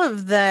 all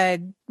of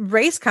the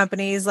race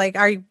companies,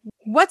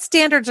 what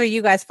standards are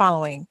you guys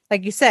following?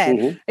 Like you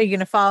said, are you going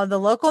to follow the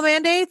local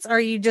mandates? Or are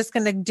you just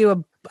going to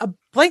do a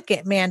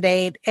blanket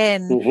mandate?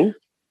 And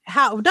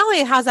not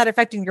only how's that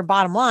affecting your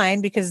bottom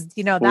line, because,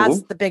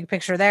 that's the big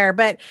picture there,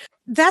 but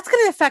that's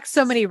going to affect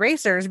so many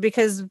racers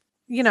because,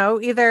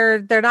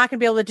 either they're not going to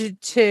be able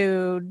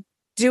to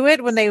do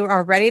it when they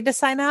are ready to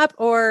sign up,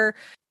 or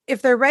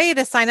if they're ready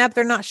to sign up,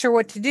 they're not sure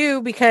what to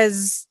do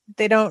because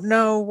they don't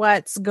know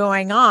what's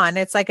going on.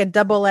 It's like a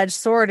double-edged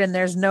sword and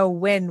there's no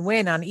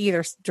win-win on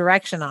either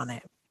direction on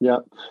it. Yeah.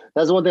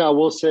 That's the one thing I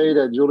will say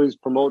that Julie's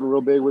promoting real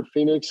big with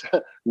Phoenix.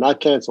 Not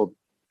canceled.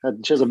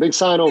 She has a big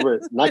sign over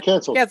it. Not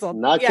canceled.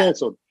 Not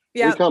canceled.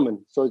 Yeah. We're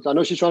coming. So I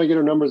know she's trying to get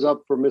her numbers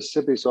up for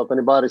Mississippi. So if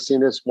anybody's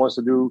seen this, wants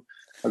to do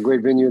a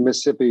great venue in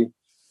Mississippi,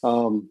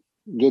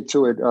 get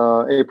to it.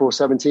 April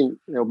 17th.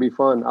 It'll be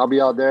fun. I'll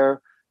be out there.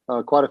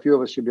 Quite a few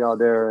of us should be out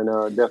there,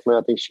 and definitely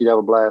I think she'd have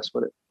a blast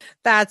with it.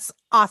 That's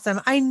awesome.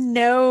 I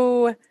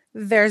know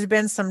there's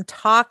been some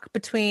talk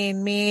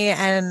between me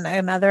and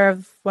another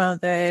of one of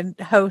the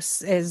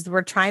hosts is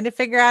we're trying to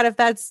figure out if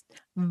that's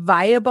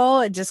viable.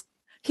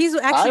 He's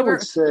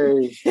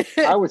actually.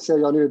 I would say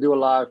y'all need to do a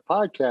live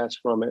podcast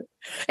from it.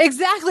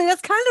 Exactly. That's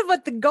kind of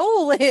what the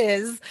goal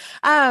is.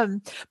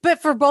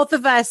 But for both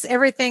of us,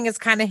 everything is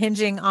kind of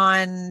hinging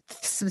on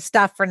some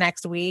stuff for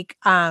next week.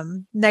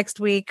 Next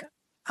week.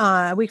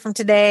 A week from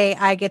today,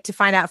 I get to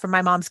find out from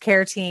my mom's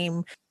care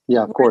team.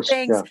 Yeah, of course.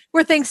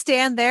 Where things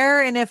stand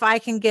there. And if I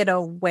can get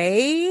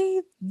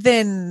away,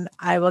 then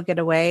I will get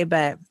away.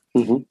 But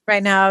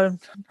right now, I'm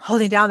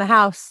holding down the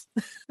house.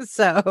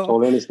 So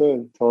totally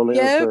understand.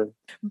 Understand.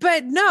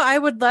 But no, I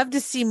would love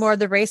to see more of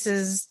the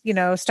races,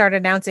 start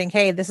announcing,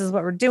 hey, this is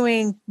what we're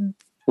doing.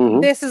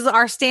 This is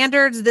our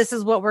standards. This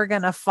is what we're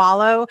going to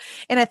follow.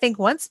 And I think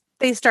once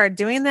they start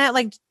doing that,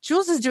 like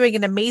Jules is doing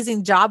an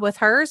amazing job with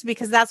hers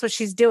because that's what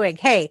she's doing.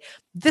 Hey,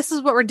 this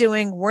is what we're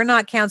doing. We're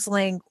not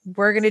canceling.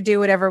 We're going to do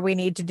whatever we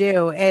need to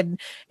do. And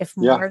if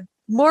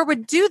more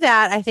would do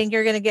that, I think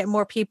you're going to get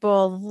more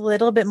people a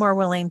little bit more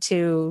willing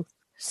to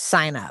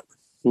sign up.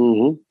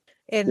 And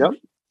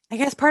I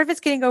guess part of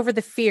it's getting over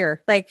the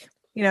fear.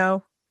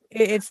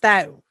 It's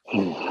that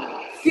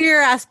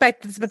fear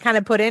aspect that's been kind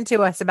of put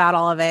into us about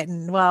all of it.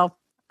 And well,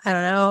 I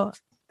don't know.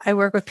 I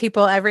work with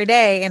people every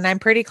day and I'm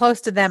pretty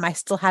close to them. I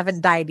still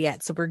haven't died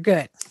yet. So we're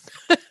good.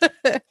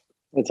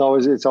 It's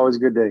always a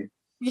good day.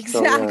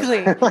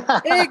 Exactly.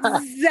 So,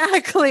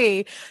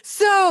 exactly.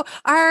 So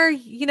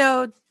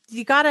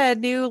you got a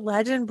new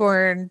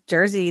Legendborn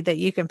jersey that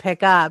you can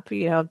pick up,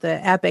 the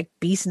Epic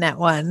BeastNet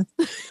one.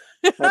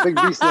 Epic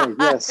BeastNet,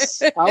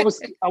 yes. I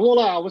won't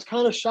lie, I was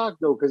kind of shocked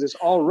though, because it's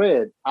all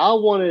red. I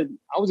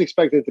was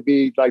expecting it to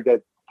be like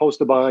that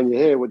poster behind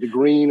your head with the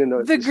green and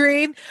the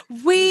green.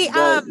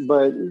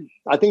 But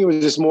I think it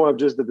was just more of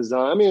just the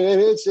design. I mean,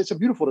 it's a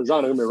beautiful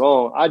design. Don't get me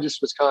wrong. I just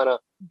was kind of,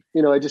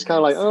 it just kind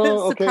of like,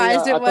 oh, okay. I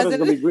thought it was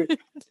gonna be green.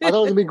 I thought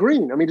it was gonna be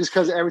green. I mean, just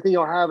because everything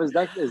you'll have is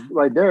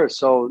right there.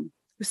 So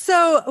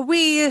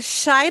we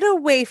shied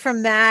away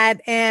from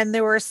that, and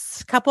there were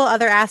a couple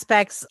other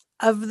aspects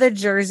of the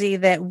jersey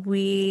that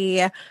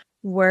we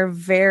were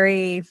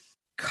very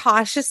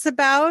cautious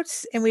about,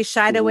 and we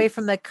shied away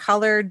from the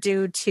color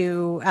due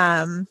to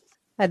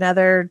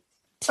another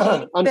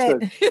team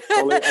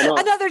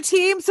another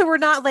team, so we're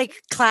not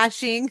like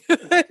clashing.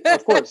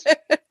 Of course.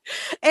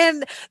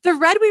 And the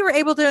red, we were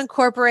able to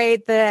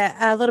incorporate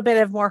a little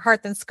bit of more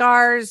Heart Than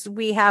Scars.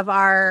 We have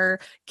our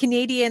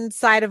Canadian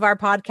side of our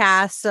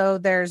podcast, so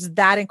there's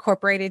that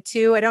incorporated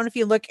too. I don't know if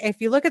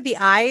you look at the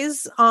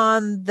eyes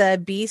on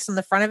the beast on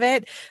the front of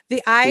it,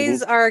 the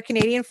eyes are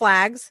Canadian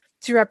flags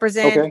to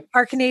represent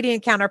our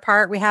Canadian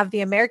counterpart. We have the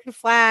American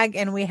flag,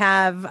 and we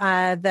have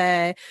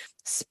the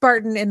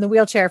Spartan in the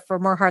wheelchair for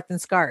more Heart Than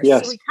Scars.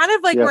 Yes. So we kind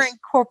of we're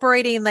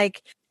incorporating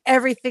like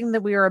everything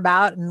that we were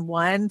about in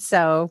one.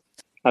 So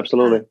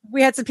absolutely.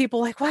 We had some people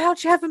like, why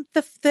don't you have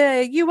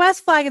the U.S.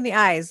 flag in the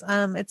eyes?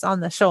 It's on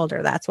the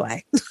shoulder. That's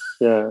why.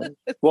 Yeah.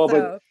 Well,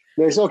 but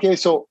it's okay.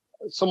 So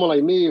someone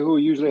like me who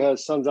usually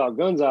has Suns Out,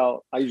 Guns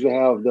Out, I usually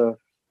have the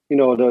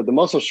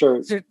muscle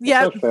shirt.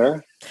 Yeah. That's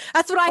fair.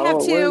 That's what I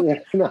have too.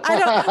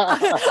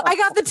 I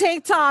got the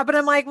tank top, and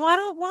I'm like, well, I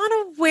don't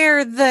want to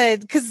wear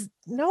because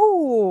I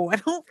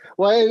don't.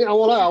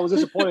 Well, I was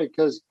disappointed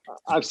because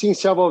I've seen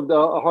several of the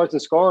Hearts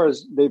and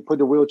Scars. They put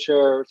the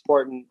wheelchair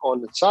Spartan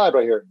on the side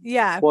right here.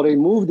 Yeah. Well, they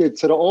moved it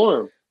to the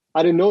arm.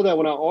 I didn't know that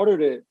when I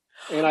ordered it,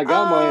 and I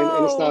got mine,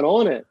 and it's not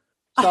on it.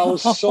 So I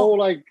was so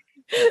like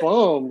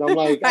bummed. I'm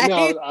like,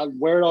 I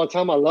wear it all the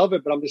time. I love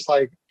it, but I'm just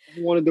like,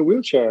 I wanted the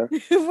wheelchair.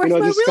 Where's my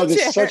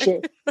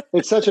wheelchair?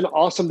 It's such an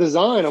awesome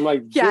design. I'm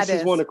like, this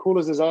is one of the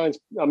coolest designs.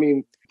 I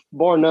mean,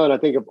 bar none. I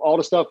think of all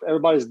the stuff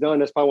everybody's done,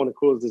 that's probably one of the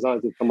coolest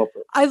designs they've come up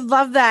with. I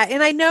love that.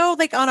 And I know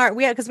like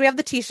because we have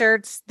the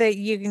t-shirts that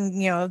you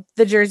can,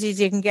 the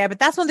jerseys you can get, but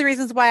that's one of the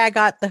reasons why I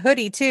got the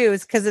hoodie too,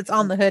 is because it's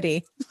on the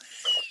hoodie.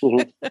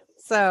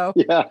 So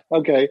yeah.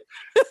 Okay.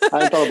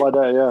 I thought about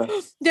that. Yeah.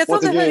 Yeah. It's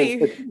on the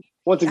hoodie.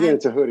 Once again,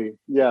 it's a hoodie.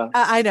 Yeah.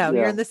 I know.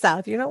 You're in the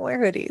South. You don't wear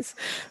hoodies.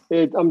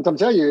 I'm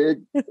telling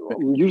you,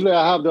 usually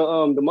I have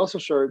the muscle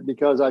shirt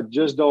because I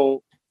just I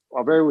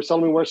very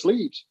seldomly wear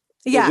sleeves.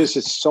 Yeah.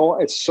 It's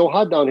so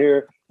hot down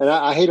here, and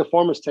I hate a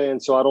farmer's tan,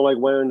 so I don't like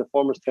wearing the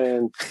farmer's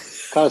tan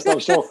kind of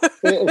stuff. So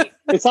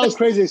it sounds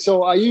crazy.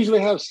 So I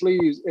usually have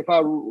sleeves if I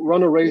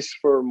run a race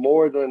for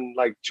more than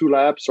like 2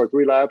 laps or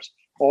 3 laps,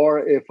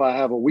 or if I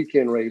have a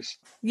weekend race.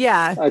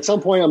 Yeah. At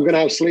some point, I'm going to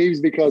have sleeves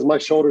because my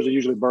shoulders are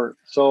usually burnt.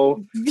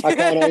 So I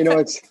kind of,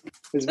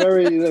 it's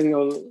very,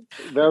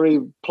 very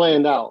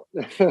planned out.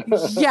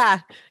 Yeah.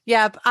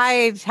 Yep.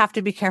 I have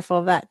to be careful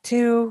of that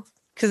too.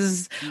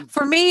 Because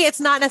for me, it's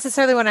not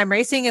necessarily when I'm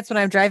racing. It's when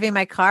I'm driving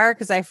my car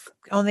because I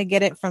only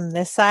get it from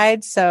this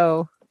side.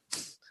 So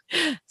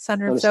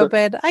sunroof's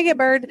open. I get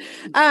burned.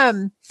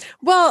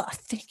 Well,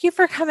 thank you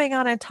for coming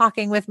on and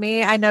talking with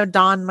me. I know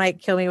Don might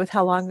kill me with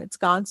how long it's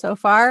gone so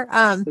far.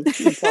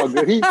 It's all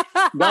good.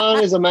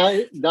 Don is the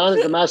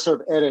master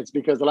of edits,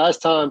 because the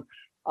last time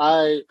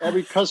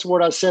every cuss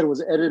word I said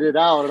was edited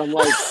out, and I'm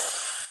like,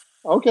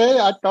 okay,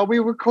 I thought we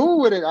were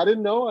cool with it. I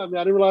didn't know. I mean,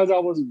 I didn't realize I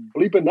was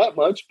bleeping that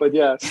much, but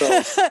yeah.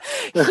 So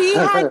he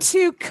had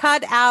to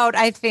cut out,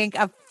 I think,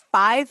 a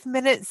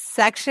 5-minute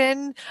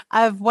section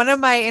of one of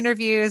my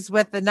interviews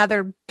with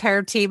another pair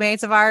of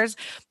teammates of ours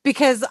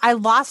because I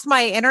lost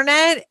my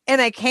internet and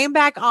I came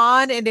back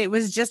on and it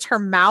was just her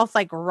mouth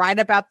like right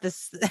about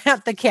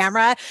at the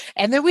camera.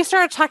 And then we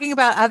started talking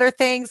about other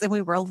things and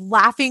we were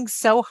laughing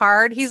so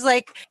hard. He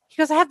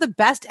goes, I have the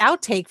best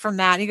outtake from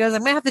that. And he goes, I'm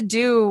gonna have to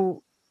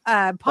do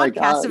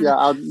podcast.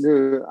 I'll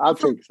do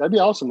outtakes. That'd be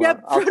awesome.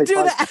 Yep, I'll take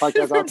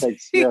podcast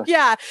outtakes.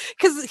 Yeah,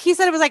 because he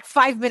said it was like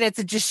 5 minutes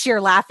of just sheer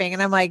laughing,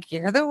 and I'm like,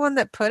 you're the one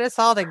that put us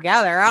all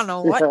together. I don't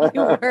know what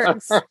you were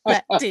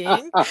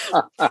expecting.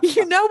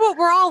 You know what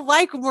we're all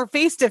like when we're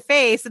face to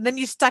face, and then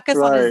you stuck us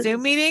on a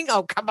Zoom meeting.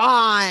 Oh, come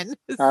on!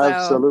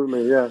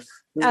 Absolutely, yeah.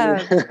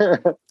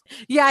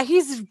 Yeah,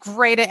 he's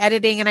great at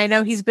editing, and I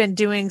know he's been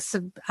doing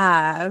some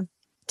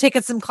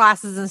taking some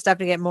classes and stuff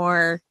to get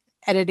more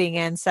editing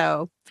in.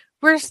 So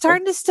we're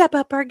starting to step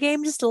up our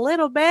game just a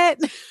little bit.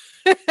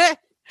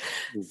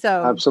 So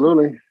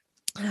absolutely.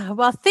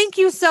 Well, thank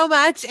you so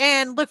much,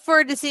 and look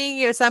forward to seeing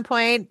you at some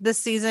point this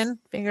season.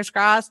 Fingers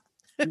crossed.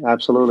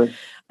 Absolutely.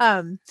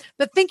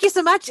 But thank you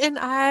so much, and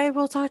I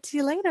will talk to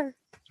you later.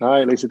 All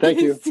right, Lisa. Thank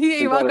you. See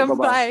you. You're welcome.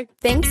 Bye.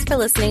 Thanks for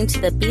listening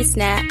to the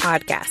BeastNet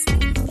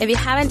podcast. If you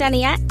haven't done it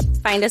yet,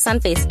 find us on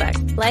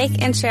Facebook,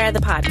 like and share the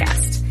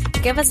podcast.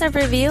 Give us a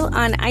review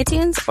on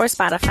iTunes or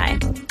Spotify.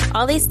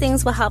 All these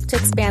things will help to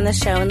expand the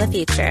show in the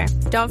future.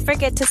 Don't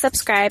forget to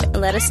subscribe and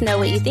let us know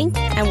what you think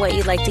and what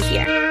you'd like to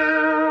hear.